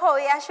lonke pho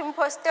uyasho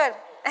umpostoli.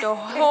 The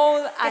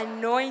whole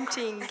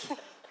anointing.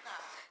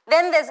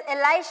 Then there's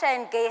Elisha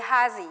and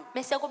Gehazi.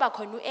 Bese kuba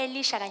khona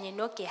uElisha kanye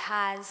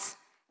noGehazi.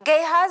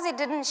 Gehazi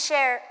didn't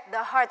share the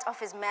heart of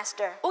his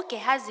master.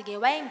 UGehazi ke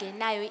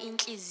wayengenayo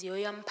inhliziyo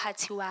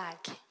yomphathi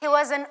wakhe. He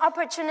was an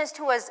opportunist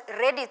who was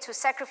ready to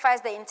sacrifice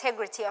the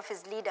integrity of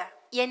his leader.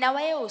 Yena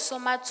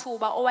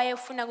wayewosomathuba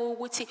owayefuna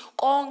ukuthi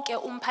konke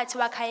umphathi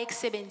wakhe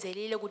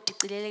ayekusebenzelile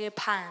kudicileleke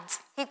phansi.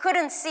 He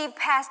couldn't see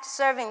past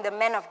serving the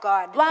men of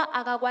God.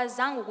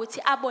 Akakwazanga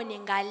ukuthi abone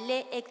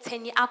ngale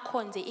ekutheni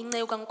akhonze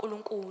inceku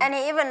kaNkulunkulu. And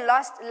he even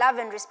lost love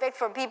and respect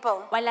for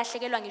people.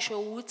 Walahlekelwa ngisho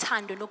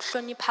uthando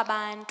nokuhlonipha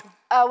abantu.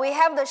 We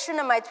have the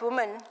Shunammite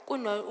woman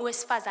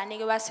Owesifazane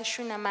ke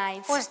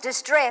waseShunamite who's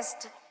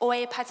distressed,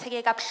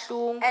 owayephatheke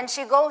kabuhlungu and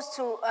she goes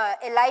to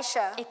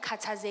Elisha.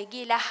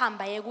 ekhathazekile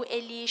ahamba ye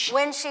kuElisha.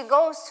 When she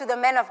goes to the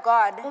man of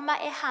God Uma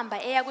ehamba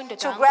eya kwindoda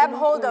to grab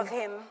hold of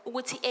him,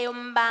 ukuthi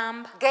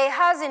eyombamba,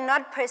 Gehazi,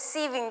 not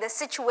perceiving the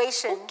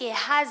situation,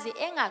 uGehazi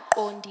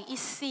engaqondi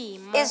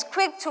isimo, is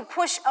quick to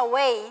push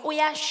away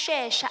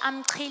uyashesha a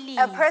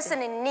amchilize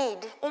person in need.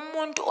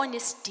 umuntu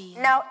onesidingo.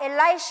 Now,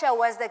 Elisha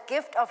was the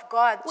gift of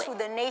God to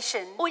the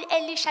nation,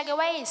 uElisha ke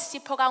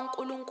wayeyisipho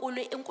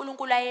kaNkulunkulu,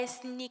 uNkulunkulu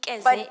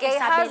ayesinikeze but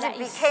Gehazi esabela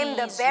became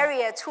the isizwe.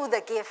 barrier to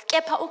the gift.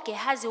 Kepha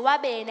uGehazi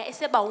wabena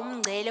eseba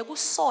umngcele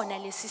kusona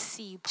lesi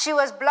sipho. She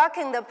was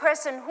blocking the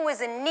person who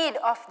is in need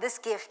of this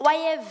gift.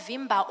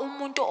 Wayevimba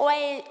umuntu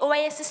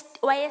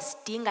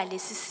owayesidinga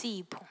lesi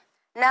sipho.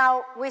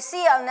 Now, we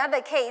see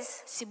another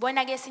case.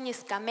 Sibona ke esinye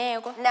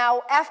isigameko.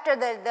 Now, after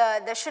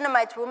the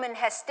Shunammite woman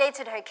has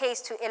stated her case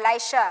to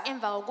Elisha,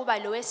 Emva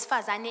kokuba lo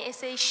wesifazane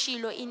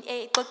eseyishilo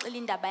exoxela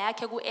indaba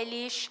yakhe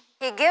kuElisha,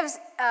 he gives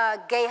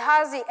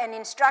Gehazi an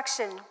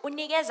instruction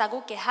unikeza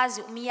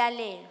kuGehazi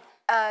umyalelo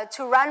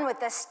to run with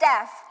the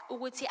staff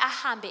ukuthi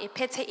ahambe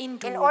ephethe in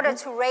order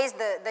induku to raise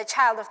the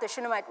child of the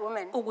Shunammite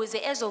woman. ukuze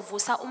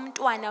ezovusa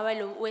umntwana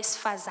walo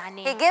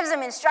wesifazane. He gives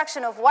him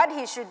instruction of what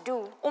he should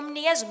do.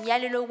 Umnikeza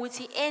umyalelo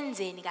ukuthi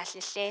enzeni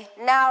kahle hle.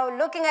 Now,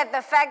 looking at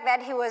the fact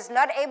that he was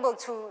not able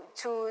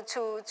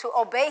to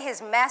obey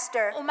his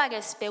master Uma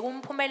ke sibheka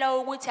umphumela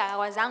wokuthi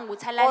akakwazanga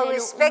ukuthi or alalele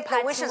respect the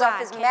umphathi wishes of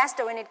his wakhe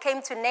master when it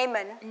came to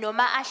Naaman,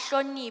 noma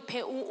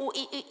ahloniphe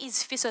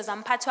izifiso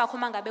zamphathi wakhe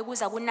uma ngabe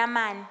kuza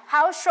kuNamani.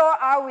 how sure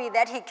are we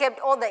that he kept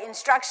all the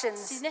instructions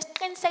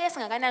Sinesiqiniseko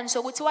esingakanani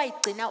sokuthi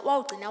wawugcina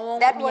wonke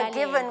that were umyalelo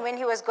given when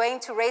he was going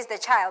to raise the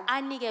child?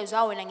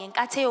 anikezwa wona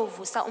ngenkathi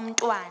eyovusa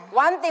umntwana.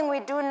 One thing we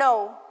do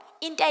know,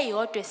 Into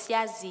eyodwa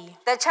siyaziyo,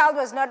 the child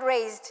was not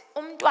raised.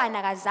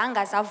 umntwana kazange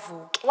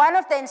azavuke. One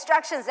of the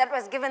instructions that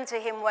was given to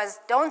him was,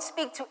 don't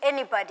speak to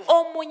anybody.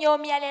 Omunye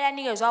womyalelo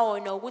anikezwa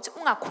wona ukuthi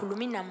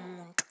ungakhulumi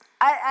namuntu.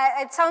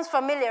 It sounds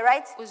familiar,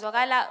 right?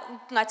 Kuzwakala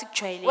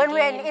ngathi When we're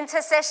in kujwayelekile.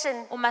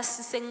 intercession Uma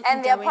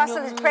and the apostle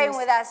is praying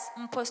with us,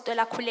 umpostoli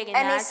akhuleke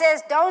and he nathi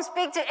says, don't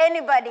speak to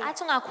anybody.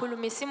 athi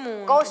ungakhulumisi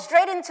Go muntu,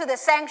 straight into the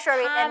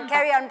sanctuary and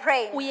carry on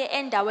praying. uye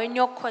endaweni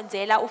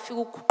yokukhonzela ufike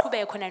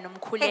uqhubeke khona He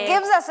nomkhuleko.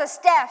 gives us a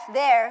staff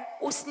there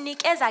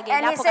Usinikeza ke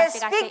And he lapho says,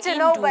 kahle kahle "Speak to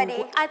nobody."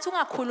 induku athi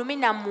ungakhulumi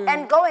and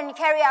namuntu go and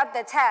carry out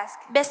the task.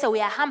 bese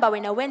uyahamba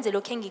wena wenze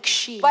lokho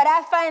engikushilo. But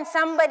I find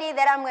somebody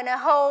that I'm going to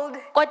hold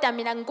Kodwa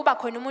mina ngikuba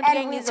khona umuntu And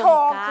ke we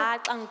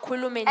ngizomgaxa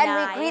ngikhulume and we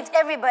naye greet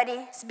everybody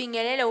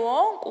sibingelele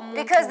wonke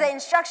because the umuntu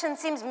instruction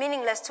seems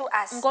meaningless to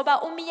us.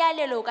 ngoba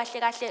umyalelo kahle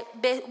kahle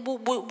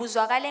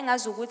buzwakala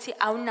engazi ukuthi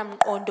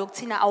awunamqondo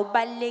kuthina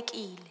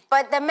awubalekile.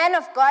 But the man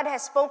of God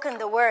has spoken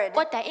the word.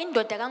 Kodwa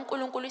indoda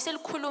kaNkulunkulu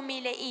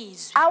iselikhulumile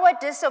izwi. Our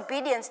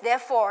disobedience,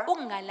 therefore,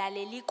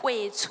 Ukungalaleli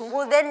kwethu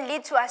will then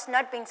lead to us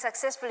not being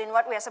successful in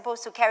what we are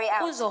supposed to carry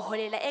out.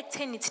 kuzoholela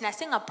ekutheni thina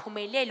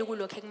singaphumeleli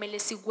kulokho ekumele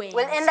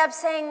We'll end sikwenze. up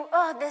saying,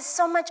 oh, there's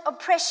so much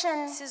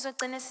oppression.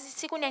 Sizogcina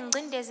sithi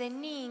kunengcindezi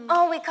eningi.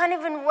 Oh, we can't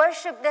even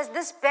worship. There's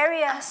this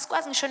barrier.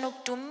 Asikwazi ngisho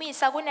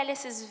nokudumisa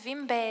kunalesi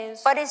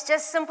sivimbezo. But it's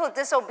just simple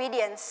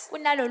disobedience.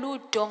 Kunalolu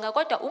donga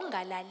kodwa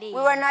ungalaleli.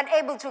 We were not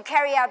able to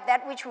carry out out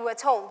that which we were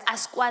told.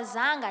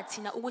 asikwazanga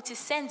thina ukuthi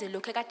senze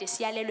lokho ekade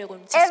siyalelwe kona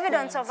ukuthi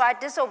Evidence of sikwenze. our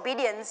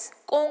disobedience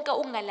Konke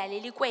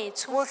ukungalaleli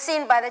kwethu will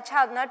seen by the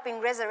child not being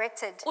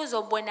resurrected.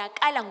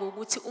 kuzobonakala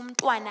ngokuthi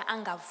umntwana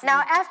angavuki.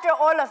 Now, after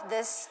all of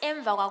this,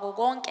 Emva kwako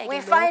konke we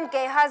ke lokho find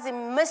Gehazi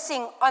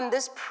missing on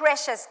this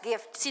precious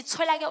gift.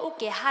 sithola ke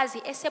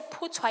uGehazi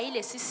esephuthwa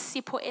yilesi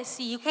sipho He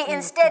esiyigugu.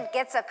 instead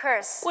gets a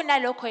curse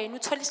Kunalokho yena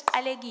uthola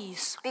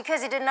isiqalekiso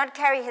because he did not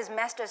carry his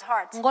master's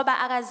heart. ngoba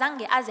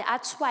akazange aze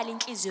athwale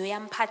inhliziyo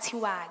yamphathi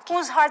wakhe.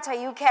 Whose heart are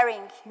you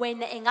carrying?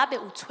 Wena engabe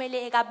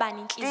uthwele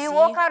ekabani Do you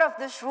walk inhliziyo? out of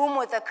this room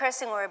with a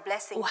cursing or a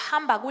blessing?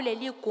 Uhamba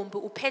kuleli gumbi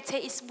uphethe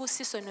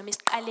isibusiso noma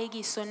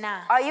isiqalekiso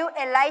na? Are you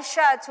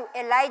Elisha to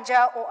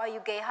Elijah or are you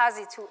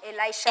Gehazi to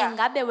Elisha?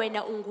 Engabe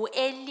wena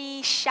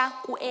ungu-Elisha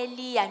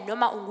ku-Eliya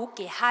noma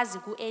unguGehazi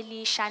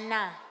ku-Elisha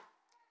na?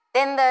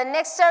 Then the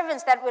next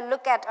servants that we'll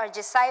look at are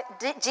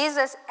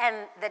Jesus and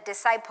the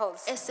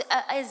disciples.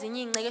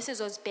 Ezinye iy'ngceke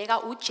esizozibheka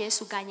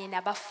uJesu kanye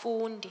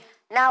nabafundi.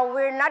 Now,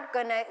 we're not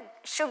going to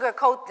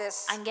sugarcoat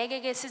this. Angeke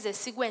ke size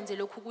sikwenze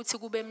lokhu ukuthi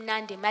kube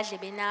mnandi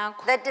emadlebeni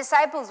akho. The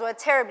disciples were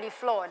terribly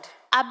flawed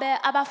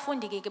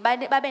Abafundi ke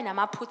babe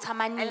namaphutha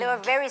and they were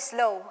amaningi very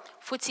slow.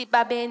 futhi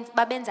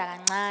babenza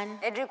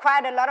kancane. It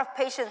required a lot of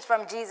patience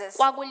from Jesus.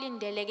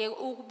 Kwakulindele ke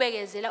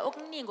ukubekezela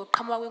okuningi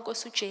oqhamuka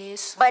kwenkosi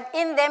uJesu. But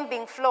in them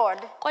being flawed,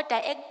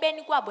 Kodwa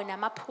ekubeni kwabo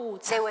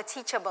namaphutha they were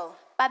teachable.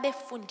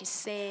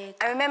 babefundiseka.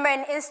 I remember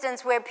an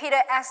instance where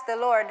Peter asked the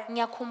Lord,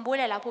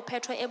 Ngiyakhumbula lapho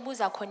uPetro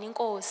ebuza khona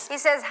inkosi he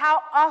says,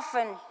 how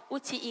often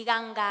uthi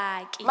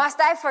ikangaki must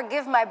I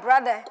forgive my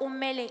brother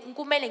kumele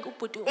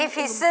ubhuti if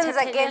he sins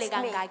against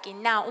me? kangaki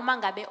na uma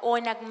ngabe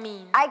ona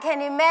kumina. I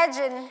can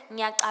imagine he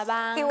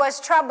Ngiyacabanga was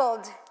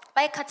troubled,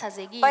 but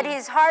bayikhathazekile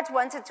his heart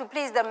wanted to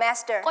please the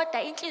master.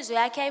 kodwa inhliziyo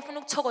yakhe ayifuna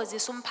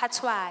ukuthokozisa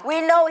umphathi wakhe.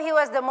 We know he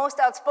was the most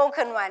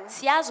outspoken one.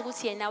 Siyazi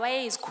ukuthi yena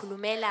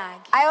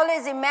wayeyizikhulumela-ke. I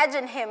always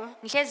imagine him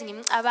Ngihlezi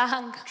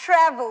ngimcabanga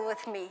travel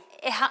with me,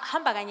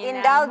 hamba kanye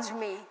indulge nami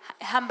me.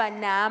 hamba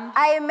nami.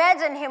 I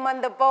imagine him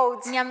on the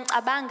boat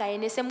Ngiyamcabanga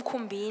yena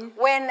esemkhumbini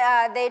when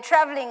they're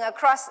traveling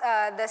across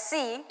the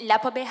sea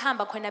lapho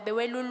behamba khona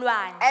bewela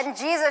ulwandle and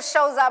Jesus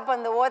shows up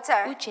on the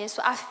water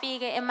uJesu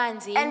afike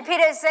emanzini and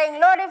Peter is saying,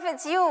 Lord, if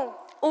it's you,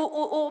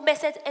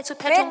 bese ethi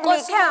Bid me uPetro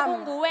Nkosi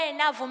come.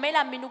 kunguwena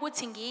vumela mina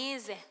ukuthi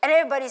ngize. and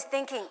everybody's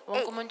thinking,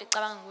 hey, Wonke umuntu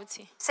ecabanga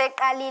ukuthi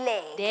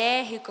seqalile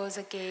there he goes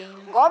again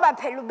ngoba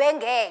phela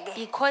ubengeke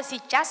because he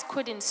just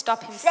couldn't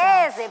stop himself.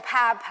 hleze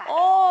phapha.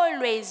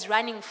 Always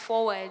running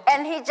forward.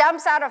 And he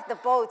jumps out of the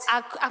boat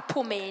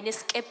Aphume yena and they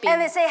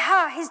esikepeni. say,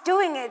 he's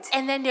doing it.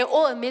 And then they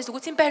all amazed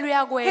ukuthi impela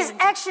He's uyakwenza.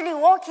 actually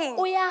walking.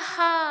 Then he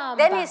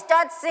Uyahamba.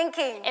 starts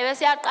thinking,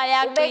 Ebese yaqala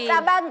yaqina.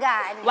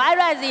 ubecabangani? What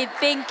was he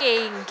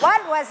thinking?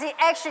 What was he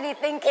actually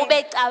thinking?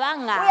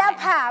 Ubecabangani?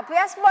 Uyaphapha,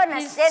 uyasibona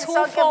He's sihlezi too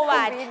sonke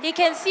forward. emkhumbini. He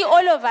can see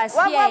all of us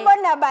here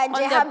Wababona on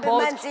banje the ehamba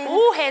boat. emanzini.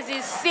 Who has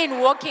he seen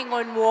walking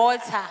on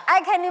water?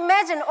 I can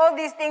imagine all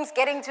these things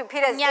getting to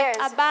Peter's ears.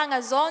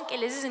 Ngiyacabanga zonke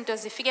lezi zinto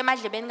zifike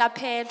emadlebeni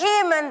kaPetro.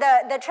 Him and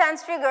the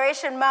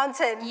Transfiguration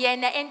Mountain.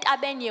 Yena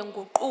entabeni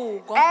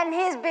yenguquko And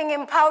he's being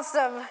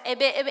impulsive.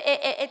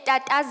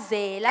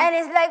 etatazela. And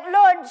he's like,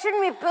 Lord,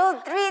 shouldn't we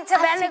build 3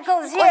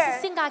 tabernacles Nkosi here?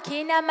 singakhe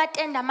yini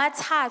amatende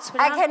amathathu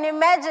I la? can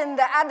imagine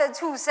the other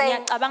two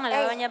saying, Ngiyacabanga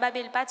hey, labanye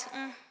ababili bathi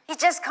he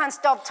just can't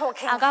stop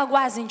talking.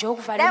 akakwazi nje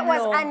ukuvala That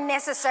was umlomo.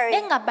 unnecessary.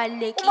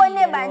 Engabalekile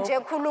Ubone banje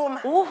lokho. ekhuluma.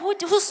 Who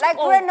Like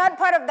we're spoke? not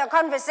part of the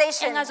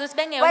conversation. Engazuthi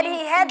But bengeyona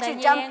he had to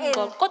ingxenye jump in.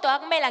 yengxoxo. Kodwa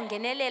akumele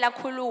angenelela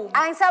akhuluma.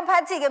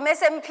 Angisaphathi-ke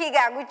mese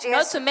mphika Not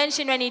kuJesu. to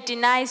mention when he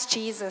denies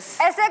Jesus.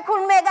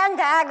 Esekhulume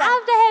kangaka.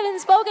 After having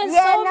spoken so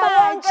Yena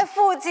much, wonke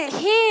futhi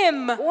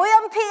him,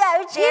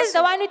 uyomphika he's the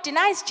uJesu. one who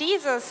denies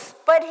Jesus.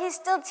 But he's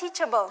still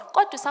teachable.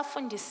 Kodwa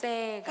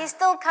usafundiseka. He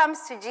still comes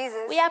to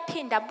Jesus.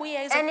 Uyaphinda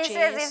abuye And he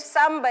says, if kuJesu.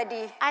 somebody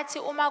Athi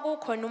uma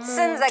kukhona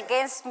sins umuntu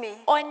against me,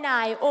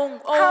 onayo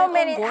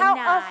how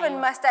often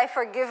ongonayo must I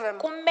forgive him?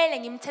 kumele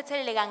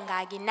ngimthethelele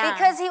kangaki na?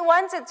 Because he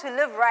wanted to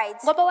live right.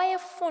 Ngoba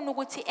wayefuna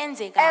ukuthi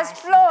enze As kahle.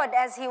 flawed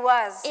as he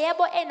was.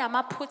 Yebo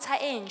enamaphutha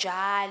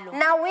enjalo.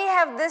 Now we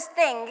have this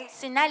thing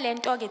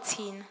Sinalento ke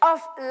thina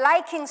of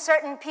liking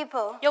certain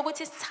people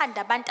yokuthi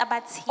sithanda abantu or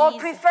abathize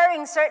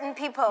preferring certain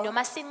people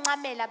noma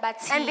sincamela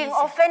and being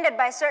abathize offended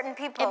by certain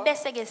people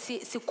ebese ke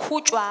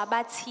sikhutshwa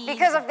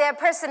because abathize of their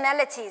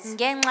personalities.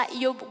 ngenxa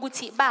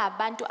yokuthi ba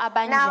abantu Now,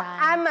 abanjani.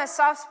 I'm a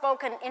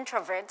soft-spoken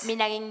introvert.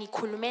 Mina ke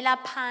ngikhulumela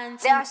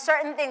phansi. There are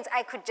certain things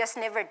I could just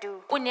never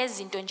do.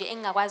 Kunezinto nje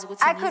engingakwazi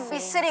ukuthi I could be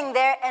ngizenze. sitting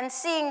there and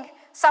seeing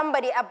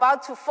somebody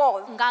about to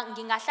fall.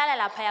 Ngingahlala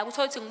lapha ya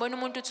kuthola ukuthi ngibona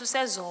umuntu uthi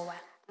usezowa.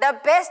 The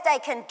best I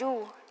can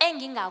do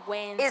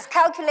Engingakwenza is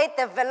calculate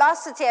the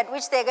velocity at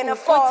which they're going to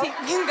fall ukuthi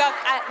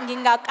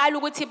ngingaqala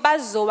ukuthi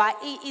bazowa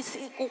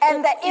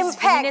and the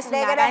impact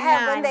they're going to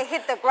have when they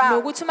hit the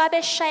ground. nokuthi uma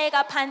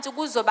beshayeka phansi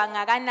kuzoba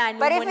ngakanani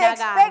But if you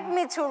expect umonakalo.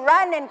 me to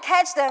run and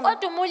catch them,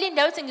 Kodwa uma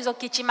ulindele ukuthi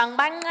ngizogijima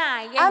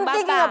ngibanqake I'm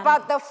thinking ngibabambe.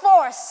 about the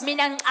force.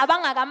 Mina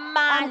ngicabanga I'm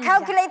kamandla.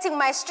 calculating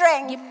my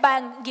strength.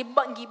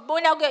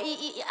 Ngibona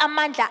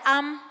amandla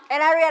ami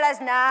And I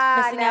realized,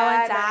 Bese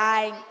ngiyawenza, nah.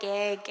 hayi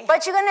ngeke.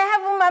 But you're going to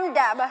have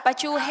umamdaba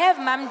But you have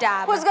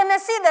mamdaba who's going to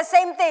see the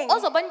same thing.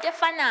 ozobona into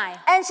efanayo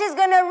And she's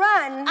going to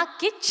run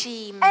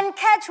agijime and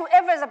catch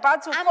whoever is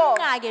about to fall.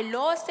 amnqake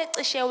lo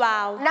secishe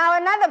wawo. Now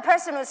another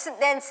person will sit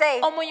there and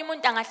say, Omunye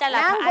umuntu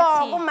angahlala nango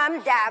pha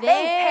kumamdaba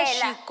there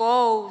she eyiphela.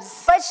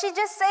 goes. But she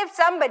just saved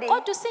somebody.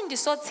 Kodwa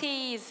usindiso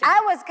thize.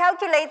 I was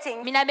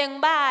calculating. Mina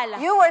bengibala.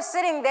 You were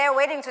sitting there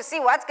waiting to see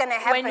what's going to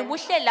Wena happen.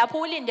 ubuhleli lapho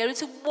ulindele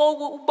ukuthi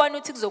ubone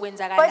ukuthi But she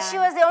kuzokwenzakalani.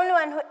 was the only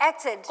one who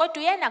acted. Kodwa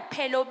uyena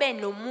kuphela obe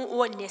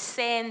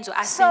nesenzo So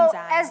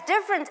asenzayo. as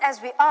different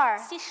as we are,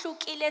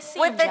 Sihlukile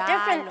with the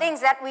different sinjalo.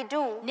 things that we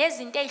do,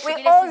 Nezinto we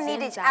ezihlukile all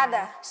need each sizenzayo.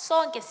 other.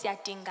 Sonke the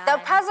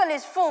siyadingana. puzzle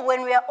is full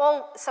when we are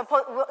all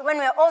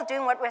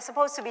doing what we're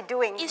supposed to be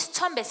doing.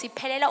 Isithombe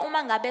siphelela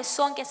uma ngabe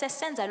sonke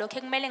sesenza lokho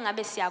ekumele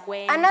ngabe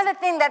siyakwenza. Another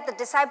thing that the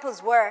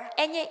disciples were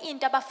Enye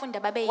into abafundi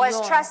was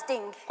ababeyiyona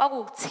trusting.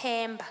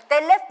 kwakuthemba.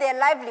 They left their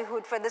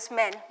livelihood for this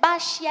man.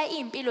 Bashiya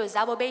impilo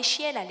zabo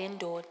beyishiyela le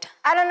ndoda.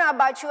 I don't know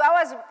about you, I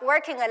was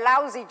working a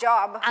lousy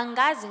job.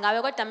 Angazi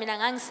ngawe kodwa mina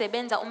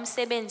ngangisebenza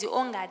umsebenzi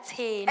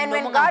ongatheni And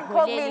when noma God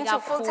called me ungaholeli into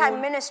full-time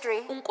kakhulu. ministry,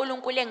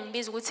 uNkulunkulu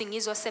engibiza ukuthi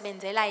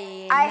ngizosebenzela I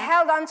yena.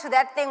 held on to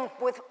that thing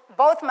with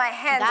both my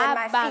hands and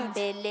my feet.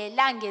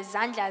 Ngabambelela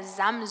ngezandla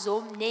zami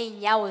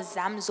neinyawo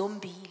zami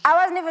zombili. I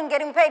wasn't even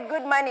getting paid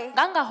good money.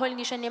 Ngangaholi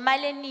ngisho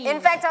nemali In eningi.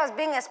 fact, I was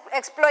being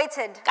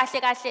exploited.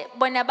 Kahle kahle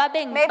bona Maybe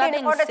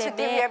in order to give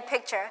you a babengisebe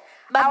picture,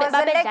 I was a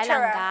babedlala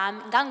lecturer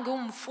ngami teaching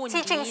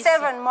ngangiwumfundisi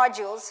 7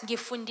 modules.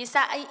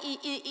 ngifundisa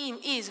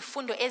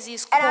izifundo And I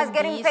was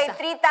getting paid eziyisikhombisa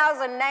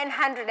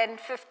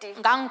 3,950.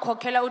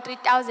 ngangikhokhela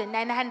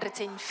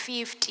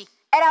u-3,950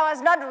 And I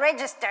was not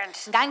registered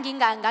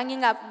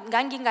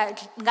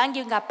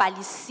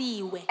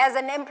ngangingabhalisiwe as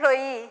an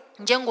employee.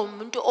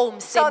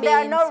 njengomuntu So there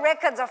are no owumsebenzi.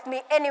 records of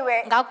me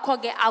anywhere.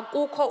 Ngakho-ke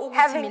akukho ukuthi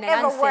Having mina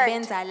ever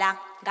ngangisebenza la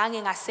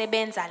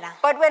ngangingasebenza la.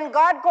 But when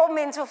God called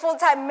me into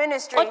full-time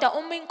ministry, Kodwa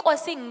uma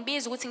inkosi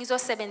ingibiza ukuthi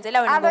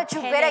ngizosebenzela wena I thought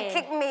you better ngokuphelele,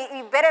 kick me,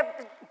 you better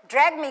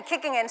drag me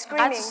kicking and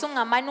screaming. ngathi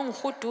sungamane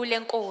ungihudule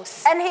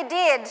Nkosi. And he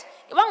did.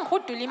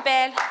 Wangihudula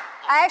impela.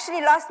 I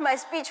actually lost my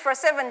speech for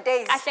 7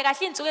 days Kahle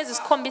kahle insuku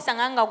ezisikhombisa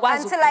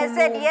ngangakwazi until I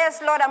said, ukukhuluma.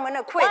 yes, Lord, I'm going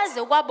to quit.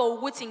 Kwaze kwaba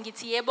ukuthi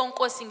ngithi yebo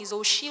Nkosi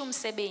ngizowushiya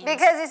umsebenzi.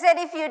 Because he said,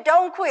 if you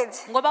don't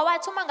quit, Ngoba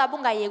wathi uma ngabe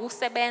ungayeki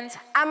ukusebenza,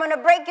 I'm going to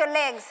break your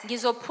legs.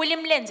 ngizophula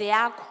imilenze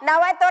yakho.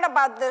 Now I thought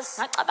about this.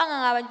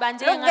 Ngacabanga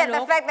banze Look at the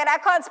ngalokho. fact that I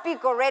can't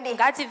speak already.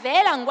 Ngathi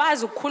vela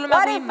ngikwazi ukukhuluma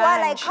What if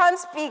while I kuyimanje. can't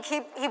speak,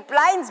 he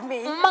blinds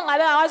me Uma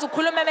ngabe ngakwazi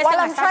ukukhuluma bese while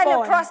I'm trying to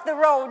ngasabona. cross the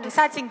road?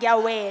 Ngisathi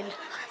ngiyawela.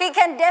 He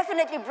can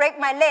definitely break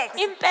my legs.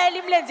 Impela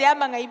imilenze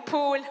yami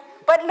ngayiphula.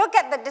 But look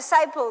at the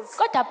disciples.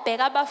 Kodwa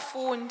bheka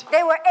abafundi.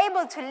 They were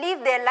able to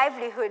leave their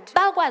livelihood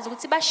Bakwazi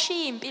ukuthi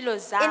bashiye impilo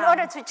in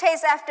order zabo to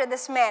chase after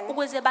this man.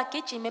 ukuze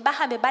bagijime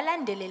bahambe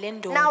balandele le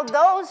Now ndoda.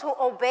 those who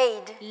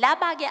obeyed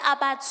Laba ke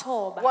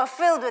abathoba were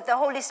filled with the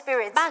Holy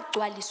Spirit,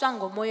 bagcwaliswa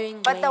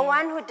ngomoya but the oyingcwele.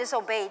 one who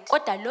disobeyed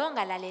Kodwa lo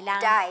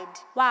ngalalelanga died.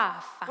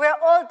 wafa. We're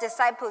all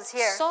disciples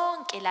here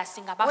Sonke la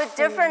with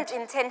different singabafundi.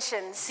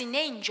 intentions.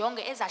 Sineyinjongo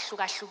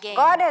ezahlukahlukene.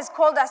 God has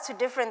called us to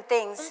different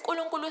things.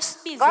 uNkulunkulu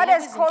usibize God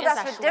has kwizinto called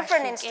us with different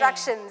ezahlukahlukene.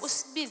 instructions.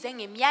 Usibize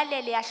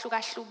ngemiyalelo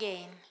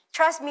eyahlukahlukene.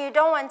 Trust me, you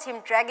don't want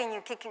him dragging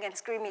you, kicking and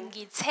screaming.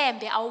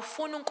 Ngithembe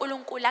awufuni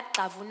uNkulunkulu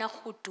akugxavuna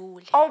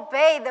hudule.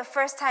 Obey the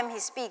first time he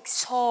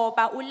speaks.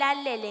 Thoba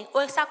ulalele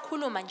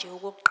osakhuluma nje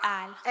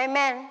okokuqala.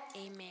 Amen.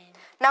 Amen.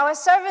 Now, a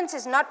servant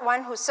is not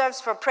one who serves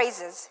for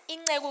praises.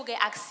 Inceku ke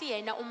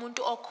akusiyena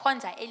umuntu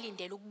okhonza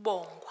elindele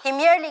ukubongwa. He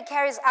merely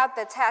carries out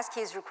the task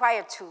he is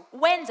required to.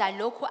 Wenza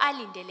lokhu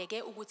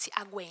alindeleke ukuthi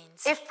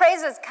akwenze. If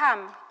praises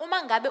come,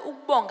 Uma ngabe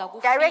ukubonga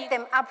direct kufika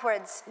them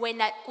upwards.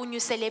 wena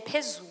unyusele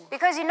phezulu.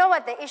 Because you know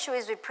what the issue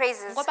is with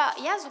praises? Ngoba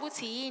yazi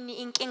ukuthi yini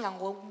inkinga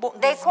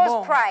They cause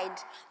ngezibongo.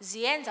 pride.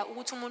 Ziyenza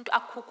ukuthi umuntu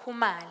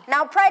akhukhumale.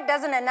 Now, pride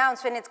doesn't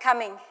announce when it's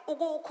coming.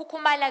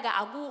 Ukukhukhumala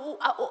ka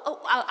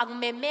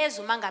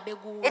akumemeza uma ngabe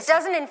It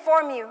doesn't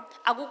inform you.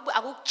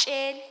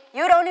 akukutsheli,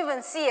 You don't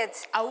even see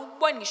it,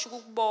 awukuboni ngisho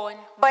ukubona.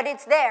 but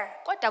it's there.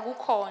 Kodwa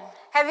kukhona.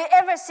 Have you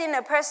ever seen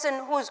a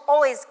person who's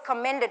always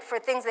commended for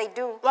things they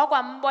do?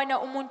 Wakwambona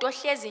umuntu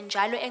ohlezi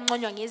njalo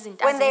enconywa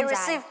ngezinto When they azenzayo.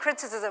 receive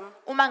criticism,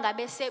 Uma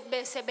ngabe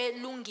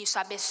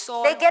sebelungiswa they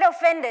besola get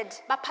offended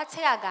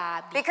baphatheka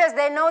kabi because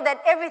they know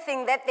that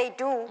everything that they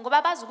do,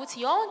 ngoba bazi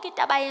ukuthi yonke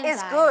into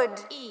abayenzayo good.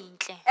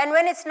 inhle. and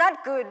when it's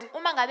not good,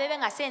 Uma ngabe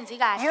bengasenzi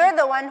kahle you're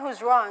the one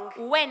who's wrong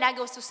wena ke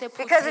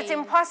because it's ususephutheni.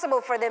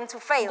 impossible for them to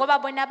fail Ngoba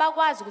bona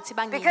bakwazi ukuthi because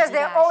bangenzi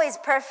they're kahle. always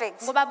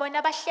perfect. Ngoba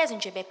bona bahlezi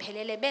nje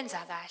bephelele benza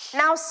kahle.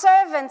 Now,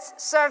 servants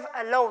serve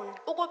alone,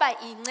 Ukuba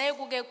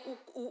inceku ke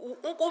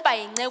ukuba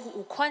inceku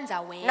ukhonza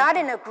not wena.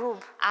 in a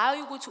group.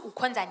 Hayi ukuthi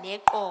ukhonza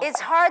neqo.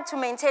 It's hard to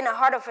maintain a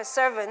heart of a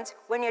servant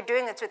when you're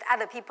doing it with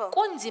other people.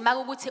 Kunzima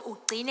ukuthi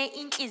ugcine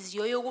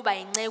inhliziyo yokuba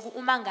inceku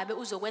uma ngabe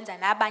uzokwenza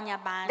nabanye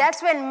abantu.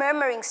 That's when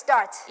murmuring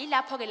starts.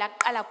 Ilapho ke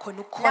laqala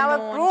khona Now, a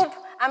ukukhononda. group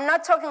I'm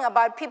not talking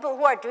about people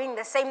who are doing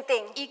the same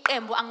thing.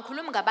 iqembu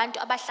angikhulumi ngabantu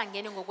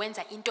abahlangene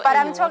ngokwenza into But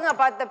I'm talking eyodwa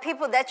about the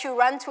people that you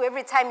run to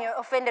every time you're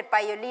offended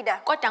by your leader.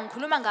 kodwa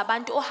ngikhuluma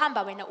ngabantu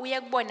ohamba wena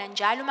uye kubona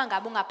njalo uma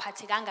ngabe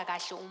ungaphathekanga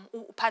kahle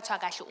uphathwa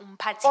kahle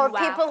umphathi Or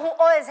people wakho who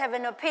always have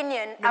an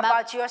opinion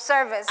about your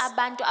service.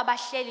 abantu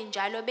abahleli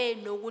njalo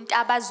benokunto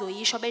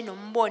abazoyisho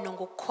benombono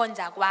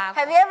ngokukhonza kwakho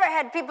Have you ever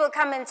had people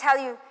come and tell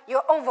you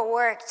you're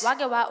overworked,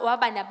 wake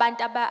waba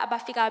nabantu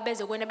abafika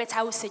beze kuwena bethi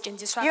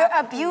awusetshenziswa you're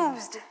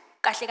abused,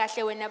 kahle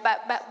kahle wena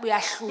you're not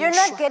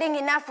uyahlushwa getting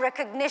enough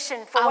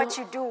recognition for what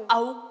you do?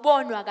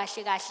 awubonwa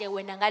kahle kahle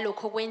wena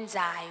ngalokho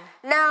okwenzayo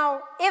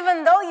Now,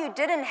 even though you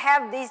didn't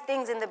have these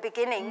things in the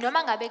beginning,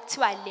 noma ngabe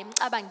kuthiwa le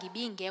mcabango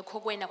ibingekho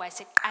kuwena but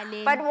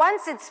kwasekuqaleni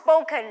once it's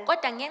spoken,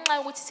 kodwa ngenxa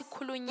yokuthi you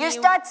sikhulunyiwe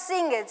start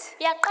seeing it.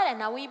 uyaqala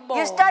nawe You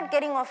uyibona start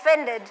getting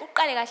offended.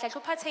 uqale kahle kahle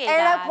uphatheke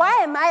And like, kabi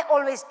why am I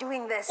always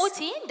doing this?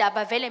 uthi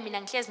indaba vele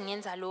mina ngihlezi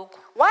ngenza lokho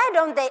Why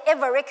don't they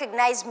ever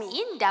recognize me?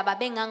 indaba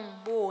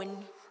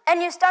bengangiboni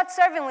And you start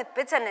serving with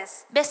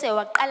bitterness. bese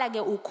waqala ke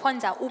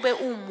ukhonza ube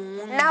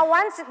umuntu Now,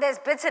 once there's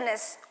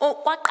bitterness,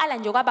 kwaqala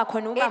nje kwaba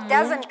khona uba it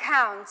doesn't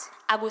count.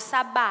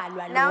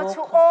 akusabalwa Now, to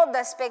lokho all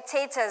the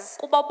spectators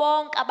kubo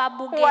bonke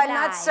who are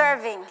not ababukelayo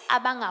serving,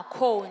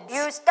 abangakhonzi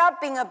you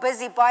stop being a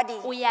busybody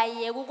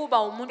uyayeka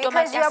ukuba umuntu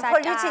because you are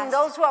polluting omatasatasa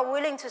those who are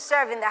willing to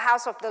serve in the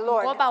house of the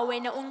Lord. ngoba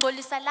wena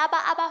ungcolisa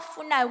laba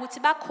abafunayo ukuthi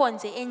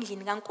bakhonze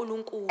endlini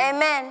kaNkuluNkulu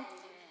Amen.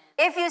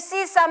 If you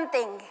see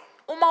something,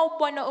 uma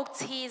ubona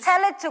okuthize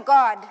tell it to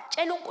God.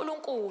 tshela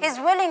uNkulunkulu He's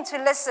willing to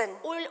listen.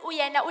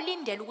 uyena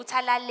ulindele ukuthi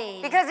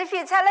alalele Because if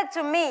you tell it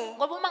to me,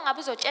 ngoba uma ngabe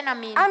uzotshena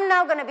mina I'm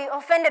now going to be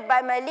offended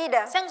by my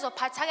leader.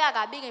 sengizophatheka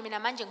kabi ke mina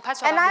manje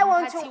ngiphathwa And kabi I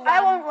umphathi won't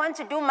wami want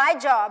to do my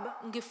job.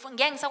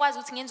 ngeke ngisakwazi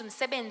ukuthi ngenze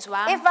umsebenzi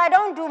wami If I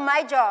don't do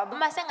my job,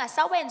 uma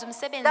sengasawenza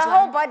umsebenzi the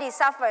whole wami body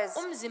suffers.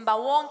 umzimba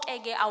wonke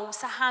ke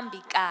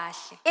awusahambi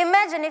kahle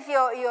Imagine if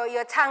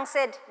your tongue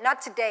said,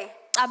 not today.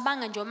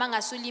 cabanga nje uma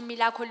ngasulimi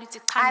lakho lithi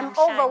cha I'm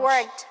namhlanje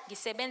overworked.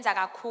 ngisebenza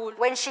kakhulu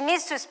When she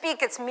needs to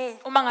speak, it's me.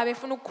 uma ngabe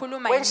efuna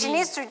ukukhuluma When she yimi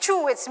needs to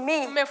chew, it's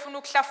me. uma efuna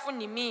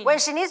ukuhlafuna imini When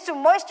she needs to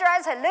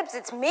moisturize her lips,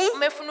 it's me.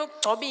 uma efuna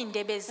ukugcoba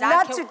indebe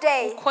Not zakhe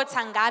today.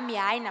 ukhotha ngami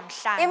hayi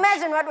namhlanje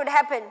Imagine what would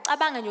happen.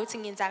 cabanga nje ukuthi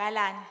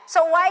ngenzakalani So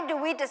why do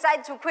we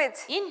decide to quit?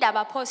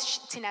 indaba pho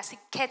thina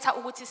sikhetha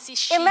ukuthi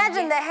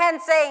Imagine sishiye the hand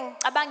saying,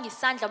 cabanga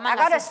isandla uma I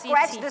gotta ngase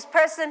scratch sithi this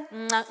person.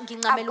 I've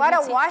ngincamela gotta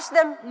ukuthi wash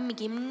them. I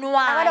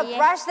ngimnwaye gotta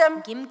brush them.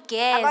 I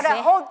ngimgeze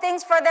gotta hold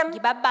things for them.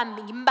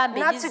 ngimbambele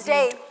Not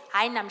today. izinto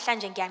hayi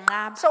namhlanje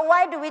ngiyanqaba So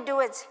why do we do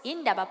it?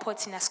 indaba pho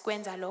thina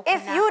sikwenza lokho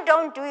If na you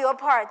don't do your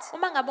part,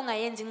 uma ngabe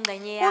ungayenza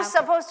ingxenye who's yakho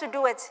supposed to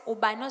do it?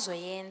 ubani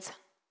ozoyenza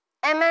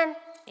Amen.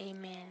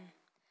 amen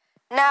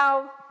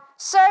Now,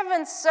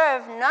 servants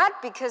serve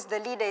not because the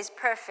leader is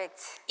perfect,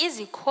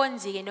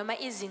 izikhonzi ke noma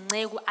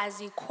izinceku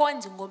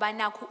azikhonzi ngoba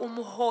nakho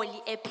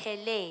umholi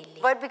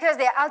ephelele but because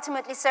they're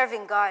ultimately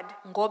serving God.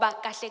 ngoba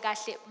kahle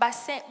kahle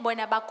base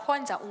bona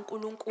bakhonza Let me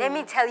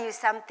uNkulunkulu tell you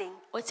something.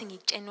 othi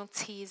ngikutshena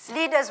ukuthize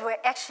Leaders were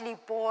actually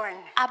born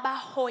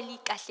abaholi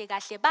kahle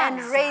kahle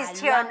and raised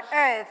here on bazalwa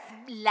earth.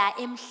 la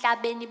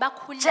emhlabeni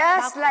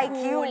Just like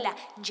you. bakhula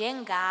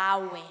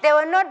njengawe They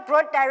were not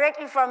brought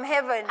directly from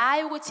heaven.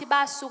 hayi ukuthi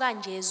basuka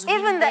nje ezulwini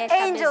Even the behla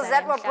angels beza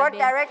that were brought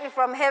emhlabeni. directly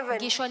from heaven.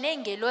 ngisho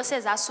ney'ngelosi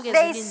ezasuke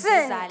They ezulwini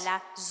sinned.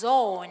 zizala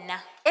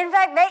zona In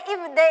fact,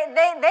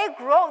 they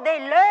grow, they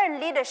learn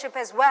leadership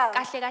as well.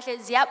 kahle kahle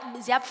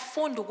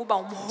ziyafunda ukuba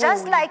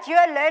Just umholi like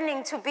you're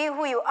learning to be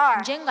who you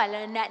are.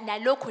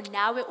 nalokhu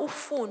nawe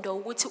ufundo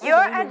ukuthi ube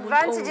Your ngumuntu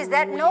advantage is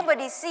that owuye.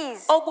 nobody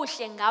sees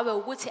okuhle ngawe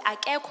ukuthi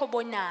akekho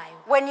bonayo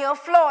when your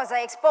flaws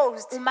are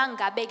exposed. uma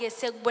ngabe ke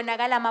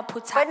sekubonakala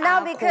amaphutha But now,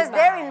 akho because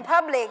they're in bani.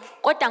 public,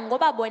 kodwa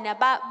ngoba bona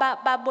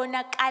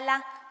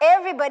babonakala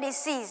everybody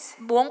sees.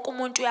 wonke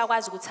umuntu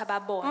uyakwazi ukuthi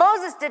ababone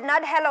Moses did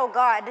not hello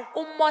God.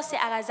 uMose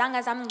akazange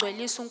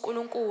azamngcwelisa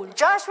uNkulunkulu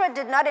Joshua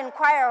did not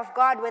inquire of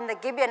God when the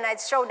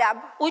Gibeonites showed up.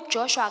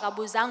 uJoshua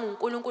akabuzanga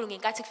uNkulunkulu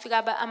ngenkathi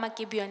kufika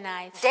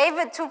ama-Gibeonites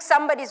David took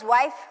somebody's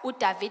wife.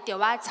 uDavide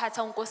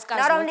wathatha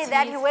unkosikazi Not only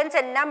that, he othize. went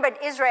and numbered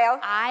Israel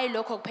hayi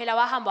lokho kuphela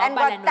wahamba and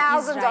wabala got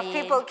thousands of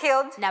people no-Israyeli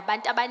killed.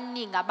 nabantu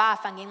abaningi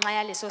abafa ngenxa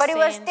yaleso But he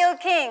was senzo still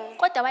king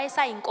kodwa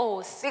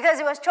wayesayinkosi because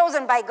he was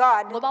chosen by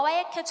God. ngoba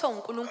wayekhethwe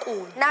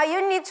uNkulunkulu Now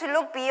you need to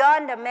look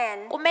beyond a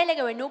man kumele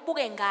ke wena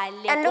ubuke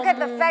ngale and look at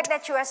the komuntu. fact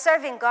that you are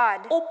serving God.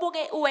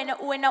 ubuke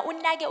wena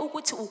unake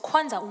ukuthi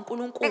ukhonza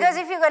uNkulunkulu Because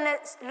if you're going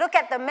to look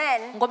at the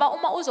man, ngoba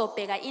uma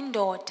uzobheka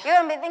indoda you're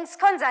going to be thinking,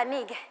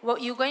 "Skonzani-ke?" well,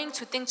 you're going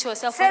to think to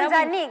yourself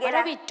Senzani-ke what la?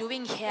 are we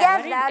doing here what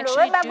are we Kuyadlalwa,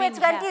 actually webabethu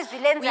doing kanti here izwi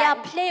we are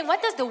lenzani? playing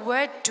what does the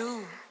word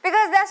do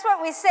Because that's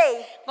what we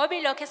say. ngoba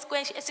ilokho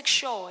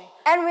esikushoyo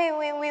And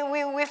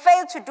we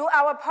fail to do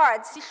our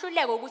part.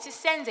 sihluleke ukuthi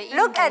senze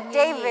Look at ingxenye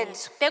David.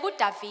 yethu. Bheka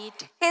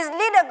uDavide His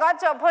leader got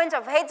to a point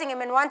of hating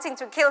him and wanting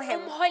to kill him.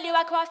 umholi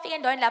wakhe wafika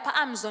endaweni lapha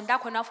amzonda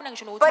khona afuna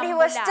ngisho nokuthi But he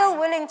was still ambulale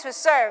willing to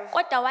serve.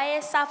 kodwa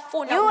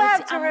wayesafuna You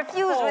have ukuthi to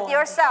refuse with amkhonze.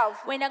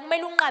 yourself wena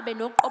kumele unqabe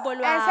noqobo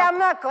and say, I'm lwakho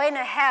not going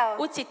to hell.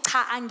 uthi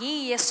cha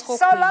angiyi So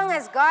long esihogweni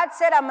as God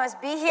said I must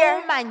be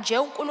here, uma nje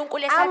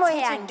uNkulunkulu I'm going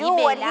esathe to do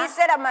what angibela he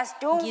said I must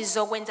do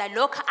ngizokwenza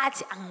lokho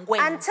athi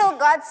angikwenze until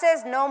God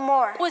says no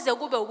more. kuze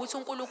kube ukuthi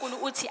uNkulunkulu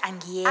uthi I'm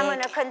going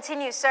to angiyeke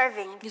continue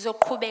serving.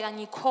 ngizoqhubeka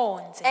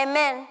ngikhonze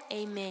Amen.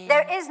 amen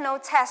There is no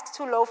task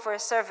too low for a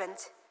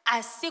servant.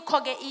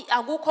 asikho ke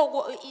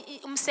akukho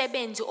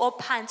umsebenzi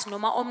ophansi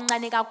noma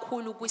omncane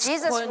kakhulu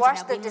Jesus kwisikhonzi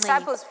washed the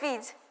nakwinceku disciples'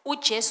 feet.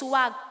 uJesu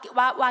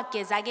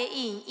wageza ke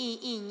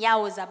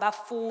inyawo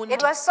zabafundi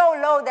It was so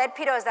low that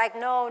Peter was like,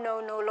 no,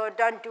 Lord,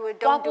 don't do it,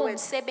 don't do it.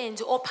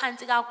 kwakuwumsebenzi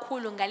ophansi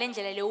kakhulu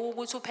ngalendlela le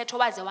ukuthi uPetro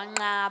waze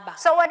wanqaba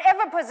So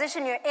whatever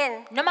position you're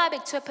in, noma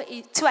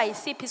bekuthiwa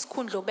yisiphi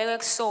isikhundla ubekwe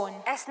kusona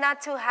it's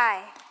not too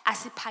high.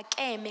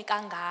 asiphakeme And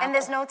kangako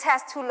there's no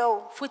task too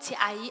low. futhi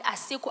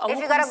asikho If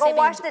you gotta go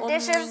wash the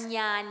umsebenzi dishes,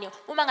 omncinyane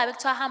uma ngabe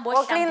kuthiwa hamba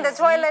or clean the ohlambe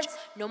toilet,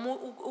 noma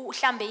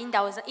uhlambe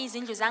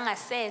izindlu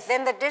zangasese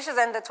then the dishes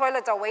and the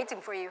toilets are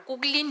waiting for you.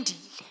 kukulindile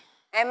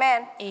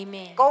Amen.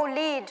 amen Go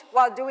lead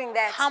while doing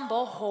that. hamba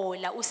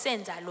ohola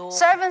usenza lokho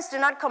Servants do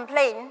not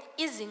complain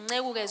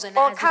izinceku ke zona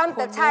or count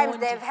the times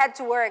they've azikhononi had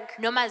to work.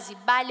 noma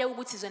zibale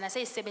ukuthi zona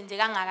seyisebenze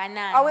Are we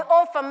kangakanani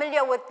all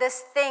familiar with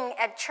this thing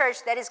at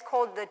church that is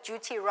called the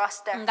duty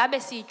roster? ngabe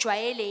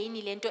sijwayele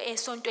yini lento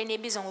esontweni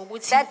ebizwa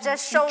ngokuthi That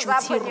just shows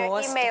up i-duty on your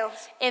roster,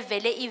 emails.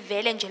 evele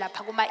ivele nje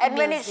lapha kuma And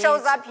when it emails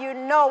shows ethu. up, you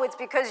know it's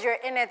because you're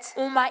in it.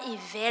 uma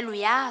ivele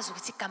uyazi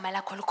ukuthi igama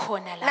lakho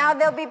likhona Now la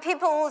there'll be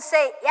people who will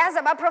say, yazi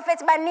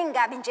abaprofethi baningi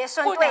kabi nje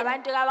esontweni.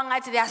 kunabantu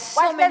abangathi there are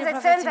so Why many does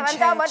it prophets sense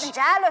in abantu abathi church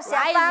njalo why is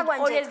siyafakwa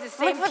it nje? always the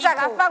same Umuntu futhi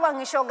people akafakwa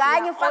ngisho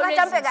kanye, They ufaka are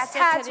mhlambe always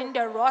inserted in kathathu.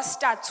 the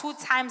roster 2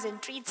 times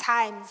and 3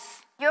 times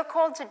You're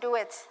called to do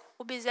it.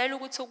 ubizela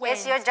ukuthi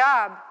It's your ukwenza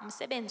job.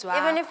 umsebenzi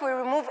Even wakho if we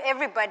remove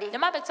everybody,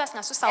 noma bekuthiwa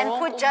singasusa And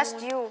wonke put just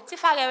umuntu, you.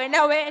 sifake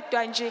wena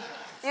wedwa nje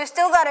you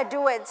still got to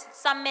do it.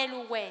 samele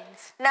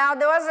ukwenza Now,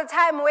 there was a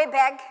time way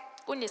back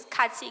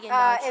kunesikhathi ke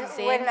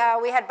when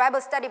ndawo we had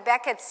Bible study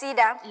back at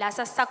Cedar, la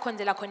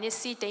sasisakhonzela khona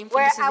eside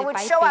where imfundiso I would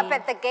show up zebhayibheli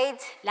at the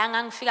gate, la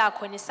ngangifika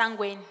khona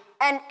esangweni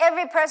and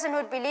every person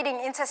who'd be leading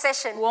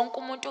intercession wonke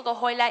umuntu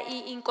ohola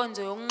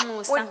inkonzo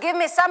yokunxusa would give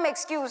me some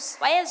excuse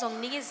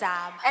wayezonginika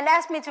izaba and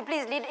ask me to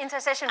please lead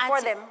intercession for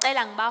athi them.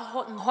 cela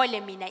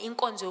ngihole mina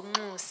inkonzo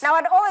yokunxusa Now,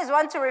 I'd always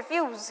want to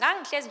refuse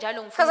ngangihlezi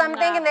njalo because I'm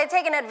thinking they're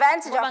taking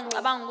advantage ngoba of me.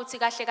 ngicabanga ukuthi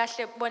kahle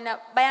kahle bona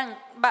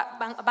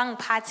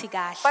bangiphathi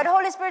kahle But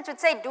Holy Spirit would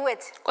say, do it.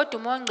 kodwa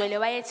umoya ongcwele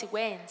wayethi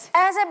kwenze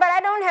And I said, but I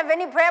don't have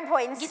any prayer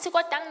points. ngithi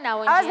kodwa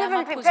anginawo I wasn't nje even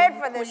amaphuzu prepared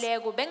for this.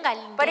 omkhuleko But he'd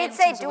bengalindele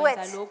say, ukuthi "Do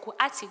ngizokwenza it." lokhu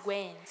athi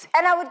kwenze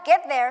And I would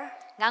get there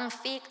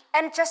ngangifika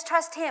and just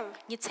trust him.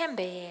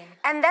 ngithembe yena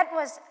And that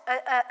was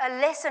a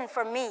lesson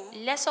for me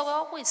leso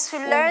to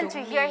learn to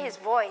hear kumina his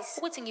voice.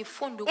 ukuthi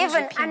ngifunde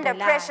Even ukuzwa under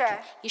iphimbo pressure.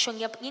 lakhe ngisho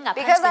Because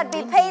ngingaphansi I'd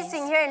be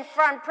pacing here in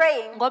front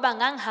praying, ngoba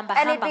ngangihamba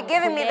and he'd hamba be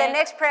giving me the ngikhuleka,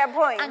 next prayer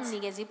point.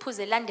 anginikeze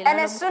iphuzu And elandelayo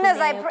as soon as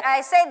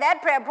I say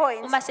that prayer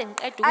point, uma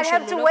sengiqeda I'd ukusho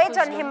have to lelo wait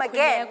phuzu on him lomkhuleko,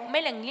 again.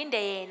 kumele ngilinde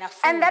yena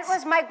And that futhi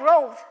was my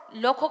growth.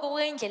 lokho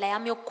kuyindlela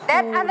yami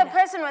That other yokukhula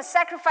person was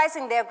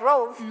sacrificing their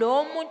growth,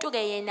 lo muntu ke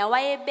yena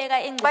wayebeka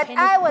but engcupheni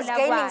I was ukukhula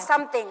gaining kwakhe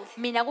something.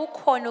 mina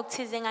kukhona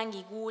okuthize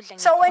engangikudla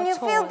So when you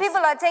feel ngikukhothoza.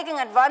 people are taking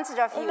advantage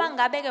of uma you,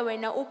 ngabe ke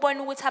wena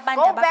ubona ukuthi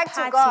abantu Go back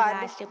to abaphathi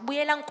God. kahle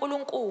buyela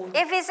kuNkulunkulu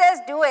if he says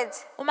do it,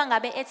 uma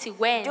ngabe ethi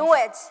kwenza do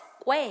it.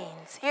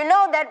 kwenze You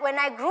know that when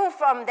I grew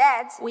from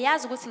that,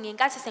 uyazi ukuthi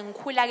ngenkathi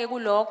sengikhula ke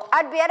kulokho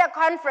I'd be at a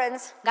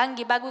conference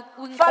ngangiba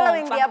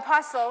following the kwinkonfa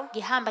apostle,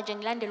 ngihamba nje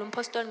ngilandela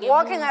umpostoli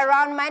walking ngemuva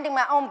around minding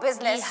my own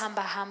business,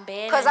 ngihamba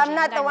hambela because nje I'm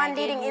not the one nginganakeki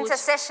leading lutho.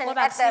 intercession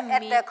Ngoba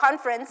at the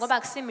conference.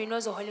 ngoba kusimina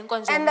ozohola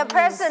inkonzo And the yokunxusa.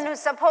 person who's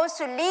supposed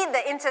to lead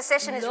the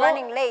intercession is Lo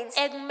running late.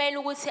 ekumele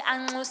ukuthi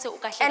anxuse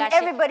ukahle And kahle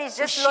everybody's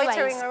just ushiwa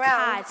loitering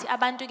around. isikhathi.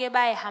 Abantu ke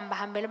bayahamba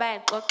hambela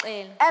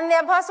bayaxoxela And the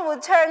apostle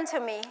would turn to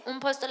me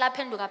umpostoli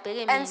aphenduka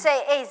abheke and mina say,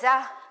 hey,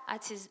 Za,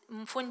 athi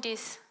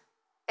mfundisi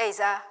hey,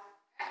 Za.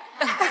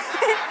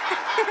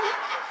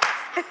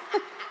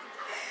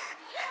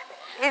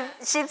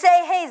 She'd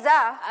say, hey,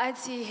 Za,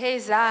 athi hey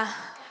za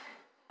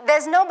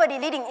there's nobody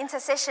leading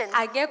intercession.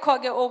 akekho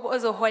ke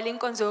ozohola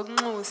inkonzo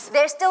yokunxusa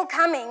They're still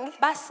coming.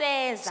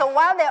 baseza So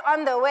while they're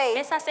on the way,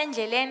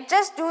 besasendleleni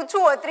just do 2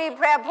 or 3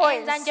 prayer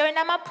points. enza nje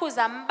wena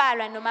amaphuzu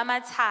ambalwa noma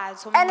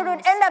amathathu And it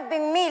would end up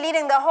being me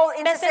leading the whole bese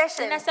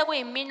intercession. kugcina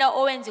sekuyimina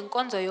owenza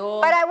inkonzo But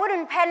yonke I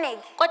wouldn't panic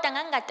kodwa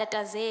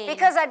ngangingatatazeli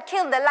because I'd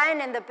killed the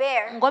lion and the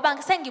bear.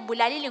 ngoba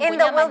sengibulalile In the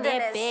ngonyama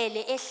wilderness.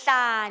 nebhele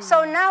ehlane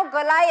So now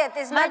Goliath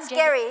is not Manje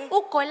scary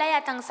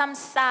uGoliath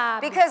angisamsabi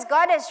because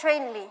God has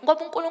trained me.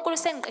 ngoba uNkulunkulu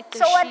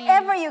So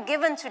whatever sengiqeqeshiwe you're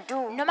given to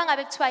do, noma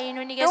ngabe kuthiwa yini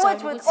Do onikezwa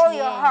it with ukuthi all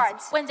your yenze,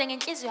 heart. kwenze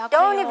ngenhliziyo yakho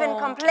Don't even yonke.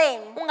 complain,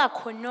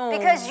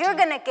 because you're Ungakhonozi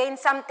going to gain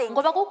something.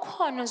 ngoba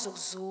kukhona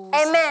ozokuzuza.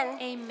 Amen.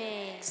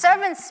 Amen.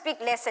 Servants speak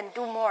less and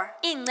do more.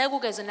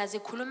 Iy'nceku-ke zona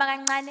zikhuluma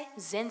kancane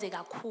zenze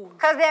kakhulu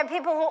Because there are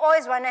people who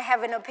always want to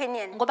have an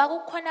opinion. ngoba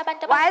kukhona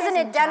abantu Why isn't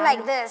abahlezi it done like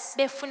njalo this?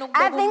 befuna I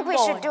ukubeka think we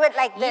should umbono. do it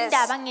like this.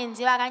 Yindaba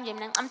ngenziwa kanje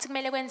mina ngicamthi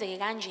kumele kwenzeke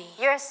kanje.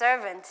 You're a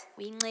servant,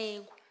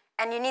 Uyinceku.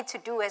 and you need to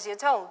do as you're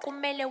told.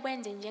 Kumele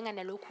wenze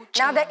njenganalokhu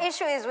Now, the utshelwe.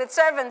 issue is with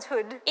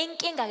servanthood,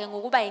 Inkinga-ke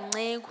ngokuba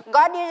yinceku.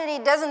 God usually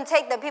doesn't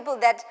take the people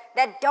that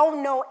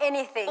don't know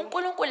anything.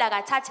 uNkulunkulu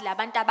akathathi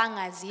labantu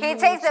abangazi He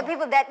takes the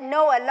people that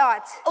know a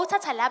lot,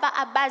 uthatha laba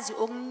abazi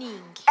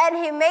okuningi and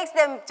He makes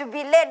them to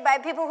be led by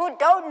people who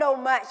don't know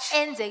much.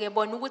 enzeke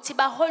bona ukuthi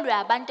baholwe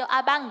abantu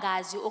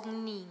abangazi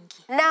okuningi.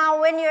 Now,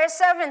 when you're a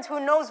servant who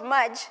knows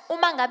much,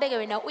 Uma ngabe-ke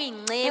wena you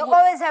uyinceku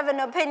always have an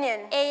opinion.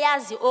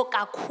 eyazi I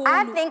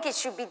okakhulu think it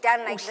should be done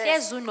like this.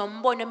 uhlezi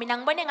unombono mina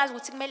ngibone ngazi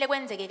ukuthi kumele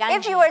kwenzeke If you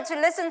kanje. were to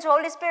listen to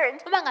Holy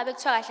Spirit, Uma ngabe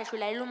kuthiwa kahle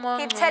hlulalela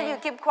He'd tell you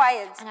umongo keep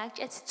quiet.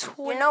 angakutshela ukuthi You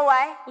thula know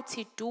why?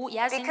 uthi du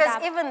yazi Because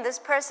indaba even this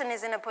person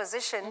is in a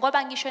position.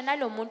 ngoba ngisho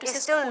nalomuntu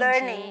He's still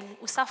learning. usesikhundleni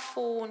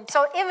usafunda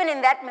So even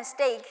in that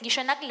mistake,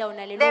 ngisho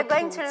nakulona lelo they're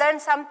going to phutha, learn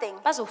something.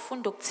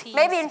 bazofunda okuthize.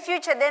 Maybe in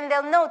future, then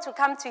they'll know to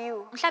come to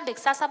you. Mhlambe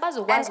kusasa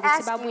bazokwazi And ukuthi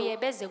ask babuye you.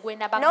 beze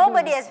kuwena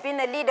Nobody has bakubuze. been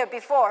a leader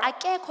before.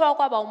 Akekho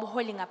okwaba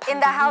umholi In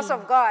the house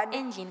of God.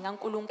 endlini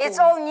It's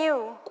all kaNkulunkulu.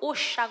 new.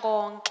 Kusha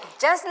konke.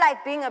 Just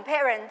like being a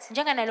parent.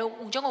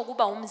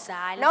 Njengokuba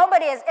umzali.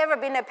 Nobody has ever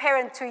been a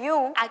parent to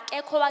you,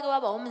 Akekho wake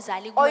waba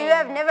umzali or you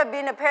have kuwena. never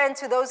been a parent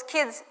to those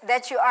kids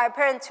that you are a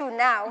parent to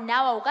now.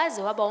 Nawe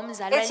ukaze waba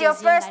umzali It's your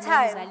walezi first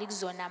ngane time. umzali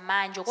kuzona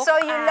manje. So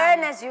you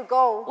learn as you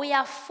go.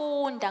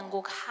 Uyafunda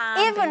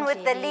ngokuhamba Even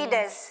with the endleleni.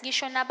 leaders.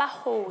 Ngisho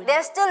nabaholi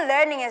They're still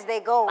learning as they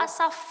go.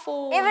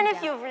 basafunda. Even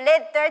if you've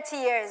led 30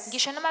 years,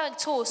 Ngisho noma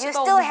bekuthiwa usuba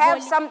still have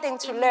umholi something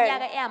to learn.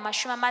 iminyaka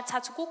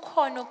eyama30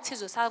 kukhona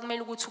okuthizo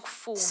sakumele ukuthi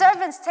ukufunde.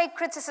 servants take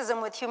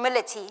criticism with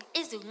humility,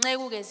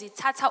 Izinceku-ke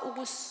zithatha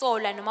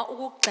ukusola noma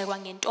ukugxekwa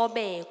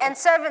ngentobeko. and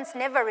servants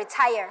never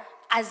retire.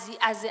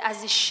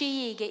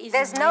 Azishiyike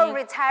There's no izinceku.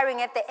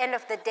 retiring at the end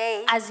of the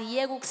day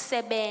Aziyeke or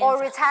ukusebenza.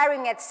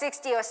 retiring at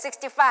 60 or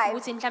 65.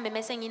 Ukuthi mhlambe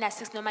mase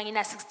ngina-6 noma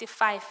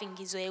ngina-65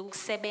 ngizoyeka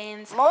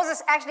ukusebenza.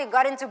 Moses actually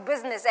got into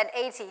business at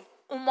 80.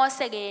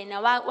 uMose-ke yena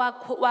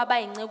waba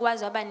yinceku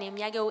waze waba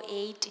neminyaka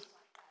ewu-80.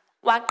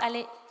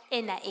 Waqale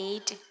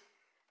ena-80.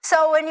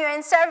 So when you're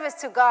in service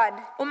to God,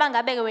 Uma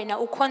ngabe-ke wena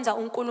ukhonza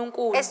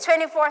uNkulunkulu, it's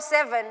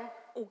 24/7.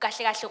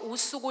 kahle kahle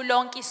usuku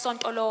lonke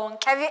isonto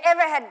lonke. Have you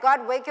ever had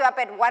God wake you up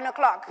at 1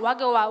 o'clock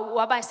Wake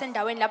waba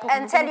sendaweni lapho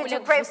and tell you to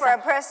pray for a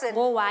person?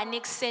 ngo-1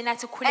 ekuseni athi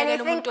And you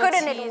khulekela think, umuntu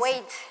couldn't it othize.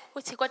 wait?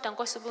 Uthi kodwa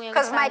Nkosi ubuye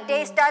Because my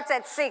day ngisalinde. starts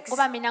at 6.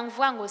 Ngoba mina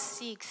ngivuka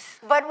ngo-6.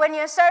 But when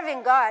you're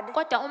serving God,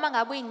 Kodwa uma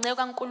ngabe uyinceku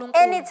kaNkulunkulu,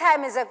 any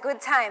time is a good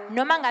time.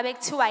 noma ngabe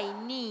kuthiwa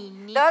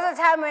yinini, There was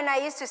a time when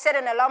I used to set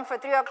an alarm for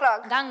 3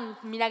 o'clock.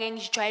 mina-ke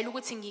ngijwayele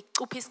ukuthi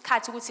ngicuphe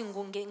isikhathi ukuthi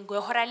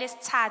ngehora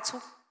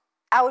lesithathu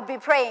I would be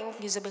praying,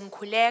 ngizobe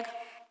ngikhuleka.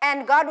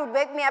 and God would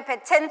wake me up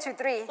at 10 to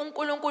 3.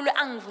 uNkulunkulu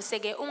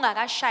angivuseke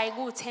ungakashayi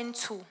ku-10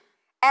 to.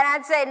 And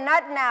I'd say,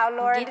 not now,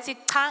 Lord. Ngithi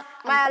cha,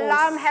 My Nkosi,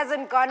 alarm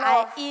hasn't gone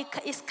off.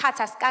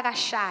 isikhathi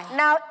asikakashayi.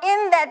 Now,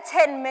 in that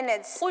 10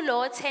 minutes,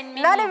 Kulo 10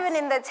 not minutes,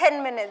 even in the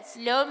 10 minutes,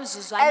 leyo a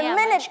mzuzwane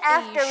minute yamanje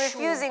after eyishumi.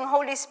 refusing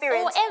Holy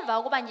Spirit, Emva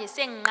kokuba nje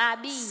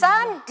senginqabile,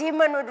 some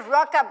demon would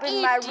rock up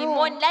in my room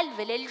idimoni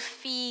lalivele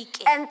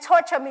lifike and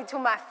torture me to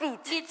my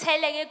feet.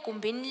 litheleke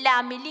egumbini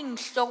lami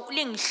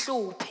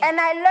lingihluphe. And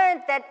I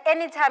learned that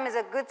any time is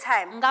a good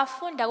time.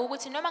 Ngafunda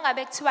ukuthi noma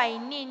ngabe kuthiwa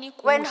yinini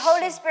When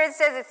Holy kuhle. Spirit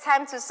says it's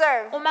time to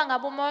serve, Uma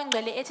ngabe umoya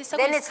ongcwele ethi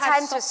Then it's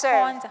time sekuyisikhathi to serve.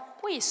 sokukhonza,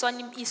 isona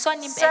impela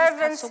isikhathi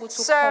servants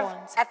sokuthi serve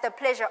ukhonze. at the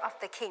pleasure of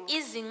the King.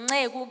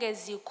 Izinceku-ke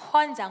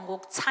zikhonza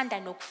ngokuthanda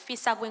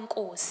nokufisa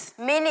kwenkosi.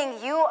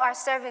 Meaning you are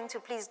serving to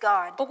please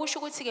God, Okusho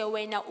ukuthi-ke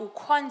wena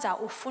ukhonza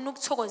ufuna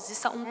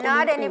ukuthokozisa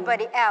not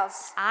anybody uNkulunkulu.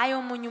 else. Hhayi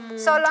omunye umuntu.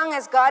 So long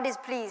as God is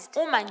pleased.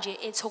 Uma nje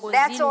That's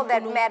ethokozile all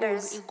that uNkulunkulu,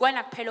 matters.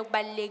 ikona kuphela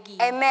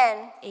okubalulekile.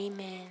 Amen.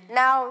 Amen.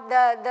 Now,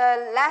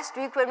 the last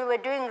week when we were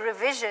doing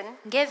revision,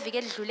 Ngeviki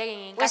elidluleke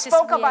we ngenkathi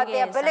spoke about the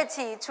sibuyekeza,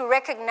 ability to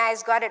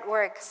recognize God at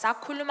work.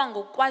 sakhuluma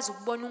ngokukwazi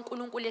ukubona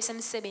uNkulunkulu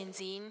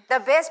esemsebenzini. The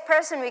best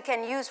person we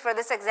can use for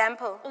this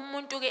example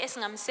Umuntu-ke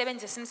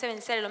esingamsebenzisa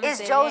simsebenzisele lo is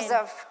mzekelo,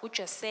 Joseph.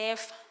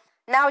 uJosefa.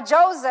 Now,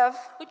 Joseph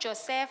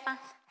uJosefa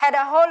had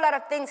a whole lot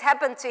of things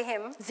happen to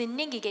him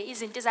ziningi-ke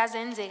izinto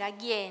ezazenzeka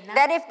kuyena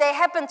that if they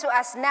happen to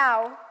us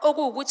now,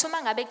 okuwukuthi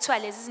uma ngabe kuthiwa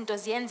lezi zinto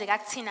ziyenzeka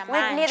kuthina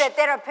we'd need a manje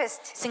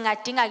therapist.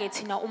 singadinga-ke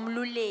thina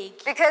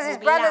umluleki Because his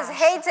brothers wokulashwa.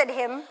 hated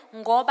him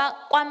Ngoba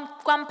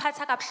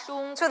kwamphatha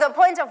kabuhlungu to the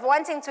point of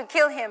wanting to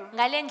kill him.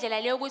 ngale ndlela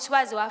leyo ukuthi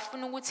waze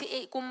wafuna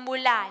ukuthi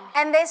kumbulale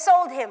And they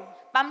sold him.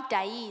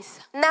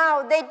 bamdayisa.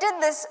 Now, they did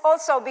this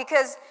also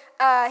because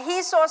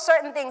he saw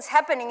certain things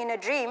happening in a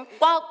dream.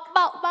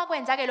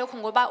 Bakwenza ke lokho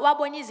ngoba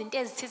wabona izinto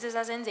ezithize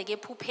zazenzeka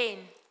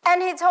ephupheni. And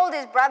he told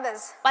his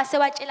brothers, Base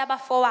watshela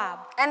abafowabo.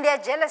 and their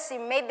jealousy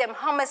made them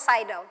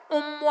homicidal.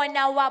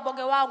 Umona wabo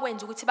ke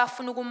wakwenza ukuthi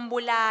bafuna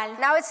ukumbulala.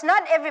 Now, it's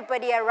not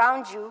everybody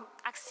around you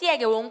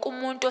Akusiyeke wonke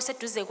umuntu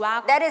oseduze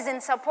kwakho that is in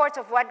support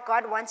of what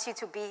God wants you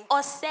to be.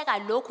 oseka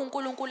lokhu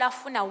uNkulunkulu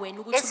afuna wena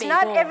ukuthi It's ube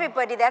not yikona.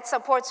 everybody that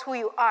supports who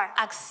you are.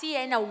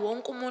 Akusiyena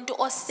wonke umuntu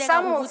oseka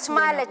Some will ukuthi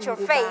smile wena at your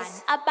ungubani.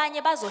 face.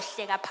 Abanye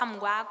bazohleka phambi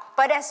kwakho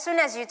But as soon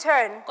as you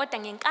turn, kodwa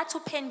ngenkathi they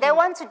uphendula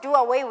want to do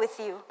away with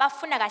you.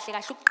 bafuna kahle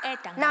kahle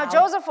ukuqeda Now, ngawe.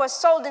 Joseph was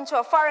sold into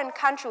a foreign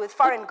country with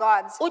foreign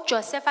gods,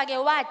 uJosepha ke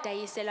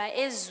wadayiselwa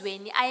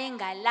ezweni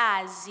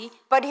ayengalazi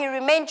but he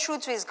remained true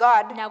to his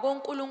God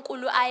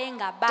nakoNkulunkulu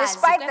ayengabazi.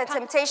 despite the Kepha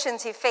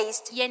temptations he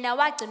faced. yena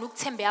wagcina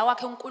ukuthembeka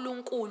kwakhe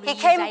uNkulunkulu He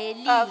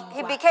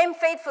yize became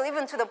faithful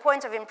even to the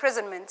point of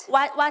imprisonment.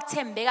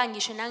 wathembeka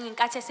ngisho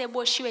nangenkathi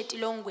eseboshiwe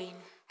etilongweni.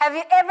 Have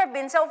you ever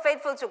been so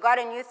faithful to God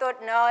and you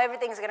thought, no,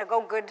 everything's going to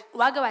go good?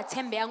 Wake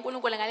wathembeka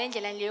uNkulunkulu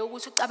ngalendlela leyo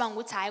ukuthi ucabanga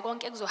ukuthi hayi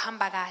konke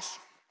kuzohamba kahle.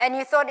 And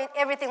you thought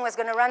everything was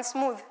going to run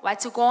smooth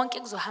Wathi konke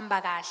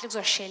kuzohamba kahle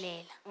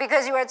kuzoshelela.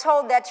 because you were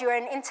told that you're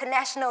an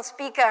international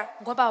speaker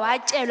Ngoba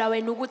watshelwa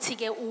wena ukuthi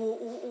ke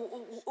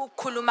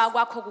ukukhuluma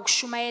kwakho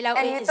kukushumayela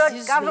and you thought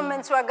ezizweni.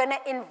 governments were going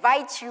to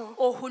invite you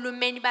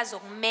Ohulumeni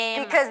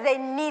bazokumema because they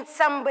need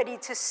somebody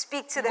to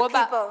speak to the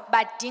ngoba people.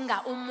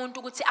 badinga umuntu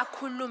ukuthi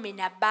akhulume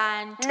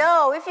nabantu.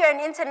 No, if you're an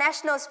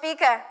international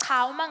speaker,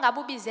 Cha uma ngabe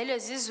ubizelwe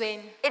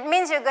ezizweni it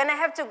means you're going to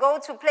have to go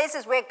to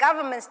places where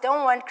governments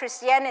don't want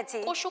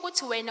Christianity. kusho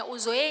ukuthi wena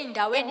uzoye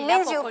endaweni It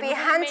means lapho you'll khona be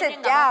uhulumeni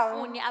hunted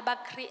down. engabafuni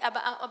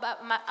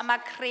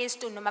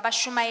amaKristu noma It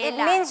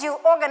abashumayelayo. means you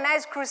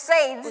organize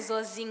crusades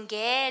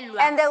Uzozingelwa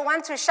and they'll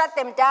want to shut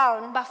them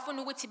down.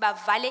 bafuna ukuthi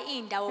bavale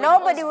indawo.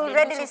 Nobody will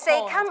readily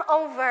say, come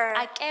over.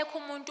 Akekho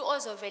umuntu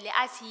ozovele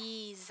athi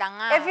yiza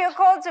If ngapha. you're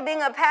called to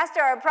being a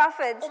pastor or a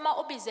prophet, Uma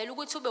ubizela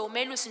ukuthi ube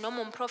umelusi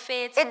noma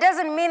umprofeti it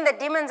doesn't mean the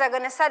demons are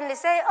going to suddenly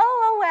say,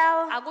 oh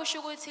well. akusho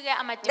ukuthi ke There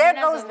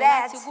amademoni goes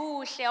azovela athi that.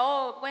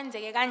 kuhle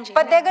kwenzeke kanje.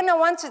 But they're going to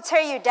want to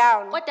tear you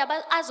down.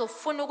 Kodwa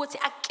azofuna ukuthi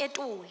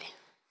aketule.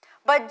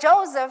 But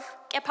Joseph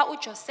Kepha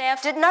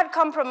uJoseph did not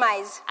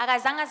compromise.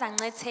 akazange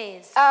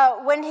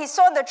azancetheza. When he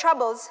saw the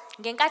troubles,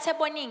 Ngenkathi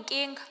ebona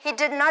inkinga he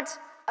did not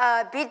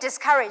be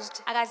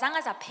discouraged. akazange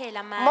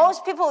azaphela amandla.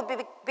 Most people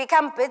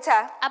become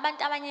bitter,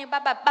 Abantu abanye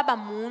baba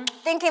muncu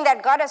thinking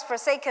that God has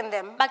forsaken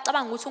them.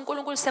 bacabanga ukuthi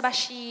uNkulunkulu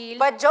sebashiyile.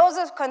 But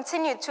Joseph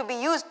continued to be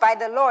used by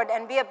the Lord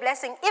and be a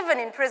blessing even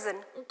in prison.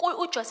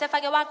 uJoseph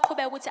ake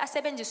waqhubeka ukuthi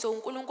asebenziswe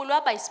uNkulunkulu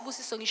waba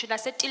isibusiso ngisho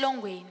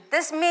nasetilongweni.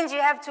 This means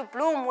you have to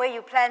bloom where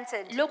you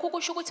planted. Lokhu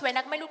kusho ukuthi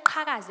wena kumele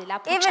uqhakaze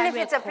lapho Even if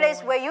utshalwe it's a place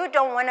khona. where you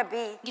don't want to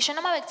be, Ngisho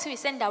noma bekuthiwa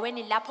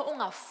isendaweni lapho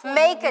ungafuni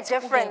Make a ukuthi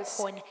ube difference.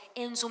 khona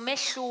enza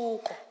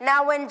umehluko.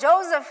 Now, when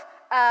Joseph,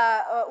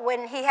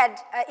 when he had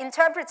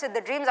interpreted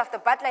the dreams of the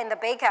butler and the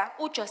baker,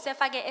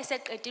 uJoseph ake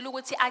eseqedile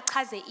ukuthi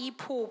achaze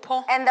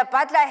iphupho and the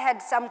butler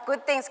had some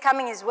good things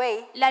coming his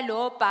way,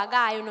 lalo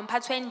bhakayo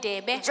nomphathi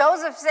wendebe.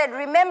 Joseph said,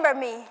 remember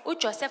me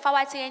uJoseph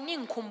wathi ke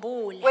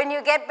ningikhumbule when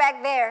you get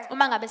back there.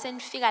 uma ngabe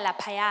senifika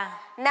laphaya.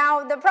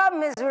 Now, the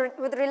problem is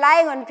with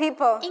relying on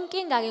people,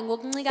 Inkinga ke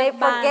ngokuncika they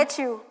kubantu forget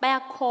you.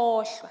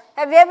 bayakhohlwa.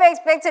 Have you ever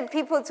expected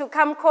people to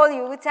come call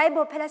you? Uthi, "Hayi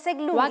bo, phela Wake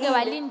sekulungile."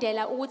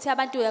 walindela ukuthi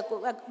abantu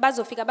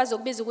bazofika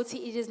bazokubiza ukuthi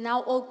it is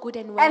now all good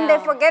and And they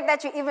well. forget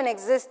that you even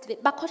exist.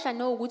 Bakhohlwa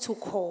no ukuthi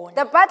ukhona.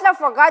 The butler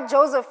forgot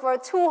Joseph for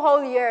 2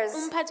 whole years,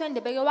 Umphathi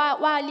wendebe ke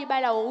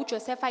walibala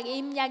uJoseph ke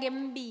iminyaka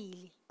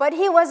emibili. but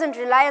he wasn't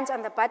reliant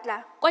on the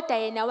butler. Kodwa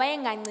yena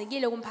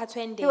wayengancikile kumphathi He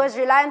wendebe. was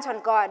reliant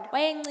on God.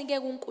 Wayencike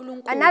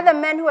kuNkulunkulu. Another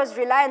man who was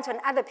reliant on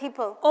other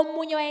people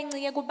Omunye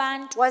wayencike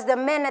kubantu. was the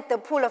man at the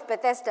pool of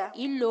Bethesda.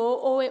 Ilo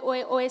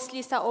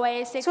owesilisa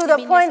To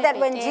the point that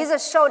when owayesekhibini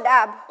Jesus showed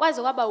up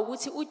kwaze kwaba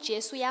ukuthi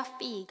uJesu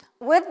uyafika.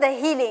 with the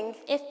healing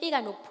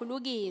Efika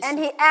nokuphulukiswa. and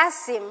he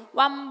asked him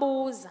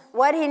Wambuza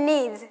what he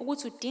needs,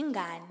 ukuthi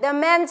udingani. the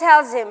man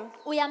tells him,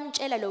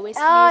 Uyamtshela lo "Oh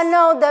wesilisa.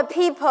 no, the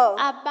people.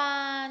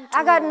 Abantu.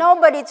 I got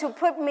nobody to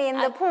put me in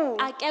the pool."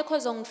 Akekho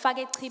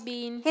ozongifaka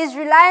echibini. His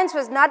reliance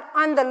was not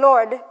on the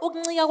Lord,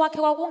 Ukuncika kwakhe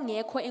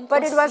kwakungekho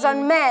but it was on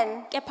enkosini.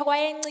 men. Kepha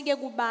kwayencike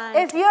kubantu.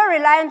 If you're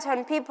reliant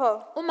on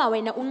people, Uma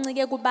wena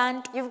uncike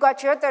kubantu, you've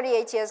got your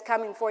 38 years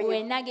coming for you.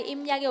 wena ke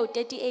iminyaka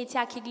ewu38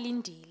 yakhe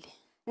ikulindile.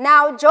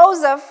 Now,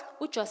 Joseph,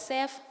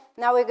 uJoseph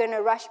now we're going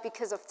to rush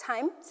because of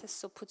time.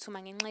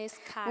 sesizophuthuma ngenxa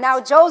yesikhathi. Now,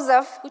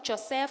 Joseph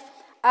uJoseph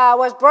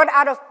was brought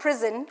out of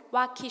prison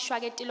wakhishwa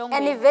ke and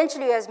etilongweni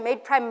eventually was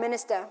made prime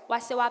minister.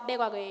 wase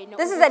wabekwa ke yena.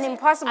 This is ukuthi an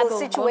impossible abe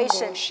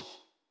situation. ungqongqoshe.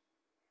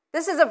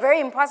 This is a very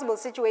impossible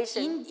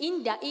situation.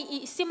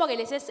 Isimo ke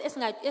lesi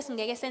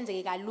esingeke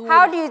senzeke How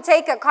kalula. do you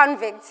take a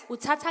convict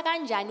Uthatha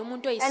kanjani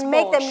umuntu and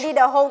make them oyisiboshwa lead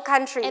a whole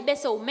country?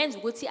 ebese umenza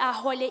ukuthi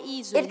ahole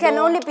izwe It can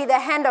lonke. only be the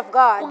hand of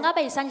God.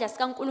 Kungaba isandla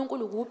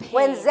sikaNkulunkulu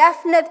When kuphela.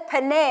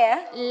 Zephnath-Paneah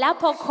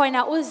Lapho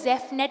khona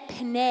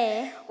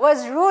uZephnath-Paneah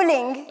was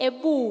ruling,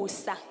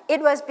 ebusa.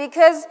 it was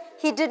because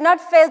he did not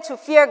fail to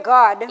fear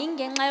God.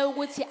 ingenxa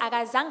yokuthi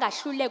akazange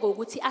ahluleke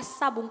ukuthi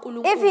asabe If he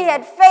uNkulunkulu.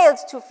 had failed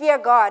to fear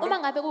God, Uma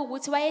ngabe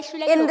kuwukuthi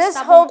wayehluleke in this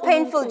ukusaba whole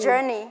painful uNkulunkulu,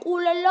 journey,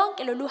 kulo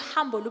lonke lolu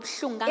hambo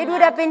lubuhlungu it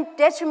would have kangaka, been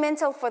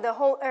detrimental for the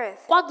whole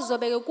earth.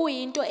 kwakuzobe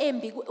kuyinto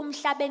embi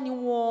umhlabeni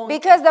wonke.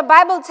 Because the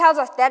Bible tells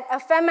us that a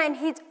famine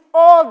hits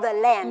all the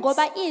lands.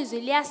 Ngoba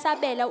izwi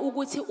liyasabela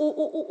ukuthi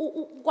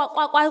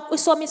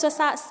isomiso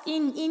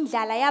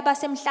indlala yaba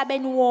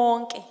semhlabeni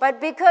wonke. But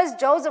because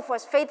Joseph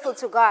was faithful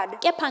to God,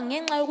 Kepha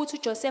ngenxa yokuthi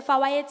uJosefa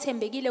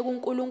wayethembekile he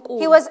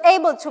kuNkulunkulu, was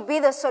able to be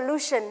the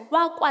solution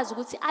wakwazi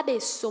ukuthi abe to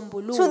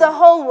isisombululo the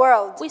whole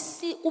world.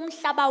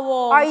 umhlaba Are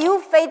wonke. you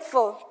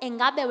faithful?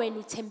 Engabe wena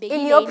In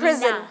uthembekile your yini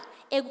prison? na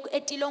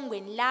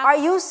etilongweni Are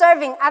lakho? you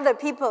serving other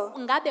people?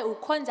 Ngabe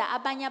ukhonza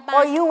abanye Or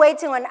are abantu you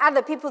waiting on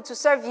other people to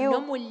serve you?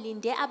 noma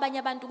ulinde abanye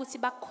abantu ukuthi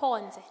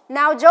bakhonze?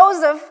 Now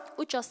Joseph,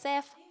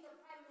 uJoseph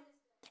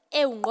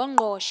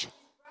ungqongqoshe,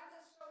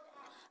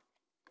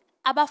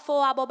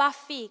 abafowabo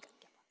bafika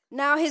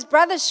now his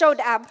brothers showed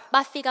up.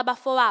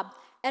 abafowabo,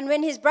 And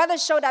when his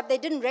brothers showed up, they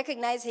didn't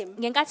recognize him.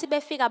 ngenkathi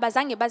befika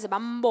abazange baze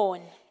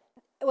bambone,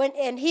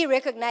 And he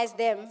recognized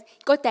them.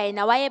 kodwa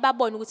yena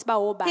wayebabona ukuthi He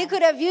bawobani.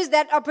 could have used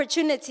that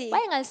opportunity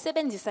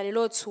Wayengalisebenzisa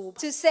lelo thuba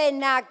to say,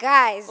 nah,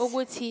 guys,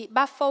 ukuthi I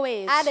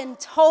bafowethu, done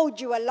told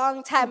you a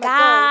long time ago.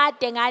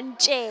 kade I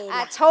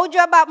nganitshela told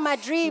you about my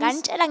dreams.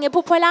 nganitshela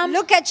ngephupho lami.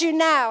 Look at you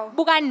now.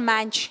 Bukani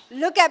manje,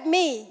 Look at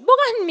me.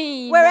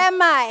 bukani Where mina,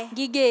 am I?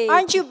 ngikephi?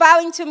 Aren't you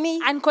bowing to me?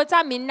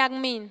 Anikhotha mina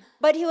nakumina.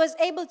 But he was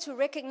able to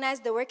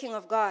recognize the working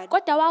of God.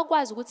 Kodwa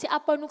wakwazi ukuthi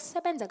abone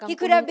ukusebenza He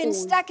could have been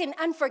kaNkulunkulu. stuck in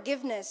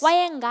unforgiveness.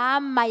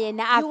 Wayengama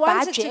yena You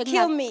wanted abhajwe to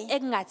kill me, my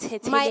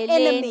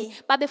ekungathetheleleni, enemy.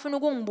 babefuna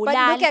But look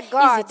ukungibulala at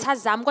God. izitha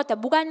zami, kodwa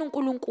bukani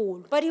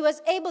uNkulunkulu. But he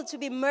was able to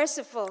be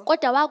merciful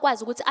Kodwa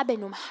wakwazi ukuthi abe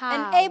and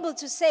nomhawu, able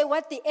to say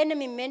what the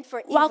enemy meant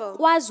for evil.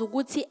 wakwazi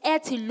ukuthi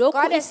ethi lokhu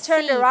God has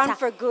turned around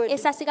for esitha good.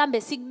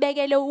 esasikambe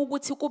sikubekele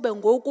ukuthi kube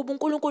ngokubi,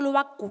 uNkulunkulu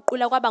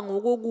wakuguqula kwaba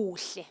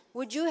ngokokuhle.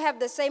 Would you have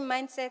the same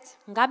mindset?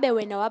 Ngabe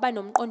wena waba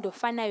nomqondo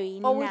ofanayo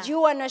yini Or na? would you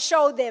want to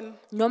show them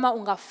Noma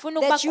ungafuna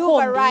that you've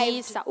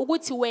ukubakhombisa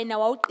ukuthi wena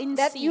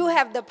that you wawuqinisile,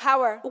 have the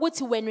power?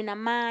 ukuthi wena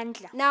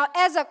unamandla. Now,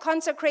 as a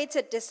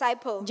consecrated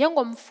disciple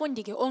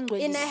Njengomfundi ke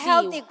in a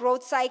healthy ongcwelisiwe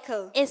growth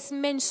cycle,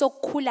 esimeni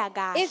sokukhula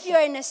if kahle,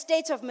 you're in a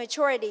state of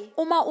maturity,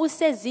 uma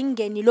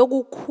usezingeni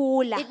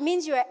lokukhula, it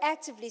means you are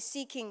actively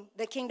seeking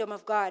the kingdom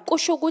of God.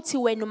 kusho ukuthi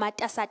wena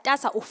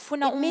umatasatasa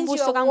ufuna It means you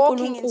umbuso are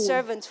walking in kaNkulunkulu,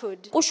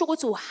 servanthood. kusho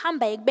ukuthi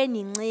uhamba ekubeni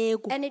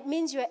inceku, And it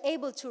means you are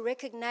able to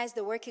recognize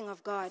the working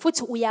of God.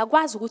 futhi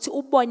uyakwazi ukuthi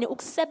ubone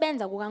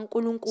ukusebenza So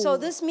kukaNkulunkulu.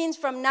 this means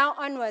from now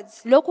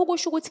onwards, Lokhu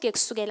kusho ukuthi ke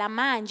kusukela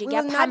manje we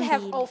will not have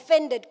kuyaphambili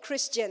offended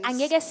Christians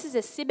angeke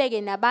size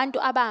sibeke nabantu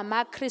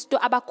abangamaKristu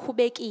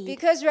abakhubekile,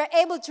 because we are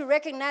able to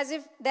recognize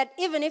that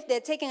even if they're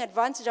taking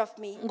advantage of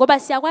me, ngoba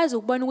siyakwazi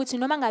ukubona ukuthi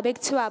noma ngabe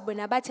kuthiwa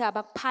bona bathi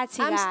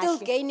abakuphathi I'm still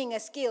kahle, gaining a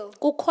skill.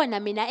 kukhona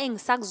mina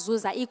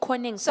engisakuzuza,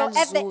 ikhono So at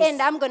the end,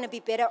 engisakuzuza, I'm going to be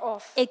better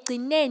off.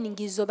 egcineni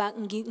ngizoba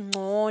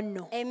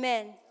ngingcono.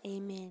 Amen.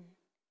 Amen.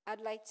 I'd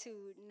like to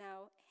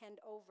now hand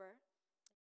over